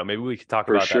promote. I don't know. Maybe we could talk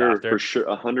about that after. For sure.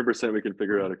 100% we can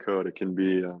figure out a code. It can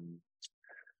be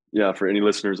for any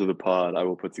listeners of the pod, I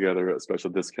will put together a special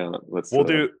discount.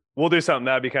 We'll do something.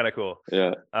 That'd be kind of cool.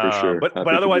 Yeah, for sure. But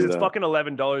otherwise, it's fucking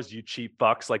 $11. You cheap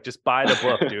fucks. Like, just buy the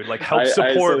book, dude. Like, help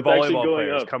support volleyball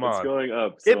players. Come on, it's going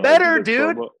up. So it better,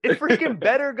 dude. It freaking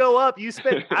better go up. You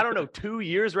spent 2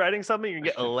 years writing something, you can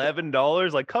get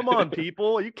 $11. Like, come on,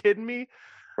 people. Are you kidding me?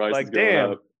 Price like,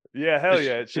 damn. Up. Yeah, hell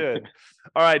yeah, it should.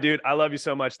 All right, dude. I love you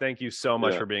so much. Thank you so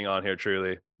much for being on here.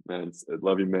 Truly. Man, I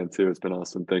love you, man, too. It's been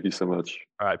awesome. Thank you so much.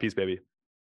 All right. Peace, baby.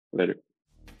 Later.